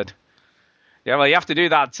I've heard. Yeah, well, you have to do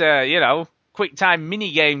that, quick time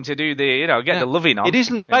mini game to do get the loving on. It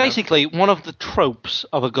isn't basically one of the tropes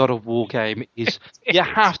of a God of War game is you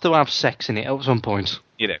have to have sex in it at some point.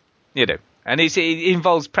 You do. And it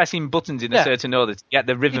involves pressing buttons in a certain order to get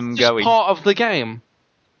the rhythm going. It's part of the game.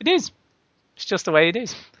 It is. It's just the way it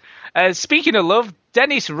is. Speaking of love,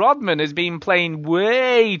 Dennis Rodman has been playing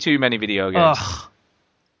way too many video games. Ugh.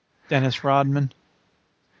 Dennis Rodman.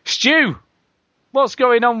 Stu, what's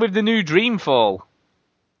going on with the new Dreamfall?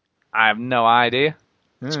 I have no idea.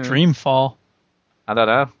 It's Dreamfall. I don't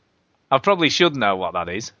know. I probably should know what that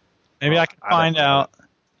is. Maybe I can find out.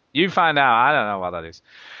 You find out. I don't know what that is.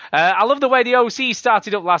 I love the way the OC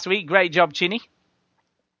started up last week. Great job, Chinny.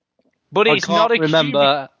 But it's not a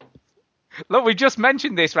remember. Look, we just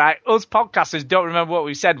mentioned this, right? Us podcasters don't remember what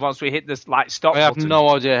we said once we hit this stop button. I have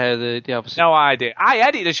no idea how the Overseas... No idea. I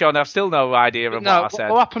edited the show and I've still no idea of what I said.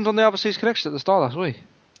 What happened on the Overseas Connection at the start last week?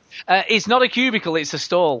 It's not a cubicle, it's a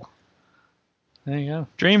stall. There you go.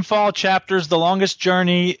 Dreamfall Chapters: The Longest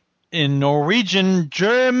Journey in Norwegian.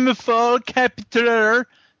 Dreamfall Chapter: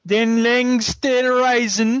 Den Lengste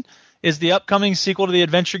Reisen is the upcoming sequel to the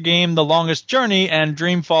adventure game The Longest Journey and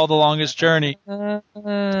Dreamfall: The Longest Journey. It's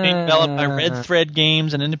being developed by Red Thread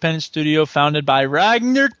Games, an independent studio founded by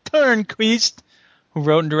Ragnar Turnquist, who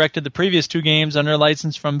wrote and directed the previous 2 games under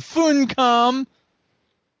license from Funcom.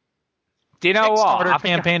 Do you know what? Kickstarter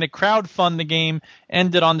campaign to crowdfund the game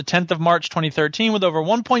ended on the 10th of March 2013 with over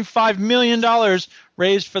 $1.5 million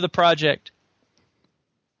raised for the project.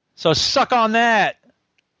 So suck on that.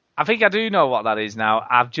 I think I do know what that is now.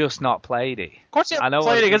 I've just not played it. Of course you haven't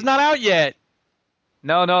played it. It's not out yet.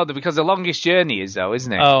 No, because The Longest Journey is, though,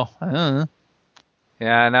 isn't it? Oh, I don't know.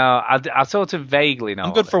 Yeah, no, I sort of vaguely know.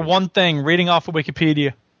 I'm good for one thing, reading off of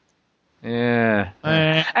Wikipedia. Yeah.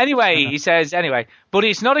 Anyway, he says, but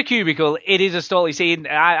it's not a cubicle, it is a stall. You see,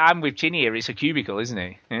 I'm with Chinny here, it's a cubicle, isn't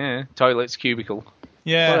it? Yeah, toilet's cubicle.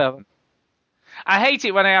 Yeah. Whatever. I hate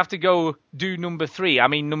it when I have to go do number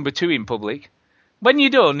 2 in public. When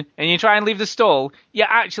you're done and you try and leave the stall, you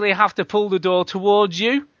actually have to pull the door towards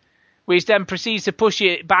you, which then proceeds to push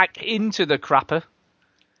it back into the crapper.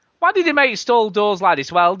 Why did they make stall doors like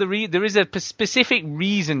this? Well, there is a specific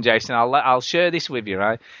reason, Jason. I'll share this with you,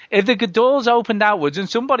 right? If the doors opened outwards and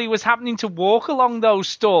somebody was happening to walk along those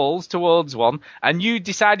stalls towards one, and you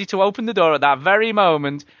decided to open the door at that very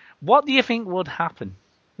moment, what do you think would happen?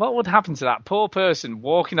 What would happen to that poor person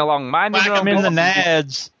walking along, minding their own business? Whack 'em in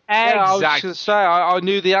the nads. Yeah, I was Exactly. going to say, I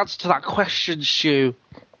knew the answer to that question, Stu.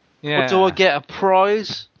 Yeah. But do I get a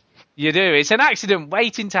prize? You do. It's an accident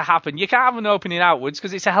waiting to happen. You can't have an opening outwards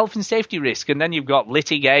because it's a health and safety risk, and then you've got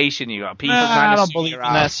litigation, you've got people trying I to don't sue believe you in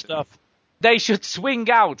out. that stuff. They should swing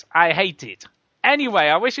out. I hate it. Anyway,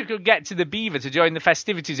 I wish I could get to the Beaver to join the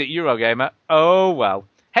festivities at Eurogamer. Oh, well.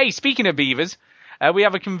 Hey, speaking of beavers, we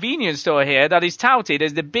have a convenience store here that is touted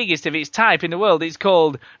as the biggest of its type in the world. It's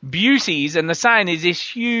called Busey's, and the sign is this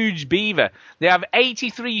huge beaver. They have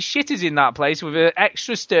 83 shitters in that place with an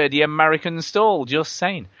extra sturdy American stall, just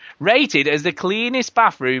saying. Rated as the cleanest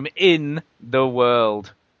bathroom in the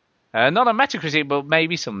world. Not on Metacritic, but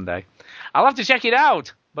maybe someday. I'll have to check it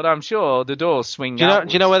out, but I'm sure the doors swing out.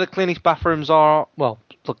 Do you know where the cleanest bathrooms are? Well,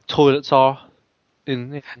 the toilets are.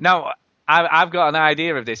 No, I've got an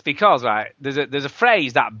idea of this because, right, there's a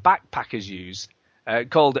phrase that backpackers use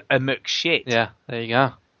called a McShit. Yeah, there you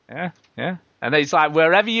go. Yeah. And it's like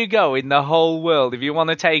wherever you go in the whole world, if you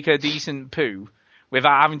want to take a decent poo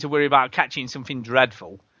without having to worry about catching something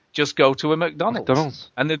dreadful, just go to a McDonald's.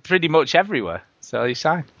 And they're pretty much everywhere. So you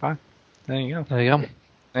say, fine. There you go. There you go.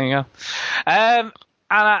 There you go. And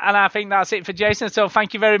I think that's it for Jason. So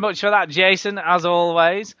thank you very much for that, Jason, as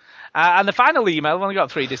always. And the final email, we've only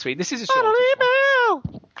got 3 this week. This is a short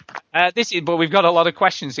email. But we've got a lot of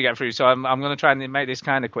questions to get through, so I'm going to try and make this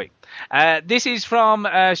kind of quick. This is from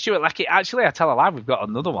Stuart Leckie. Actually, I tell a lie, we've got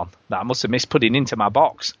another one that I must have missed putting into my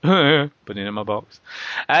box. Putting in my box.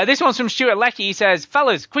 This one's from Stuart Leckie. He says,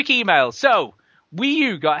 fellas, quick email. So, Wii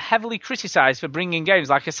U got heavily criticised for bringing games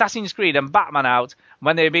like Assassin's Creed and Batman out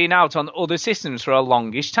when they've been out on other systems for a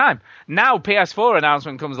longish time. Now PS4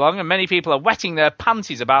 announcement comes along and many people are wetting their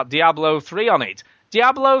panties about Diablo 3 on it.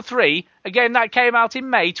 Diablo 3, a game that came out in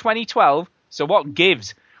May 2012, so what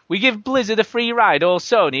gives? We give Blizzard a free ride or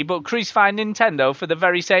Sony, but crucify Nintendo for the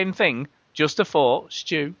very same thing. Just a thought,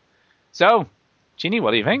 Stu. So, Ginny,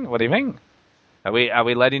 what do you think? What do you think? Are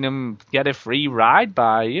we letting them get a free ride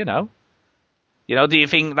by, do you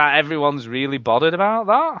think that everyone's really bothered about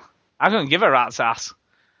that? I couldn't give a rat's ass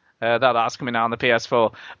that's coming out on the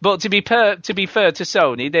PS4. But to be fair to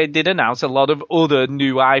Sony, they did announce a lot of other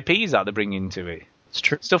new IPs that they're bringing to it. It's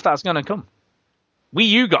true. Stuff that's going to come. Wii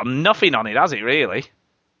U got nothing on it, has it, really?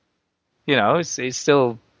 It's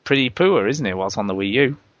still pretty poor, isn't it, what's on the Wii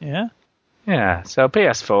U? Yeah. Yeah, so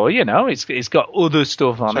PS4, it's got other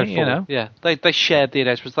stuff on it, Yeah, they shared the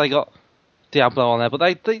announcements. They got Diablo on there,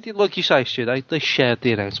 but they like you say, Stu, they shared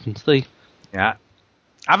the announcements. Yeah.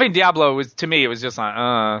 I think Diablo it was just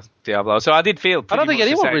like, Diablo. So I did feel I don't think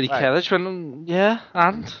anyone really cared. cared. They just went, yeah,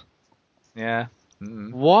 and? Yeah.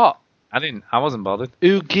 What? I wasn't bothered.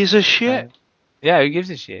 Who gives a shit? Yeah, who gives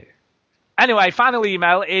a shit? Anyway, final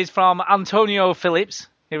email is from Antonio Phillips.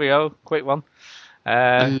 Here we go, quick one.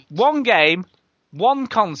 One game, one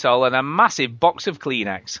console, and a massive box of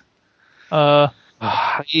Kleenex.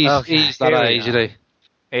 He's that age, isn't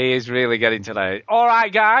he? He is really getting to that. All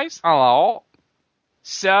right, guys. Hello.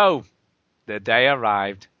 So, the day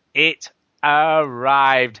arrived. It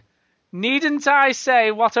arrived. Needn't I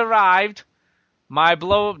say what arrived? My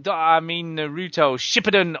Naruto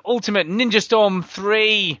Shippuden Ultimate Ninja Storm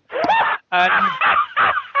 3.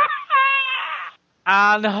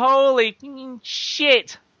 And holy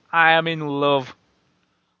shit, I am in love.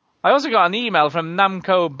 I also got an email from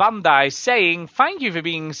Namco Bandai saying, thank you for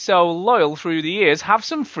being so loyal through the years. Have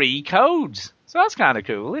some free codes. So that's kind of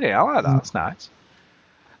cool, isn't it? I like that. That's nice.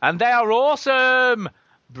 And they are awesome.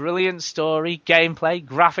 Brilliant story, gameplay,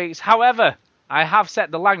 graphics. However, I have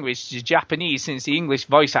set the language to Japanese since the English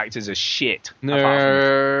voice actors are shit.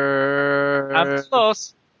 Nerd.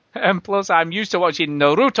 And plus, I'm used to watching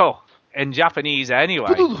Naruto in Japanese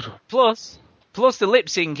anyway. Plus the lip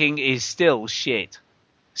syncing is still shit.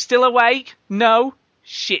 Still awake? No.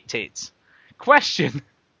 Shit tits. Question.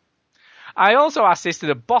 I also asked this to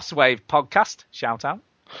the Boss Wave podcast. Shout out.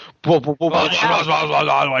 Wait.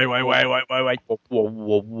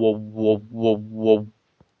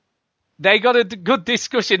 They got a good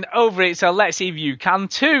discussion over it, so let's see if you can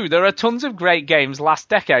too. There are tons of great games last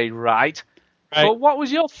decade, right? But what was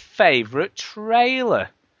your favourite trailer?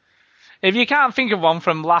 If you can't think of one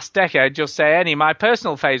from last decade, just say any. My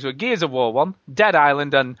personal favourites were Gears of War 1, Dead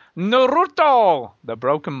Island, and Naruto, The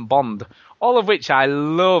Broken Bond, all of which I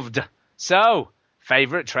loved. So,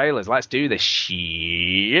 favourite trailers. Let's do this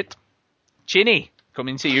shit. Chinny,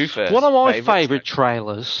 coming to you first. One of my favourite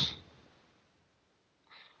trailers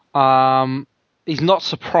is not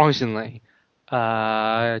surprisingly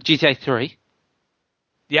GTA 3.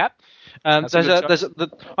 Yep. I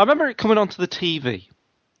remember it coming onto the TV,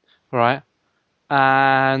 right?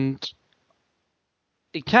 And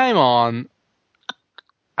it came on,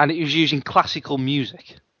 and it was using classical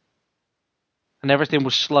music, and everything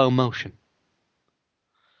was slow motion.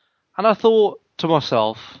 And I thought to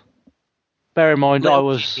myself, bear in mind I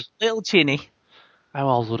was... Little Chinny. How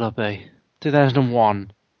old would I be?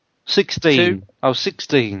 2001. 16. I was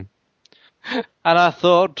 16. And I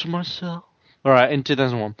thought to myself... Alright, in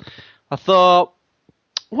 2001. I thought,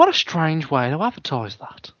 what a strange way to advertise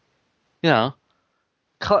that. You know?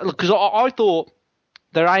 Because I thought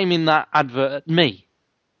they're aiming that advert at me.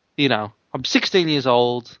 You know? I'm 16 years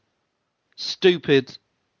old, stupid,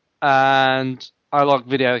 and I like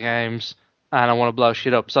video games, and I want to blow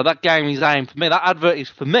shit up. So that game is aimed for me. That advert is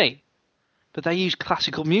for me. But they use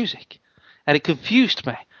classical music. And it confused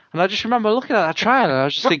me. And I just remember looking at that trailer, I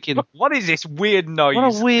was just thinking... What is this weird noise?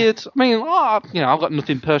 What a weird... I mean, I've got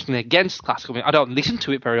nothing personally against classical music. I don't listen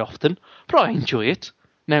to it very often, but I enjoy it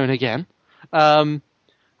now and again. And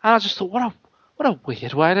I just thought, what a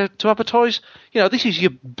weird way to advertise. You know, this is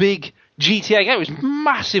your big GTA game. It was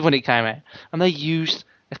massive when it came out. And they used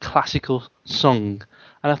a classical song.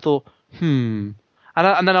 And I thought, And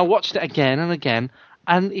then I watched it again and again.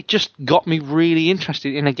 And it just got me really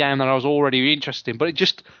interested in a game that I was already interested in. But it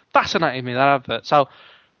just fascinated me, that advert. So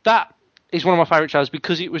that is one of my favourite trailers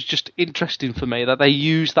because it was just interesting for me that they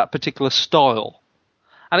used that particular style.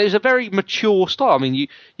 And it was a very mature style. I mean,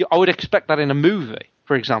 I would expect that in a movie,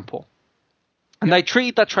 for example. And they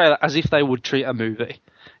treated that trailer as if they would treat a movie.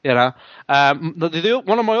 You know,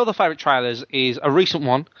 one of my other favourite trailers is a recent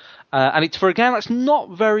one, and it's for a game that's not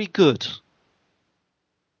very good.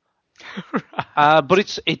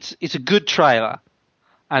 But it's a good trailer,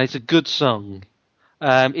 and it's a good song.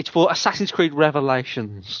 It's for Assassin's Creed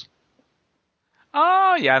Revelations.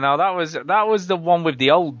 Oh yeah, no, that was the one with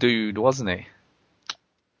the old dude, wasn't he?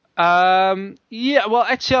 Yeah, well,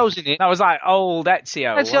 Ezio's in it. That was like old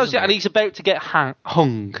Ezio. Ezio's in it, and he's about to get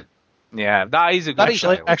hung. Yeah, that is a good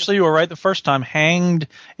trailer. Actually, you were right the first time. Hanged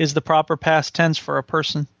is the proper past tense for a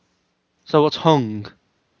person. So what's hung?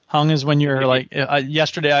 Hung is when you're like,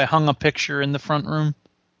 yesterday I hung a picture in the front room.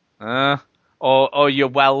 Or you're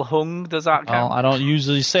well hung, does that count? Well, I don't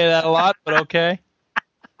usually say that a lot, but okay.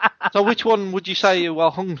 So which one would you say you're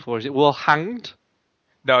well hung for? Is it well hanged?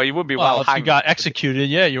 No, you would be well if hanged. you got executed,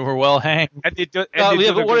 yeah, you were well hanged. But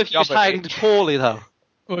what if you just hanged poorly, though?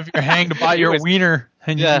 Well, if you're hanged by your wiener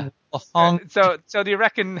and you were hung. So do you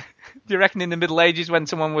reckon in the Middle Ages when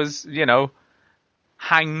someone was,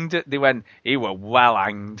 hanged, they went, he were well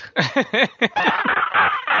hanged?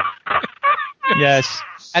 Yes.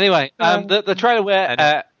 Anyway, the trailer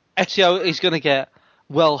where Ezio is going to get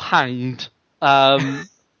well hanged, I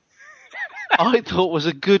thought was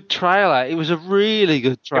a good trailer. It was a really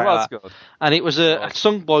good trailer. It was good. And it was a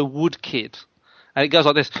song by Woodkid. And it goes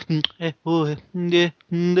like this.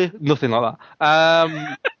 Nothing like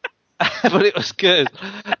that. But it was good.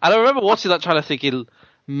 And I remember watching that trailer thinking,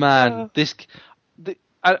 man,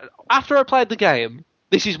 after I played the game,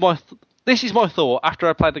 this is my thought. After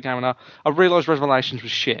I played the game and I realised Revelations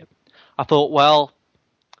was shit. I thought, well,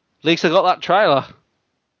 at least I got that trailer.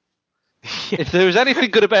 If there was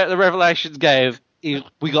anything good about the Revelations game,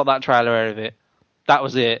 we got that trailer out of it. That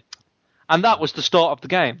was it. And that was the start of the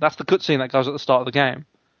game. That's the cutscene that goes at the start of the game.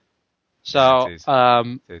 So It is.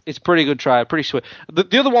 it's a pretty good trailer, pretty sweet.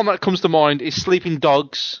 The other one that comes to mind is Sleeping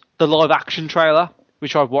Dogs, the live action trailer,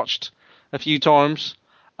 which I've watched a few times.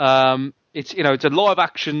 It's a live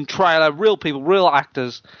action trailer, real people, real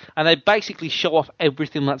actors, and they basically show off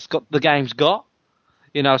everything the game's got.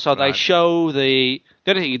 So they show the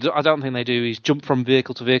only thing I don't think they do is jump from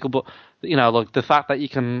vehicle to vehicle, but like the fact that you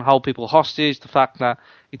can hold people hostage, the fact that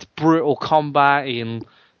it's brutal combat in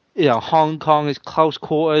Hong Kong is close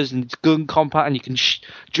quarters and it's gun combat, and you can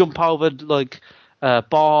jump over like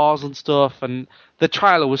bars and stuff. And the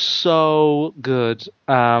trailer was so good.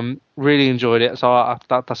 Really enjoyed it. So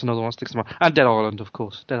that's another one that sticks to mind. And Dead Island, of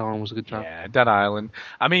course. Dead Island was a good trailer. Yeah, Dead Island.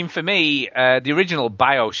 I mean, for me, the original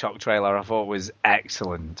BioShock trailer I thought was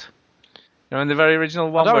excellent. You know, in the very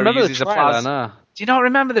original one, I don't where he remember the uses trailer. No. Do you not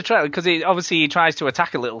remember the trailer? Because he tries to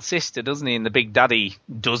attack a little sister, doesn't he? And the Big Daddy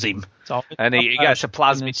does him, and he gets a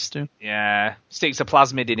plasmid. Yeah, sticks a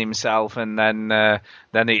plasmid in himself, and then the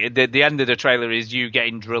end of the trailer is you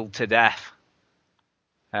getting drilled to death.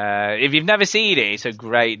 If you've never seen it, it's a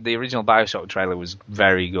great. The original BioShock trailer was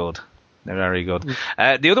very good. They're very good.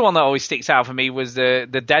 The other one that always sticks out for me was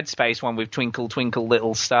the Dead Space one with Twinkle Twinkle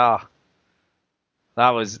Little Star.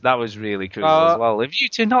 That was really cool as well. Have you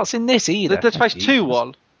two not seen this either? The Dead Space 2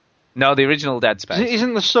 one? No, the original Dead Space.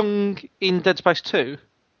 Isn't the song in Dead Space 2?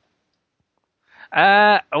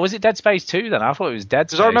 Or was it Dead Space 2 then? I thought it was Dead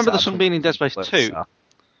Space. Because I remember the song being in Dead Space 2.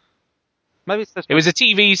 Maybe it's Dead Space. It was a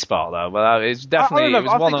TV spot though, but it's definitely. I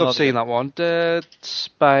think I've seen that one. Dead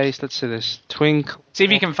Space. Let's see this. Twinkle. See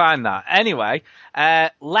if you can find that. Anyway,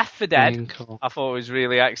 Left 4 Dead. Twinkle. I thought was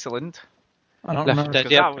really excellent. I don't Left 4 remember.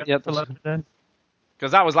 Dead. Yep. Left 4 Dead.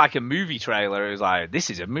 Because that was like a movie trailer. It was like, this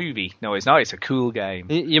is a movie. No, it's not. It's a cool game.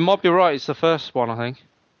 You might be right. It's the first one, I think.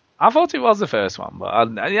 I thought it was the first one, but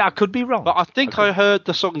I could be wrong. But I think I heard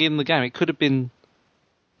the song in the game. It could have been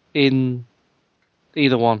in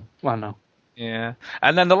either one. I don't know. Yeah.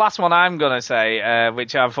 And then the last one I'm going to say,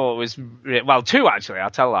 which I thought was... Well, two, actually. I'll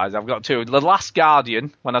tell lies. I've got two. The Last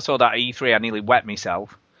Guardian. When I saw that at E3, I nearly wet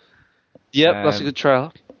myself. Yep, that's a good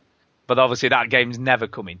trailer. But obviously that game's never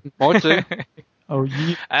coming. Mine too. Oh,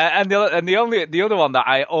 yeah. And the other one that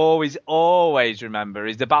I always remember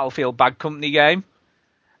is the Battlefield Bad Company game.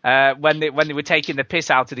 When they were taking the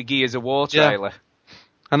piss out of the Gears of War trailer. Yeah.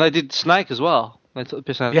 And they did Snake as well. They took the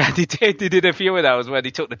piss out. Yeah, they did. They did a few of those where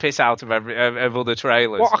they took the piss out of of other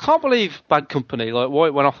trailers. Well, I can't believe Bad Company, like, why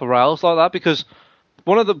it went off the rails like that, because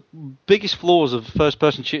one of the biggest flaws of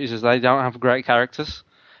first-person shooters is they don't have great characters.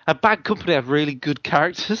 And Bad Company have really good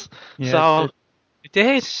characters. Yeah, so it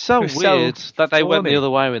did. It's so weird that they went the other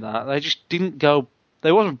way with that. They just didn't go...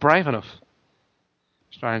 They wasn't brave enough.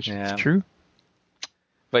 Strange. Yeah. It's true.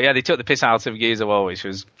 But yeah, they took the piss out of Gears of War, which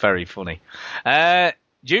was very funny.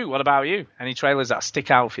 Ju, what about you? Any trailers that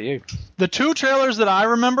stick out for you? The two trailers that I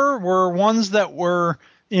remember were ones that were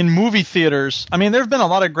in movie theaters. I mean, there have been a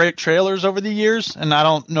lot of great trailers over the years, and I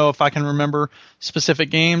don't know if I can remember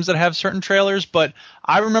specific games that have certain trailers, but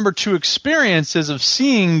I remember two experiences of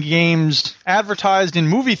seeing games advertised in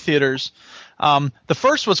movie theaters. The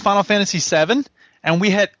first was Final Fantasy VII,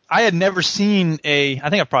 and I had never seen I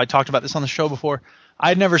think I've probably talked about this on the show before. I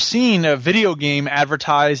had never seen a video game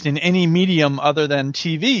advertised in any medium other than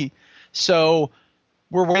TV. So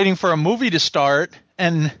we're waiting for a movie to start,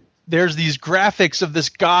 and there's these graphics of this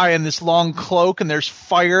guy in this long cloak, and there's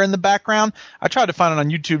fire in the background. I tried to find it on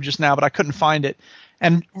YouTube just now, but I couldn't find it.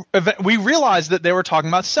 And we realized that they were talking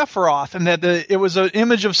about Sephiroth, and that it was an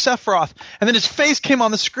image of Sephiroth. And then his face came on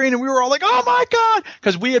the screen, and we were all like, oh my God!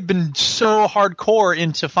 Because we had been so hardcore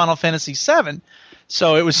into Final Fantasy VII.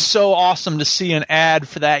 So it was so awesome to see an ad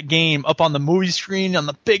for that game up on the movie screen, on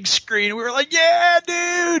the big screen. We were like, yeah,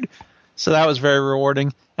 dude! So that was very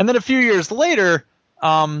rewarding. And then a few years later,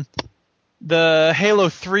 the Halo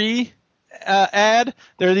 3 ad,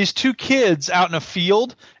 there are these two kids out in a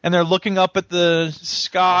field, and they're looking up at the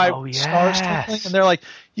sky, stars twinkling, and they're like,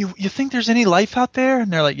 you think there's any life out there?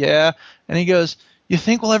 And they're like, yeah. And he goes, you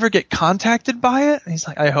think we'll ever get contacted by it? And he's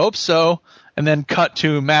like, I hope so. And then cut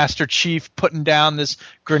to Master Chief putting down this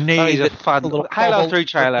grenade. Oh, he's a fun. Halo 3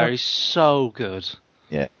 trailer is so good.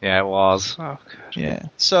 Yeah, it was. So good. Yeah.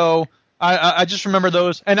 So I just remember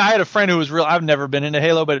those. And I had a friend who was I've never been into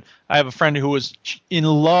Halo, but I have a friend who was in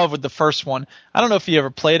love with the first one. I don't know if he ever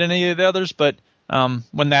played any of the others, but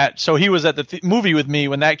so he was at the movie with me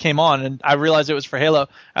when that came on, and I realized it was for Halo.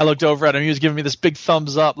 I looked over at him. He was giving me this big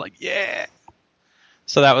thumbs up, like, yeah.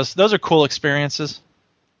 So those are cool experiences.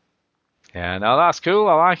 Yeah, no, that's cool.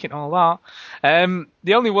 I like it a lot. The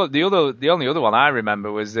only other one I remember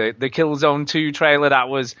was the Killzone 2 trailer.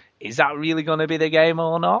 Is that really going to be the game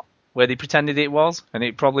or not? where they pretended it was, and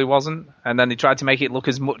it probably wasn't, and then they tried to make it look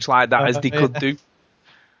as much like that as they could do.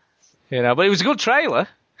 You know, but it was a good trailer.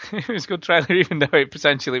 It was a good trailer, even though it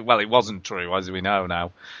potentially, well, it wasn't true, as we know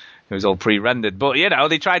now. It was all pre-rendered, but you know,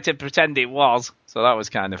 they tried to pretend it was, so that was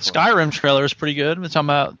kind of fun. Skyrim trailer is pretty good. We're talking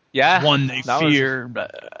about one they fear.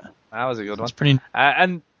 That was a good one. It's pretty.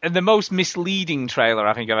 And the most misleading trailer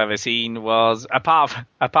I think I've ever seen was, apart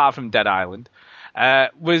from Dead Island,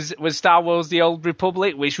 was Star Wars: The Old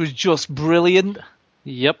Republic, which was just brilliant.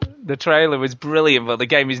 Yep. The trailer was brilliant, but the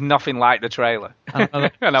game is nothing like the trailer.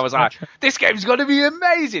 And I was like, this game's going to be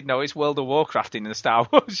amazing. No, it's World of Warcraft in the Star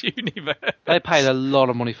Wars universe. They paid a lot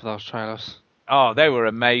of money for those trailers. Oh, they were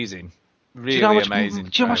amazing. Really amazing. Do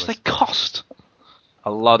you know how much they cost? A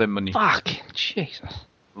lot of money. Fucking Jesus.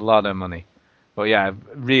 A lot of money. But yeah,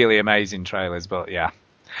 really amazing trailers, but yeah.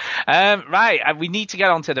 Right, we need to get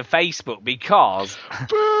onto the Facebook because...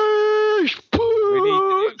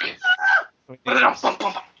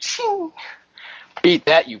 Beat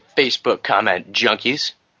that, you Facebook comment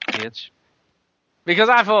junkies. Bitch. Because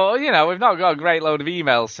I thought, you know, we've not got a great load of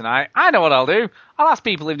emails tonight. I know what I'll do. I'll ask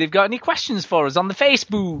people if they've got any questions for us on the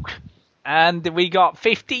Facebook. And we got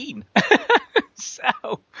 15.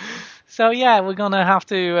 So yeah, we're going to have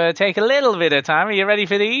to take a little bit of time. Are you ready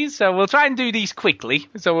for these? So we'll try and do these quickly.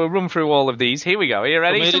 So we'll run through all of these. Here we go. Are you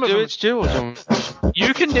ready? Want me to do it, Stu?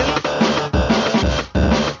 You can do it.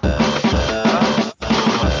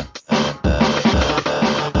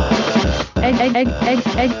 Egg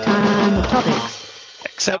time topics.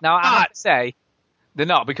 Except now, I have to say, they're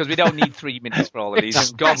not, because we don't need 3 minutes for all of these.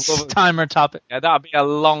 And God love us. Timer topic. Yeah, that'd be a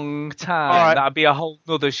long time. All right. That'd be a whole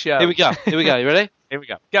nother show. Here we go. You ready? Here we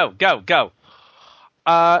go. Go.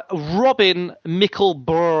 Robin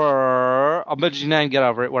Mickelbrr. I'll mention your name, get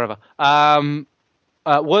over it, whatever.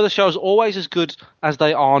 Were the shows always as good as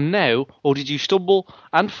they are now, or did you stumble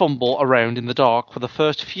and fumble around in the dark for the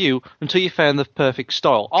first few until you found the perfect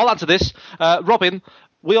style? I'll answer this. Robin,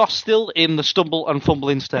 we are still in the stumble and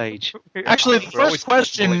fumbling stage. Actually, the first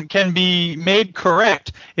question can be made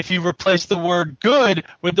correct if you replace the word good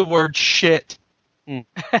with the word shit.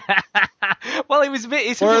 Well, it was a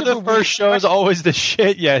bit... Or the first show is always the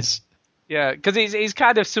shit, yes. Yeah, because it's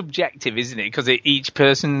kind of subjective, isn't it? Because each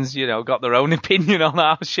person's, you know, got their own opinion on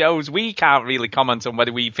our shows. We can't really comment on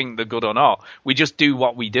whether we think they're good or not. We just do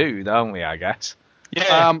what we do, don't we, I guess?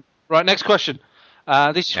 Yeah. Right, next question.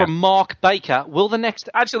 This is from Mark Baker. Will the next...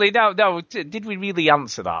 Actually, no. Did we really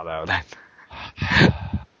answer that, though, then?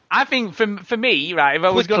 I think for me, right, if I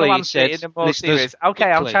was going to answer it in a more serious... Okay,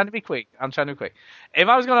 I'm trying to be quick. If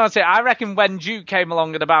I was going to answer it, I reckon when Duke came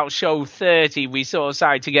along at about show 30, we sort of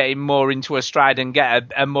started to get him more into a stride and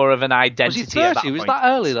get a more of an identity. Was he 30? At that point. Was that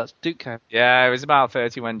early that Duke came? Yeah, it was about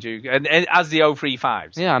 30 when Duke... And as the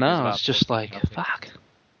 035s. Yeah, I know. It's just like, fuck.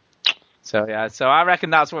 So, yeah. So I reckon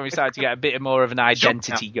that's when we started to get a bit more of an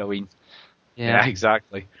identity going. Yeah,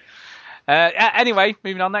 exactly. Anyway,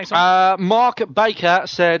 moving on, next one. Mark Baker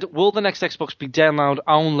said, will the next Xbox be download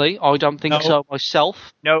only? I don't think so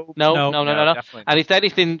myself. No. And if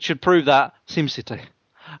anything should prove that, SimCity.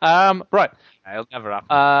 Right. It'll never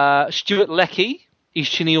happen. Stuart Leckie, is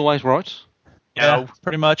Chinny always right? Yeah,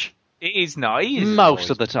 pretty much. It is not. He is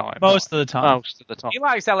Most of the time. Most of the time. He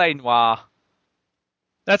likes LA Noire.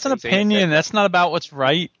 That's an opinion. That's not about what's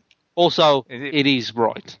right. Also, it is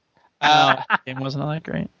right. It wasn't all that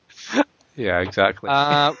great. Yeah, exactly.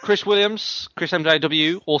 Chris Williams, Chris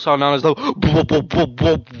MJW, also known as the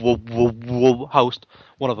host,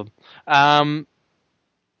 one of them.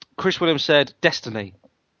 Chris Williams said, Destiny,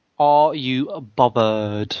 are you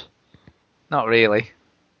bothered? Not really.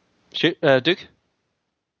 Duke?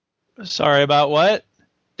 Sorry about what?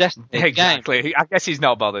 Destiny. Exactly. Game. I guess he's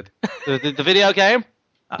not bothered. The video game?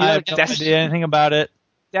 I have no idea anything about it.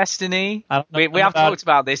 Destiny. I don't know we have talked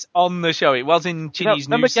about this on the show. It was in Chinny's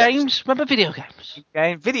news games? Remember video games?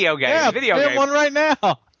 Video games. Yeah, video games. games. One right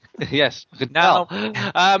now. Yes. No.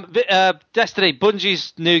 Destiny,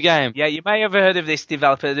 Bungie's new game. Yeah, you may have heard of this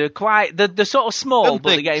developer. They're quite... They're sort of small,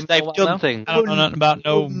 but the game's they've well done known. things. I don't know nothing about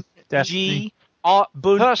no Destiny.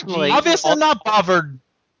 Personally... Obviously not bothered.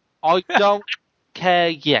 I don't care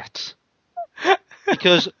yet.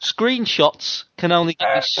 Because screenshots can only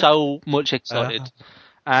get me so much excited.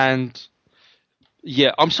 And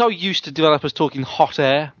yeah, I'm so used to developers talking hot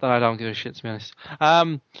air that I don't give a shit, to be honest.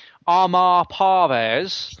 Amar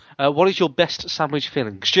Parvez, what is your best sandwich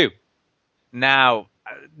filling? Stu? Now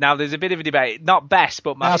there's a bit of a debate. Not best,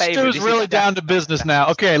 but my favourite. Stu's really down to business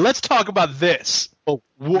now. Okay, let's talk about this.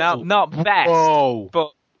 Now, not best, Whoa.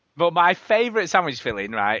 but my favourite sandwich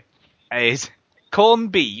filling, right, is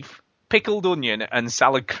corned beef, pickled onion, and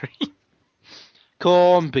salad cream.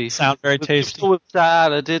 Corned beef. Sound very tasty. With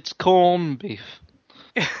salad, it's corned beef.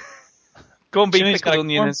 Corned beef, Jimmy's got pickled a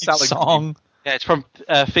onion, corned and beef salad. song. Yeah, it's from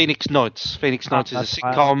Phoenix Nights. Phoenix Nights is a that's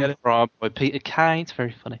why I don't get sitcom it. from by Peter Kay. It's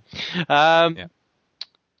very funny. But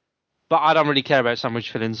I don't really care about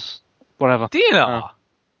sandwich fillings. Whatever. Do you know?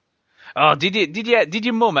 Oh, did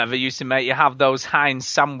your mum ever used to make you have those Heinz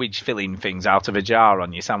sandwich filling things out of a jar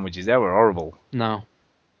on your sandwiches? They were horrible. No.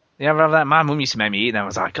 You ever have that? My mum used to make me eat them. I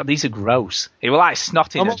was like, God, these are gross. It was like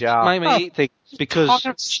snot in a jar. Made me eat things because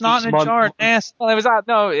snot in a jar. Nasty. Well, it was like,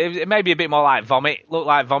 no, it may be a bit more like vomit. Looked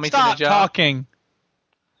like vomit Stop in a jar. talking.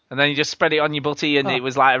 And then you just spread it on your butty, and it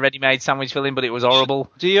was like a ready-made sandwich filling, but it was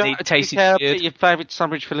horrible. Do you tasted care weird. about your favourite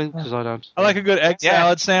sandwich filling? Because I don't. I like a good egg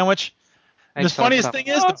salad sandwich. Egg The salad funniest sandwich.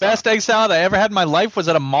 thing is, the best egg salad I ever had in my life was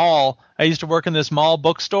at a mall. I used to work in this mall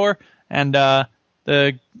bookstore, and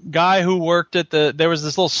the guy who worked at there was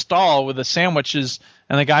this little stall with the sandwiches,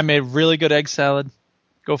 and the guy made really good egg salad.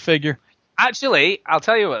 Go figure. Actually, I'll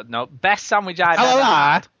tell you what. No, best sandwich I've ever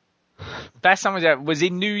had. Best sandwich ever was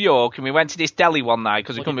in New York, and we went to this deli one night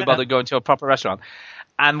because we couldn't be bothered going to a proper restaurant.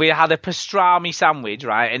 And we had a pastrami sandwich,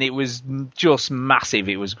 right? And it was just massive.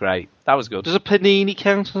 It was great. That was good. Does a panini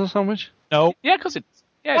count as a sandwich? No. Yeah, because it's.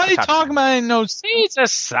 Yeah, What are you talking about? No, it's a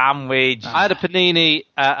sandwich. I had a panini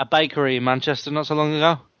at a bakery in Manchester not so long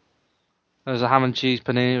ago. There was a ham and cheese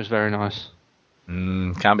panini. It was very nice.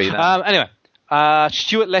 Can't beat that. Anyway,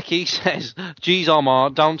 Stuart Leckie says, "Geez, Omar,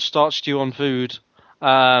 don't start stew on food."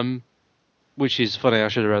 Which is funny. I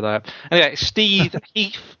should have read that. Anyway, Steve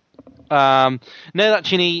Heath. Now that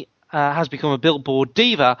Ginny has become a Billboard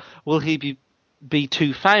diva, will he be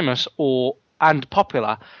too famous and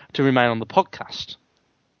popular to remain on the podcast?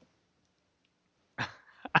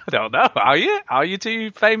 I don't know. Are you? Are you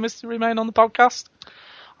too famous to remain on the podcast?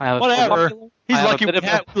 I have Whatever. He's I have lucky a we bit of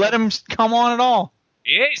had let him come on at all.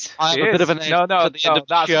 He is. I have He a bit is. of an edge no, at the end of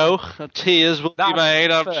the show. Tears will be That's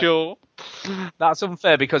made, I'm unfair. sure. That's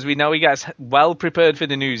unfair because we know he gets well prepared for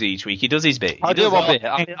the news each week. He does his bit. I do my bit.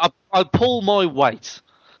 I pull my weight.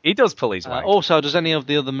 He does pull his weight. Also, does any of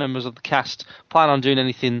the other members of the cast plan on doing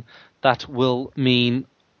anything that will mean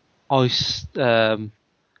which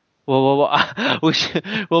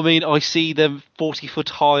will mean I see them 40 foot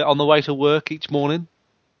high on the way to work each morning?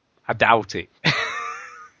 I doubt it.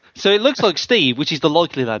 So it looks like Steve, which is the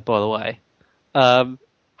likely lad, by the way,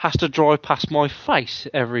 has to drive past my face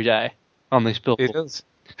every day on this billboard. It does.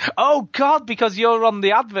 Oh, God, because you're on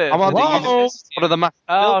the advert. I'm on Whoa. one of the massive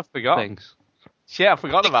I forgot. things. Yeah, I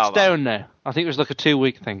forgot about It's down now. I think it was like a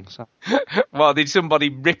 2-week thing. So. Well, did somebody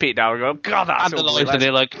rip it down and go, God, that's ugly. And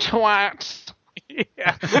they're like, twat.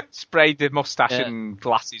 Yeah. Sprayed the moustache and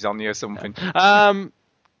glasses on you or something.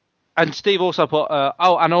 And Steve also put,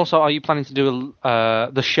 and also, are you planning to do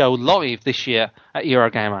the show live this year at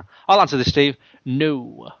Eurogamer? I'll answer this, Steve.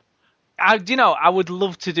 No. I would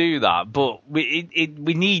love to do that, but we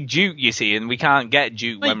need Duke, you see, and we can't get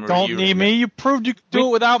Duke when we're at Don't need me. You proved you could do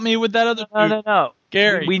it without me with that other dude. No.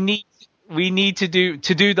 Gary. We need to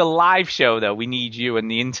do the live show though. We need you and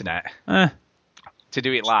the internet to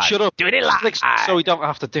do it live. Shut up. Do it live. So we don't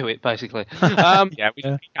have to do it, basically. Yeah, we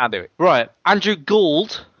can't do it. Right. Andrew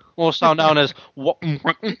Gould, also known as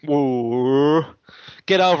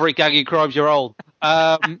Get over it, gang, you crimes, you're old.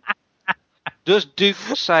 Does Duke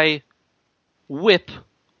say whip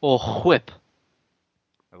or whip?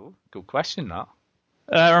 Oh, good question, that.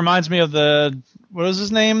 It reminds me of what was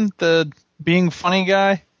his name? The being funny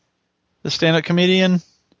guy? The stand-up comedian?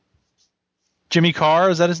 Jimmy Carr,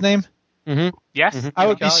 is that his name? Mm-hmm. Yes. Mm-hmm. I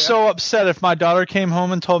would be so upset if my daughter came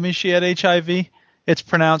home and told me she had HIV. It's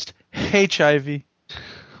pronounced HIV.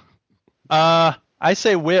 I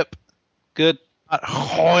say whip. Good.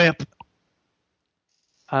 Whip.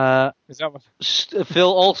 Is that what? Phil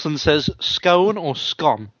Olsen says scone or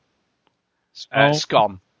scone?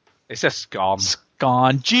 Scone. It's a scone.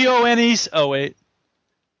 Scone. G-O-N-E. Oh, wait.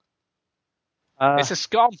 It's a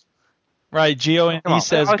scone. Right, G-O-N-E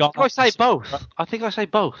says I gone. think I say both. I think I say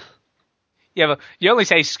both. Yeah, but you only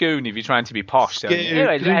say scoon if you're trying to be posh. Don't you?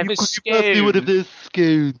 Anyway, One of those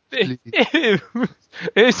scones, please.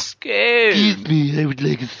 A scoon. Excuse me, I would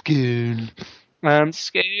like a scone.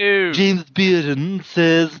 Scoon. James Bearden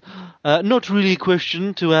says, not really a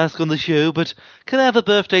question to ask on the show, but can I have a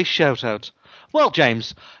birthday shout-out? Well,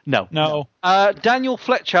 James, no. No. Daniel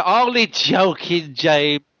Fletcher, only joking,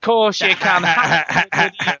 James. Of course you can.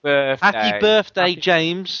 Happy birthday. Happy birthday,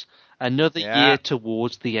 James. Another year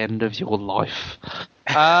towards the end of your life.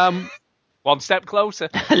 One step closer.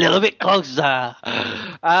 A little bit closer.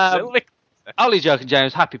 A little bit closer. Only joking,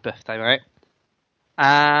 James. Happy birthday, mate.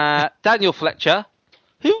 Daniel Fletcher.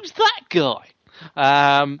 Who's that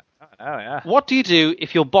guy? Oh, yeah. What do you do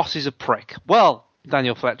if your boss is a prick? Well,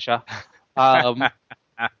 Daniel Fletcher. No,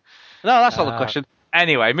 that's not the question.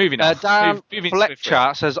 Anyway, moving on. Dan Moving Fletcher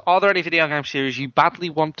swiftly. says, are there any video game series you badly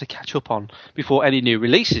want to catch up on before any new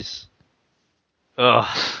releases? Ugh.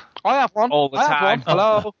 I have one. All the I have time. one.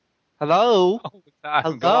 Hello? Hello? All the time.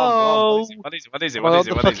 Hello? Go on. What is it? What is it? We're What on is it?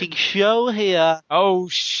 the What is fucking it? show here. Oh,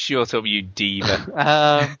 shut up, you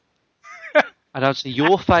diva. I don't see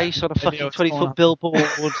your face on a fucking 20-foot billboard.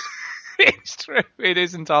 It's true. It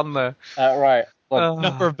isn't on there. Right.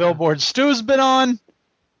 Number of billboards Stu's been on.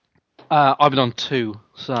 I've been on 2,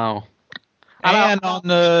 so... And on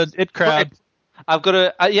the IT Crowd. I've got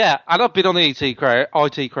a... and I've been on the IT Crowd.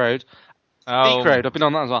 Oh. Crowd, I've been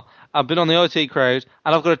on that as well. I've been on the IT Crowd,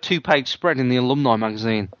 and I've got a 2-page spread in the alumni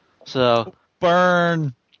magazine. So...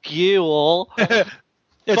 Burn. You all...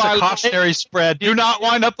 It's a cautionary spread. Do not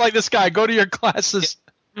wind up like this guy. Go to your classes.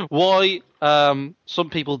 Why some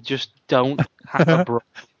people just don't have a brain.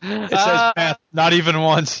 It says math, not even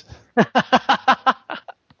once.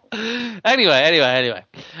 Anyway.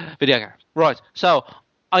 Video games. Right, so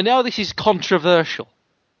I know this is controversial,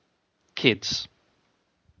 kids.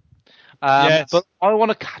 Yes. But I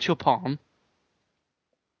want to catch up on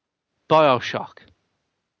BioShock.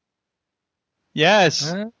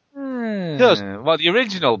 Yes. Well, the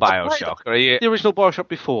original BioShock. Or you... The original BioShock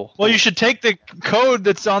before. Well, you should take the code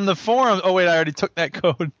that's on the forum. Oh, wait, I already took that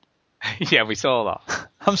code. Yeah, we saw that.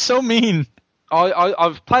 I'm so mean.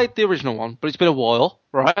 I've played the original one, but it's been a while,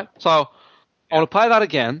 right? So I want to play that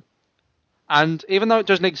again. And even though it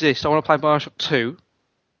doesn't exist, I want to play BioShock 2.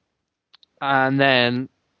 And then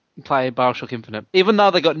play BioShock Infinite. Even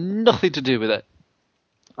though they got nothing to do with it.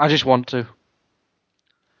 I just want to.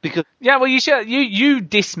 Because yeah, well, you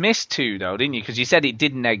dismissed 2 though, didn't you? Because you said it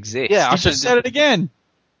didn't exist. Yeah, I just said it again.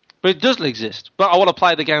 But it doesn't exist. But I want to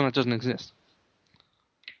play the game that doesn't exist.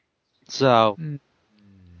 So,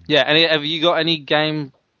 yeah. Have you got any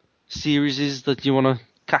game series that you want to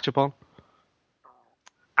catch up on?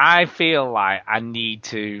 I feel like I need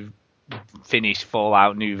to finish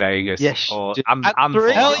Fallout New Vegas. Yes. Or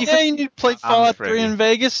Hell yeah, you need to play Fallout 3 in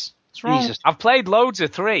Vegas. What's wrong? Jesus. I've played loads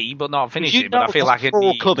of 3, but not finished it. But I feel like I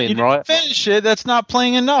need... coming, You right? didn't finish it. That's not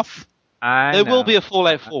playing enough. There will be a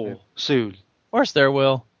Fallout 4 soon. Of course there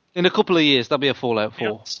will. In a couple of years, there'll be a Fallout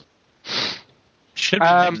 4. Should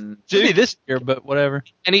be this year, but whatever.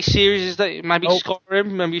 Any series that maybe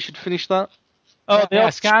Skyrim? Maybe you should finish that. Oh, Yeah,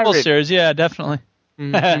 the Skyrim Skyrim. series, yeah, definitely.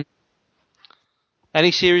 Mhm.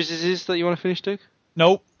 Any series that you want to finish, Duke?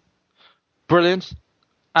 Nope. Brilliant.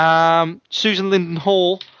 Susan Linden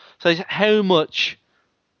Hall says, how much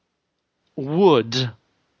would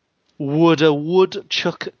a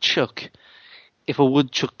woodchuck chuck if a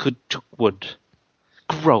woodchuck could chuck wood?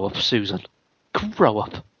 Grow up, Susan. Grow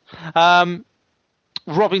up.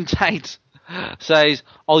 Robin Tate says,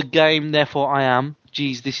 I game, therefore I am.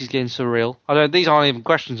 Jeez, this is getting surreal. These aren't even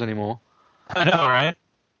questions anymore. I know,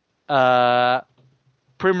 right?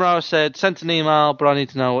 Primrose said, sent an email, but I need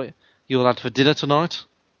to know what you'll have for dinner tonight.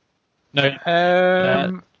 No.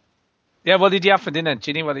 Yeah, what did you have for dinner,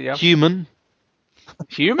 Ginny? What did you have? Human.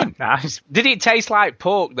 Human? Nice. Did it taste like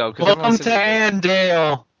pork, though? Welcome to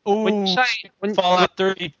Andale. Ooh, When you say, Fallout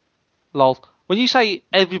 3. lol. When you say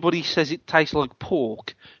everybody says it tastes like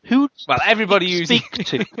pork, who Well, everybody do you who's speak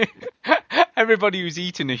to? everybody who's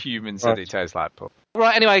eaten a human said it tastes like pork.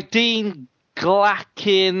 Right, anyway, Dean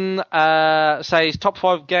Glackin says top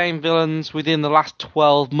 5 game villains within the last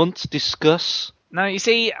 12 months. Discuss. No, you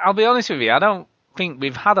see, I'll be honest with you. I don't think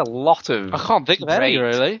we've had a lot of. I can't think of any,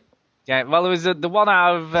 great- really. Yeah, well, there was the one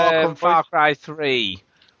out of Far Cry 3.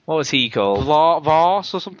 What was he called?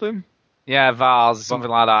 Vars or something? Yeah, Vars, something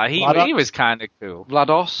like that. He was kind of cool.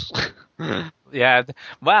 Vlados. Yeah.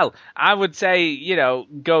 Well, I would say,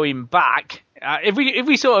 going back, if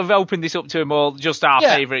we sort of open this up to a more just our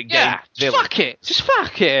favourite game villain. Just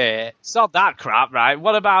fuck it. It's not that crap, right?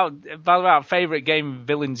 What about favourite game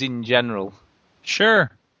villains in general? Sure.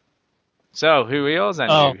 So, who are yours then?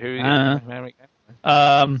 Oh, who are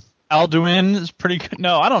Alduin is pretty good.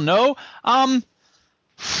 No, I don't know.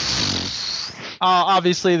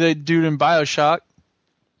 Obviously the dude in BioShock.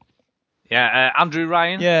 Yeah, Andrew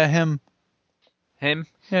Ryan. Yeah, him. Him.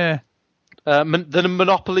 Yeah. The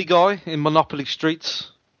Monopoly guy in Monopoly Streets.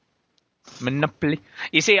 Monopoly.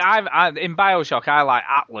 You see, in BioShock, I like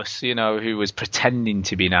Atlas, who was pretending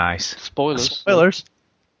to be nice. Spoilers.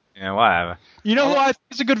 Yeah, whatever. You know who I think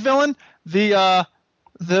is a good villain? The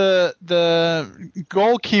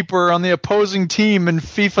goalkeeper on the opposing team in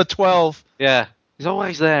FIFA 12. Yeah. He's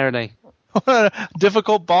always there, isn't he? What a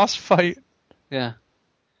difficult boss fight. Yeah.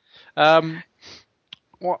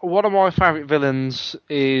 One of my favourite villains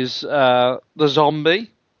is the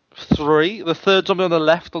Zombie 3. The third zombie on the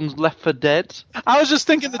left, on Left 4 Dead. I was just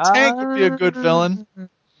thinking the tank would be a good villain.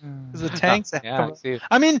 Because the tank's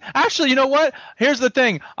I mean, actually, you know what? Here's the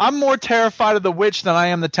thing. I'm more terrified of the witch than I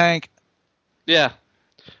am the tank. Yeah.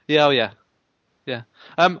 Yeah.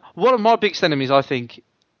 One of my biggest enemies, I think,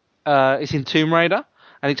 is in Tomb Raider,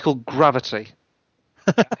 and it's called Gravity.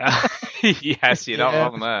 Yes, you're not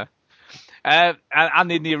wrong there.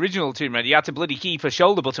 And in the original Tomb Raider, you had to bloody keep a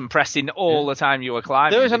shoulder button pressed in all the time you were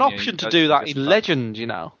climbing. There is an option to do that in Legend, you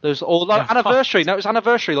know. There's Anniversary. No, it was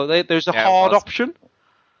Anniversary. Like, there's a hard option.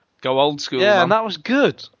 Go old school. Yeah, man. and that was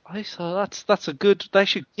good. I thought that's a good. They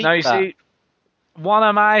should keep now you that. see, one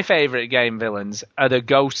of my favourite game villains are the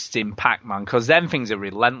ghosts in Pac-Man, because them things are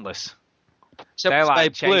relentless. They're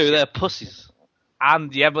like blue. They're pussies.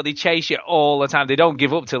 And but they chase you all the time. They don't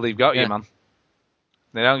give up till they've got you, man.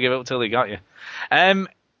 They don't give up till they got you.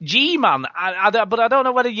 G-Man, but I don't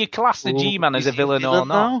know whether you class the G-Man as a villain or not.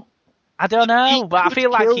 Now? I don't know, but I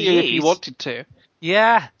feel like he is. If he wanted to.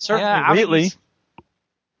 Yeah, certainly Wheatley.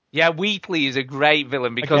 Wheatley is a great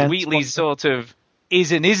villain because Wheatley's sort of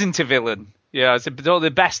is and isn't a villain. Yeah, it's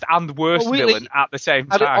the best and worst villain at the same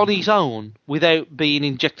time. On his own, without being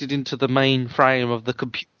injected into the main frame of the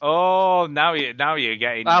computer. Oh, now you're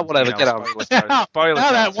getting... whatever, get out. Now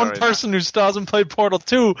that one person who still hasn't played Portal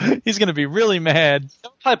 2, he's going to be really mad.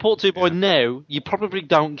 Don't play Portal 2 by now, you probably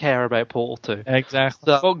don't care about Portal 2.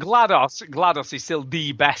 Exactly. Well, GLaDOS is still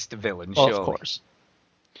the best villain, surely. Of course.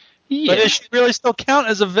 Yeah. But does she really still count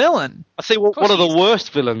as a villain? I think one of the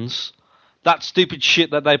worst villains, that stupid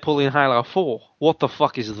shit that they pull in Halo 4. What the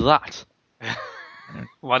fuck is that?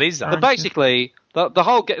 What is that? But basically, the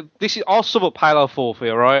whole I'll sum up Halo 4 for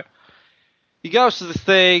you, right? He goes to the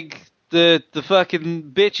thing, the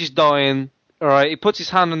fucking bitch is dying, alright, he puts his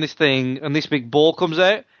hand on this thing, and this big ball comes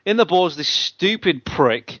out. In the ball's this stupid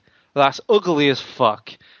prick that's ugly as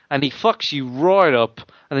fuck, and he fucks you right up,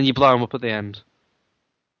 and then you blow him up at the end.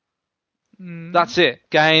 That's it.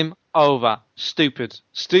 Game over. Stupid.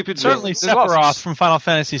 Certainly Sephiroth from Final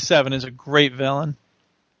Fantasy VII is a great villain.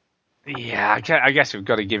 Yeah, I guess we've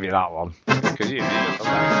got to give you that one.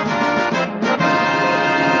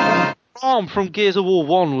 Ram from Gears of War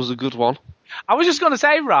 1 was a good one. I was just going to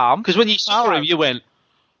say Ram. Because when you saw him, you went,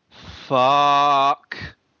 fuck.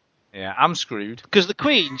 Yeah, I'm screwed. Because the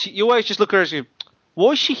Queen, you always just look at her and say,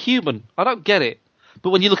 why is she human? I don't get it. But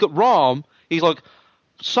when you look at Ram, he's like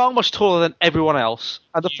so much taller than everyone else.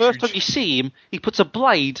 And the first time you see him, he puts a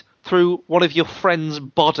blade through one of your friend's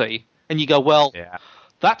body. And you go, well,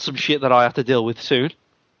 that's some shit that I have to deal with soon.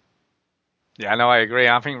 Yeah, no, I agree.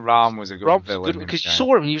 I think Ram was a good villain. Because you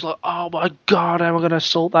saw him and you was like, oh my god, how am I going to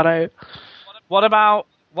sort that out? What about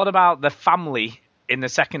the family in the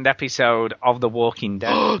second episode of The Walking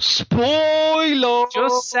Dead? Spoiler!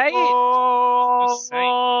 Just say it. Just say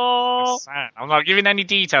it. I'm not giving any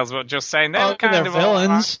details, but just saying they're kind of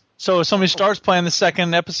villains. So if somebody starts playing the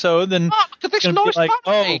second episode, then it's going to be like,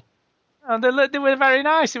 oh, they were very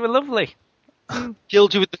nice. They were lovely.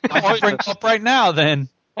 Killed you with the bring up right now, then.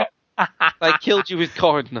 They killed you with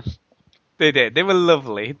kindness. They did. They were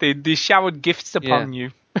lovely. They showered gifts upon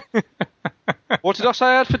you. What did I say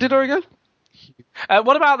I had for dinner again?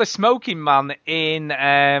 What about the smoking man in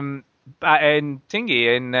Mass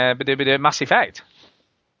Effect?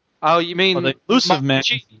 Oh, you mean the elusive man?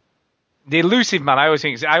 The elusive man. I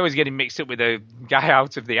always get him mixed up with the guy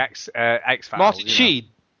out of the X-Files. Martin Sheen.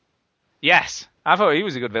 Yes, I thought he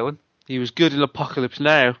was a good villain. He was good in Apocalypse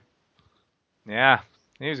Now. Yeah,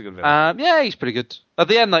 he was a good villain. Yeah, he's pretty good. At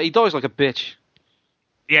the end, though, he dies like a bitch.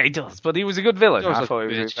 Yeah, he does, but he was a good villain. I thought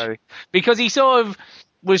he was because he sort of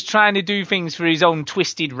was trying to do things for his own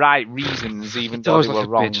twisted right reasons, even though they were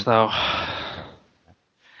wrong. Bitch, though.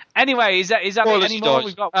 Anyway, is that it? Any more?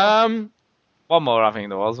 We've got one more. I think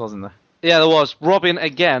there wasn't there? Yeah, there was. Robin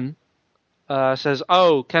again says,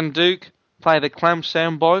 "Oh, can Duke play the clam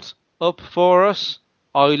soundbite up for us?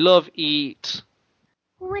 I love it."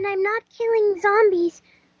 When I'm not killing zombies,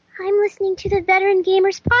 I'm listening to the Veteran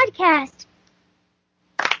Gamers podcast.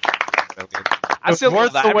 I still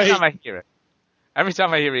love that every time I hear it. Every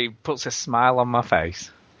time I hear it, he puts a smile on my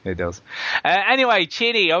face. It does. Anyway,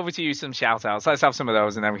 Chitty, over to you, some shout-outs. Let's have some of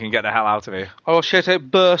those, and then we can get the hell out of here. I will shout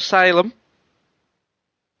out Burr Salem.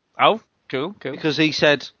 Oh, cool. Because he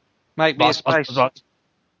said, make me a space.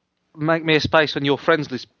 Make me a space on your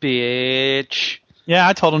friends list, bitch. Yeah,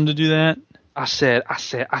 I told him to do that. I said,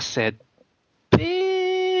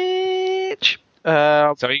 bitch.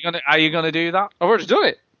 So are you gonna do that? I've already done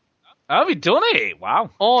it. Oh, we've done it. Wow.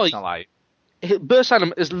 Burr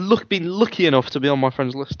Salem has been lucky enough to be on my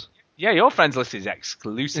friends list. Yeah, your friends list is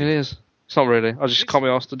exclusive. It is. It's not really. I just can't be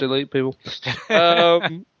asked to delete people.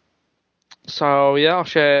 So, yeah, I'll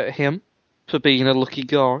share him for being a lucky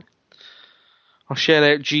guy. I'll shout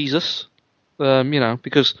out Jesus,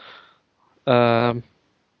 because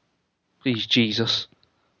he's Jesus.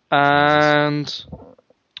 And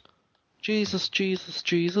Jesus.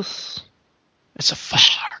 It's a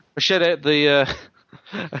fire. I shout out the...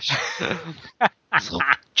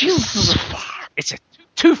 Jesus is a fire. It's a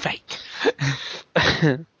two-fake.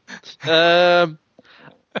 I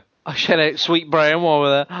shout out Sweet Brown while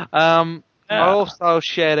we're there. I also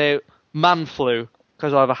shout out Man Flu,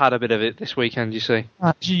 because I've had a bit of it this weekend, you see.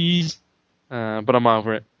 Jeez. But I'm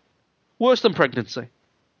over it. Worse than pregnancy.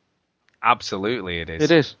 Absolutely it is.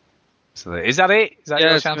 It is. So is that it? Is that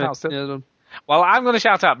your shout-out still? Yeah, well, I'm going to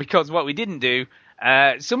shout out because what we didn't do,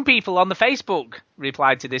 some people on the Facebook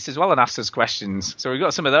replied to this as well and asked us questions. So we've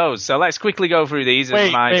got some of those. So let's quickly go through these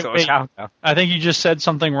as my sort of shout-out. I think you just said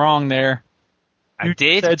something wrong there. I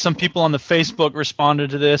did? Said some people on the Facebook responded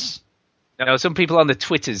to this. No, some people on the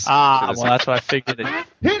Twitters. Well, that's what I figured.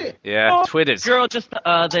 Hit it! Yeah, Twitters. Girl just the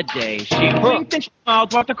other day, she winked and she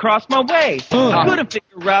smiled, walked across my way. I couldn't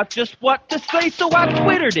figure out just what to say, so I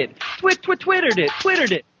twittered it.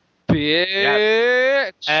 Twittered it.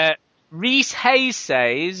 Bitch! Reese Hayes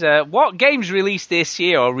says, what games released this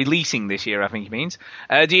year, or releasing this year, I think he means,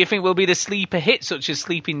 do you think will be the sleeper hit, such as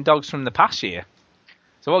Sleeping Dogs from the past year?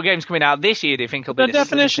 So what games coming out this year do you think will be the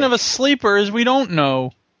definition of a sleeper is we don't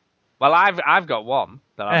know. Well, I've got one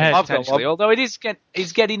that I think potentially, although it's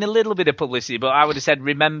getting a little bit of publicity, but I would have said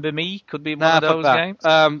Remember Me could be one of those games.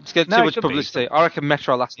 It's getting too much publicity. I reckon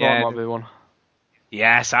Metro Last Light might be one.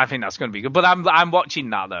 Yes, I think that's going to be good. But I'm watching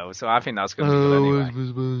that though, so I think that's going to be good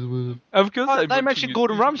anyway. Of course, they mentioned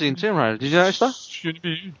Gordon Ramsay in Tomb Raider. Did you notice that?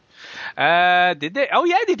 Did they? Oh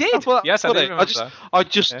yeah, they did. Yes, I did.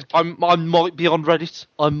 I might be on Reddit.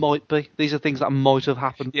 I might be. These are things that might have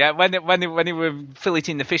happened. Yeah, when they were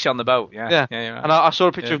filleting the fish on the boat. Yeah. And I saw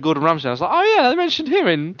a picture of Gordon Ramsay. I was like, oh yeah, they mentioned him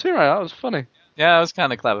in Tomb Raider. That was funny. Yeah, that was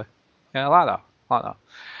kind of clever. Yeah, I like that.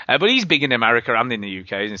 But he's big in America and in the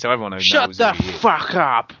UK, isn't he? So everyone knows. Shut the fuck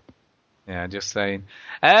up. Yeah, just saying.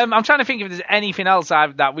 I'm trying to think if there's anything else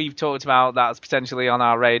that we've talked about that's potentially on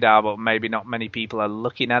our radar, but maybe not many people are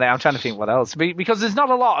looking at it. I'm trying to think what else. Because there's not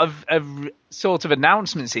a lot of sort of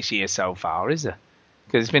announcements this year so far, is there?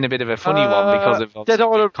 Because it's been a bit of a funny one because of Dead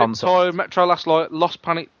Island, console. Metro Last Light, Lost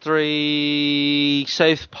Planet 3,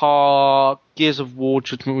 South Park, Gears of War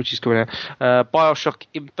Judgment, which is coming out, Bioshock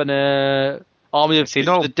Infinite, Army of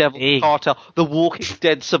the Devil, Cartel, The Walking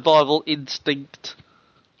Dead Survival Instinct.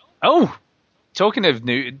 Oh, talking of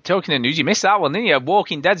news, you missed that one, didn't you?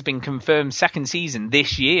 Walking Dead's been confirmed second season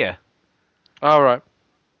this year. All right,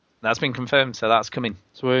 that's been confirmed, so that's coming.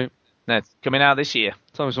 Sweet. No, it's coming out this year.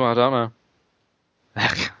 Tell me something I don't know.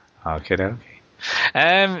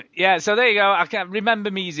 Okay. Yeah, so there you go. I can't Remember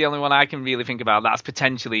Me is the only one I can really think about that's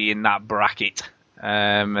potentially in that bracket.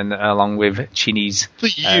 And along with Chinny's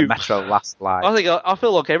Metro Last Light. I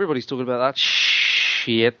feel like everybody's talking about that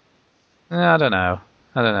shit. I don't know.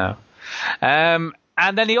 And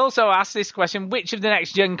then he also asked this question: which of the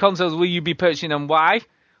next gen consoles will you be purchasing and why?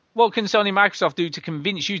 What can Sony and Microsoft do to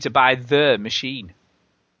convince you to buy the machine?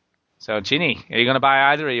 So, Chinny, are you going to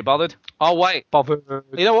buy either? Are you bothered? Oh wait, bothered.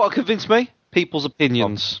 You know what convinced me? People's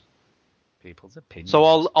opinions. People's opinions. So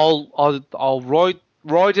I'll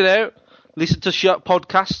ride it out. Listen to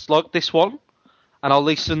podcasts like this one, and I'll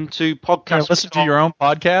listen to podcasts. Yeah, listen to your own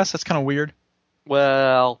podcast? That's kind of weird.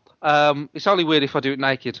 Well, it's only weird if I do it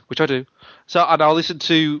naked, which I do. And I'll listen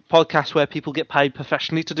to podcasts where people get paid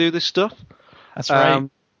professionally to do this stuff. That's right.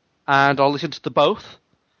 And I'll listen to the both.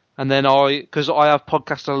 And then because I have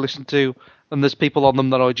podcasts I listen to, and there's people on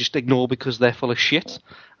them that I just ignore because they're full of shit.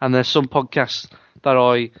 And there's some podcasts that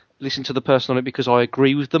I listen to the person on it because I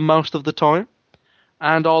agree with them most of the time.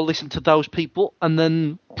 And I'll listen to those people and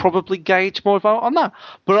then probably gauge my vote on that.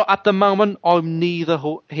 But at the moment, I'm neither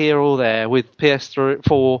here or there with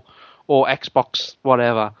PS4 or Xbox,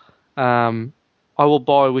 whatever. I will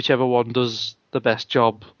buy whichever one does the best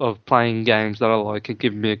job of playing games that I like and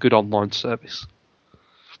giving me a good online service.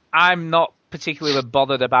 I'm not particularly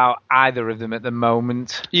bothered about either of them at the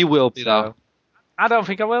moment. You will be, though. I don't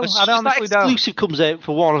think I will. I don't honestly don't. If exclusive comes out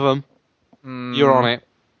for one of them, you're on it.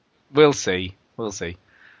 We'll see.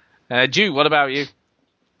 Drew, what about you?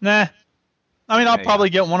 Nah. I mean, I'll probably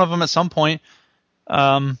get one of them at some point.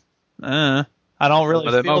 I don't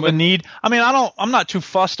really feel the need. I mean, I'm not too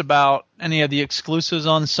fussed about any of the exclusives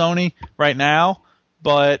on Sony right now,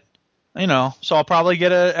 but so I'll probably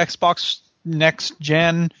get a Xbox next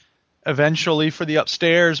gen eventually for the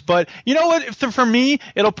upstairs. But you know what? For me,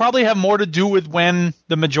 it'll probably have more to do with when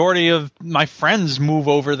the majority of my friends move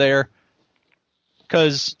over there.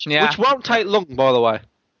 Which won't take long, by the way.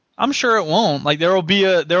 I'm sure it won't. Like there will be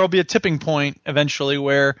a tipping point eventually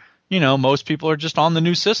where most people are just on the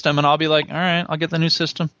new system, and I'll be like, all right, I'll get the new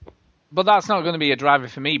system. But that's not going to be a driver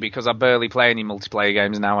for me because I barely play any multiplayer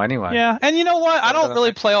games now anyway. Yeah, and you know what? I don't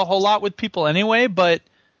really play a whole lot with people anyway, but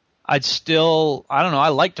I don't know, I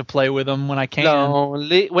like to play with them when I can. No,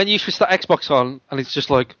 when you switch that Xbox on, and it's just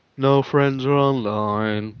like, no friends are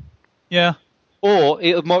online. Yeah. Or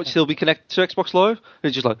it might still be connected to Xbox Live.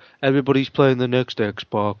 It's just like, everybody's playing the next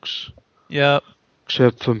Xbox. Yep.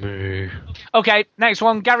 Except for me. Okay, next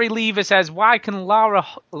one. Gary Lever says, why can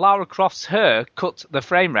Lara Croft's hair cut the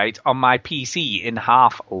frame rate on my PC in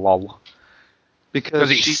half, lol? Because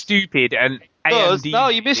it's stupid and AMD... No,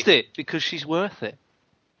 you missed it. Because she's worth it.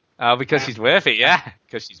 Oh, because she's worth it, yeah.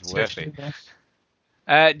 Because she's worth it.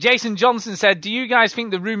 Jason Johnson said, do you guys think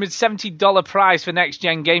the rumoured $70 price for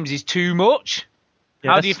next-gen games is too much?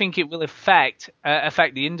 Yes. How do you think it will affect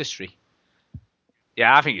the industry?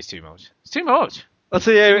 Yeah, I think it's too much. It's too much. I'll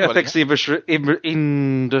tell you how it affects the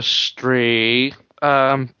industry.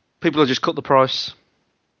 People will just cut the price.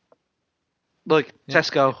 Like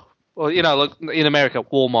Tesco. Or, like in America,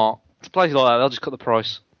 Walmart. Places like that, they'll just cut the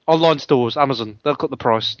price. Online stores, Amazon, they'll cut the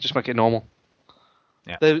price. Just make it normal.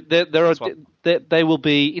 Yeah. They will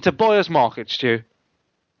be... It's a buyer's market, Stu.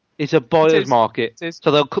 It's a buyer's market. So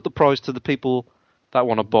they'll cut the price to the people that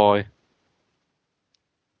want to buy.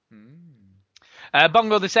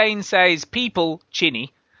 Bongo the Sane says, people,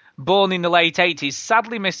 Chinny, born in the late 80s,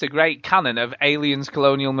 sadly missed a great canon of Aliens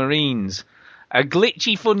Colonial Marines. A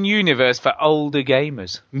glitchy fun universe for older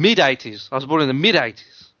gamers. Mid-80s. I was born in the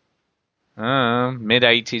mid-80s.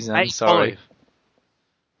 Mid-80s, I'm sorry.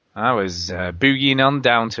 I was boogieing on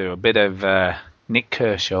down to a bit of Nick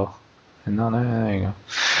Kershaw. There you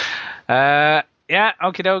go. Yeah,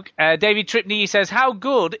 okie doke. David Tripney says, how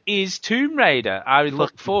good is Tomb Raider? I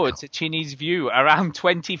look forward to Chinny's view around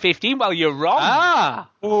 2015. Well, you're wrong.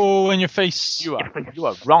 Oh, in your face. You are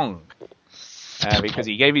wrong. Because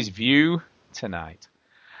he gave his view tonight.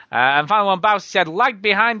 And final one, Bousy said, lag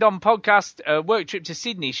behind on podcast, work trip to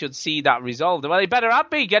Sydney should see that resolved. Well, he better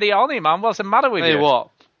be. Get it on him, man. What's the matter with you? Hey, what?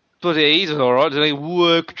 But he's alright, doesn't he?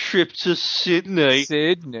 Work trip to Sydney.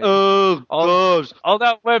 Oh, God.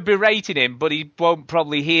 Although we're berating him, but he won't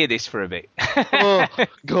probably hear this for a bit. Oh,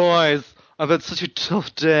 guys, I've had such a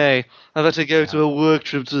tough day. I've had to go to a work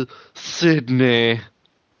trip to Sydney.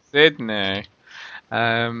 Anyway,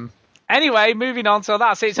 moving on. So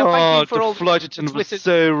that's it. So thank you for all the flight attendant was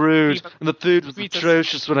so rude, and the food was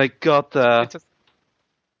atrocious when I got there.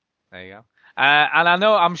 There you go. And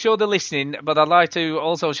I'm sure they're listening, but I'd like to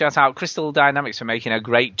also shout out Crystal Dynamics for making a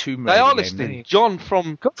great Tomb Raider game. They are listening. Listening. John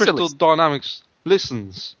from Crystal Dynamics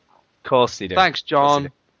listens. Of course they do. Thanks,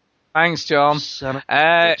 John. Son of a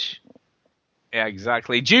bitch. Yeah,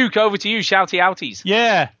 exactly. Duke, over to you. Shouty outies.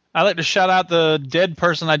 Yeah. I like to shout out the dead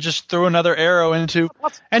person I just threw another arrow into.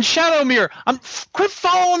 What? And Shadowmere, quit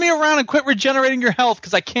following me around and quit regenerating your health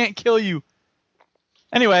because I can't kill you.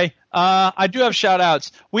 Anyway, I do have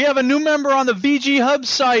shout-outs. We have a new member on the VG Hub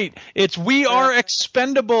site. It's We Are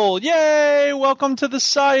Expendable. Yay! Welcome to the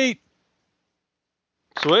site.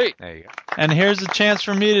 Sweet. There you go. And here's a chance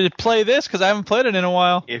for me to play this because I haven't played it in a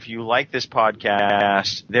while. If you like this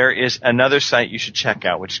podcast, there is another site you should check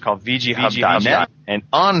out, which is called VGHub.net. And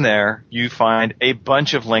on there, you find a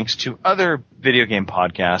bunch of links to other video game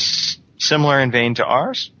podcasts similar in vein to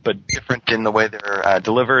ours, but different in the way they're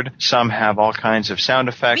delivered. Some have all kinds of sound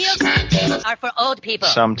effects. Video games are for old people.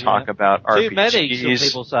 Some talk about RPGs. Too many, some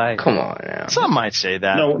people say. Come on now. Some might say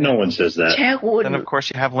that. No one says that. Then, of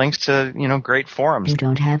course, you have links to, great forums. You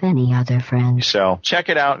don't have any other friends. So check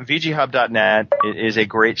it out, VGHub.net. It is a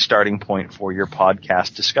great starting point for your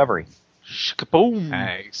podcast discovery. Boom.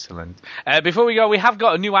 Excellent. Before we go, we have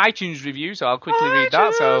got a new iTunes review, so I'll quickly read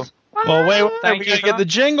that. So. Well, wait, we gotta get the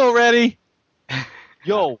jingle ready.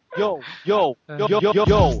 Yo, you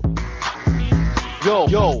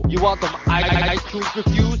want them iTunes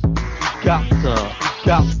reviews? You got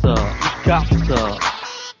to.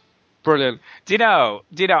 Brilliant. Do you know,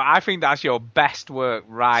 I think that's your best work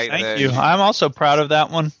right there. Thank you. I'm also proud of that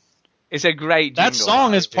one. It's a great jingle. That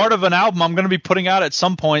song is part of an album I'm going to be putting out at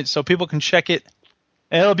some point, so people can check it.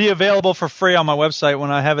 And it'll be available for free on my website when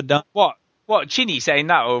I have it done. What, Chinny saying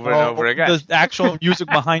that over and over again? The actual music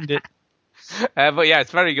behind it. But yeah,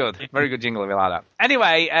 it's very good. Very good jingle if you like that.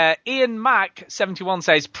 Anyway, Ian Mack 71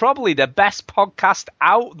 says, probably the best podcast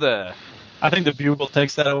out there. I think the Bugle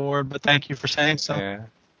takes that award, but thank you for saying so. Yeah.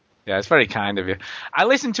 Yeah, it's very kind of you. I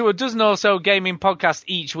listen to a dozen or so gaming podcasts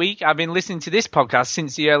each week. I've been listening to this podcast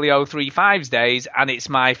since the early 035's days, and it's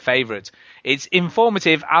my favourite. It's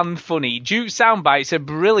informative and funny. Duke's soundbites are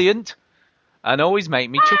brilliant and always make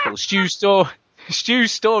me chuckle. Stu's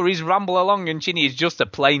stories ramble along, and Chinny is just a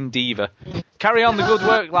plain diva. Carry on the good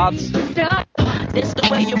work, lads. This the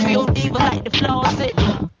way you feel diva like the floors it.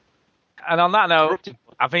 And on that note,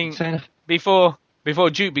 I think before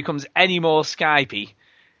Duke becomes any more Skypey,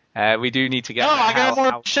 we do need to get. No, I got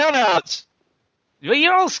more shout-outs. Well,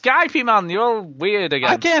 you're all Skypey, man. You're all weird again.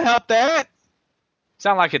 I can't help that.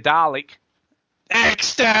 Sound like a Dalek.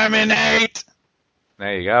 Exterminate.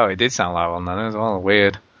 There you go. It did sound like one then. It was all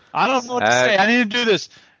weird. I don't know what to say. I need to do this.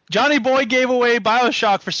 Johnny Boy gave away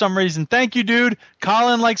Bioshock for some reason. Thank you, dude.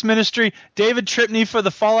 Colin likes Ministry. David Tripney for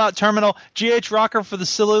the Fallout Terminal. GH Rocker for the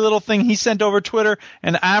silly little thing he sent over Twitter.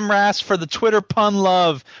 And Amras for the Twitter pun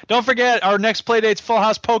love. Don't forget, our next playdate's Full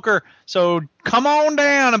House Poker. So come on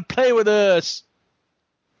down and play with us.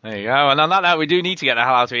 There you go. And on that note, we do need to get the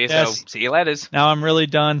hell out of here. Yes. So see you later. Now I'm really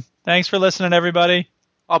done. Thanks for listening, everybody.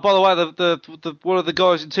 Oh, by the way, the one of the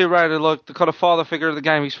guys in Two Round, like the kind of father figure of the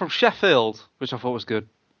game, he's from Sheffield, which I thought was good.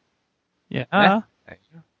 Yeah. There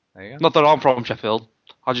you go. Not that I'm from Sheffield.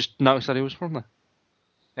 I just noticed that he was from there.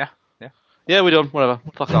 Yeah. Yeah, we're done. Whatever.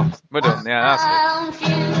 Fuck off. We're done. Yeah, that's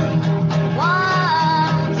it.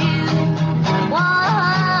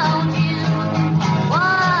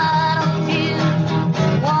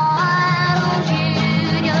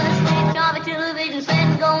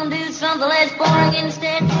 Something less boring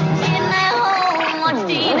instead. Sitting at home, watch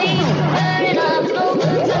TV, hurry up, slow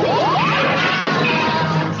food to me.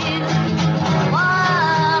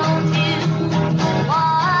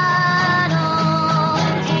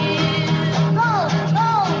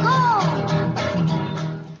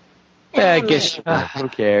 Yeah, I guess who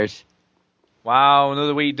cares? Wow,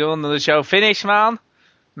 another week done, another show finished, man.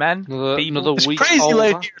 Another It's week crazy older.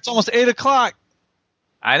 late here. It's almost 8 o'clock.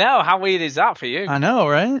 I know. How weird is that for you? I know,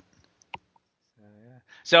 right?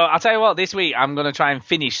 So I'll tell you what, this week I'm going to try and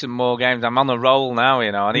finish some more games. I'm on a roll now,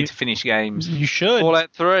 you know. I need to finish games. You should.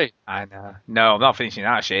 Fallout 3. I know. No, I'm not finishing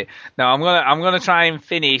that shit. No, I'm gonna try and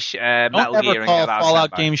finish Metal Don't Gear ever and call get that Fallout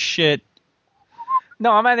sent back. game shit.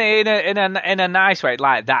 No, I meant it in a nice way,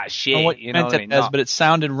 like that shit. I know what you know meant what I it mean? as, Not- but it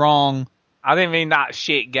sounded wrong. I didn't mean that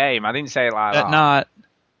shit game. I didn't say it like that. Not.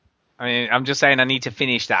 I mean, I'm just saying I need to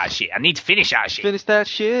finish that shit. I need to finish that shit. Finish that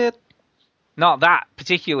shit. Not that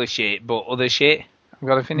particular shit, but other shit. I've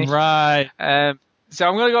got to finish. Right. So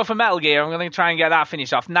I'm going to go for Metal Gear. I'm going to try and get that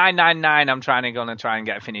finished off. 999. I'm going to try and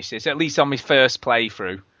get finished this, at least on my first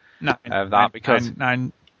playthrough of that,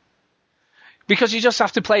 because you just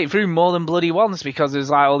have to play it through more than bloody once, because there's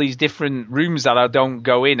like all these different rooms that I don't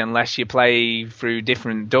go in unless you play through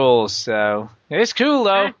different doors. So it's cool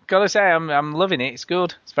though. Gotta say, I'm loving it. It's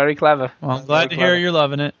good. It's very clever. Well, I'm glad to hear you're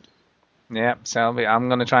loving it. Yeah, so I'm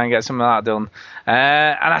going to try and get some of that done.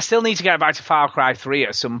 And I still need to get back to Far Cry 3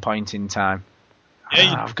 at some point in time.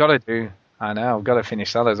 Yeah, I've got to do. I know, I've got to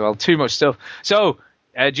finish that as well. Too much stuff. So,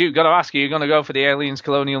 Duke, got to ask you, you're going to go for the Aliens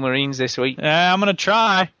Colonial Marines this week? Yeah, I'm going to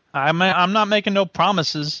try. I'm not making no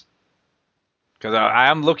promises. Because I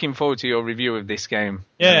am looking forward to your review of this game.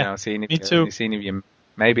 Yeah, you know, seeing me too. Seeing if you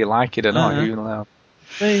maybe like it or not. Who knows?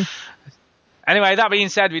 Anyway, that being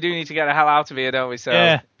said, we do need to get the hell out of here, don't we? So,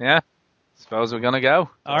 yeah. Suppose we're going to go.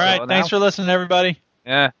 All right. Thanks for listening, everybody.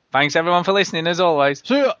 Yeah. Thanks, everyone, for listening, as always.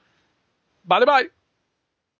 See ya. Bye-bye.